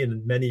for me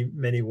in many,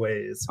 many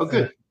ways. Oh,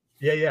 good.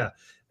 Yeah.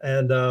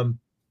 And I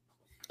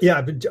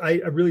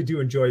really do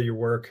enjoy your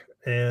work.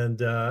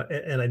 And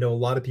I know a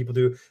lot of people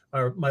do.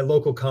 My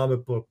local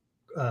comic book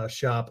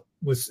shop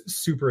was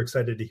super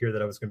excited to hear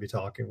that I was going to be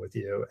talking with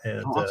you.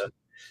 And awesome.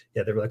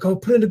 They were like, "Oh,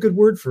 put in a good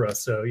word for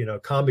us." So,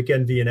 Comic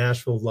Envy in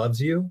Asheville loves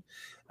you.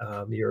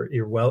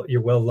 You're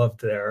well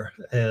loved there.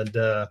 And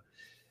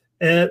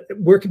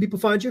where can people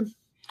find you?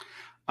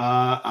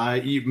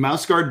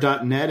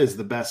 Mouseguard.net is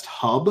the best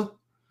hub.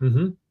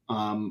 Mm-hmm.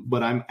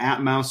 But I'm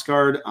at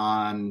Mouseguard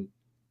on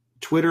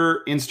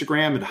Twitter,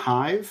 Instagram, and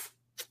Hive.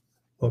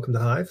 Welcome to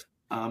Hive.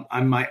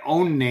 I'm my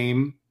own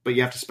name, but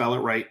you have to spell it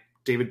right.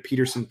 David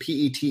Petersen,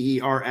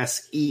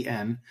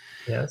 Petersen.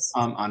 Yes.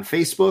 On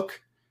Facebook.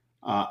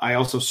 I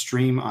also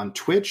stream on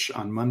Twitch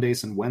on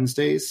Mondays and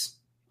Wednesdays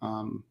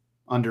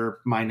under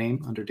my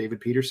name, under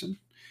David Petersen.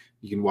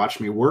 You can watch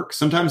me work.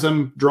 Sometimes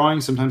I'm drawing,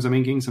 sometimes I'm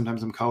inking,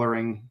 sometimes I'm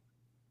coloring.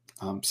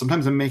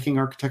 Sometimes I'm making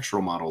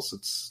architectural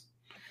models.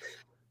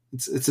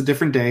 It's a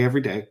different day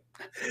every day.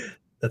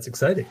 That's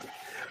exciting.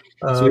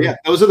 So yeah,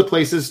 those are the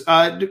places.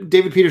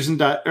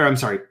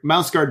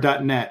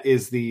 Mouseguard.net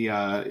is the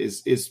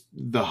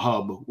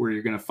hub where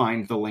you're going to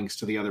find the links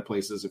to the other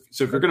places.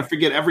 So if you're going to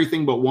forget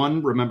everything but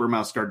one, remember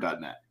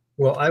Mouseguard.net.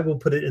 Well, I will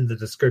put it in the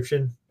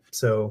description.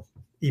 So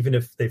even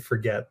if they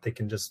forget, they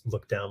can just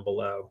look down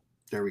below.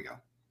 There we go.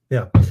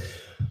 Yeah.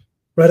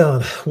 Right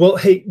on. Well,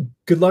 hey,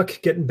 good luck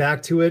getting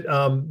back to it.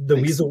 The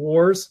Thanks. Weasel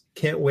Wars.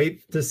 Can't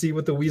wait to see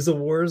what the Weasel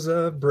Wars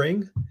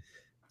bring.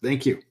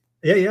 Thank you.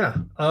 Yeah.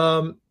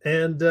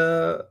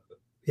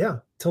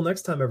 Till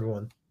next time,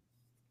 everyone.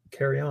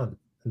 Carry on.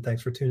 And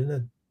thanks for tuning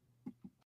in.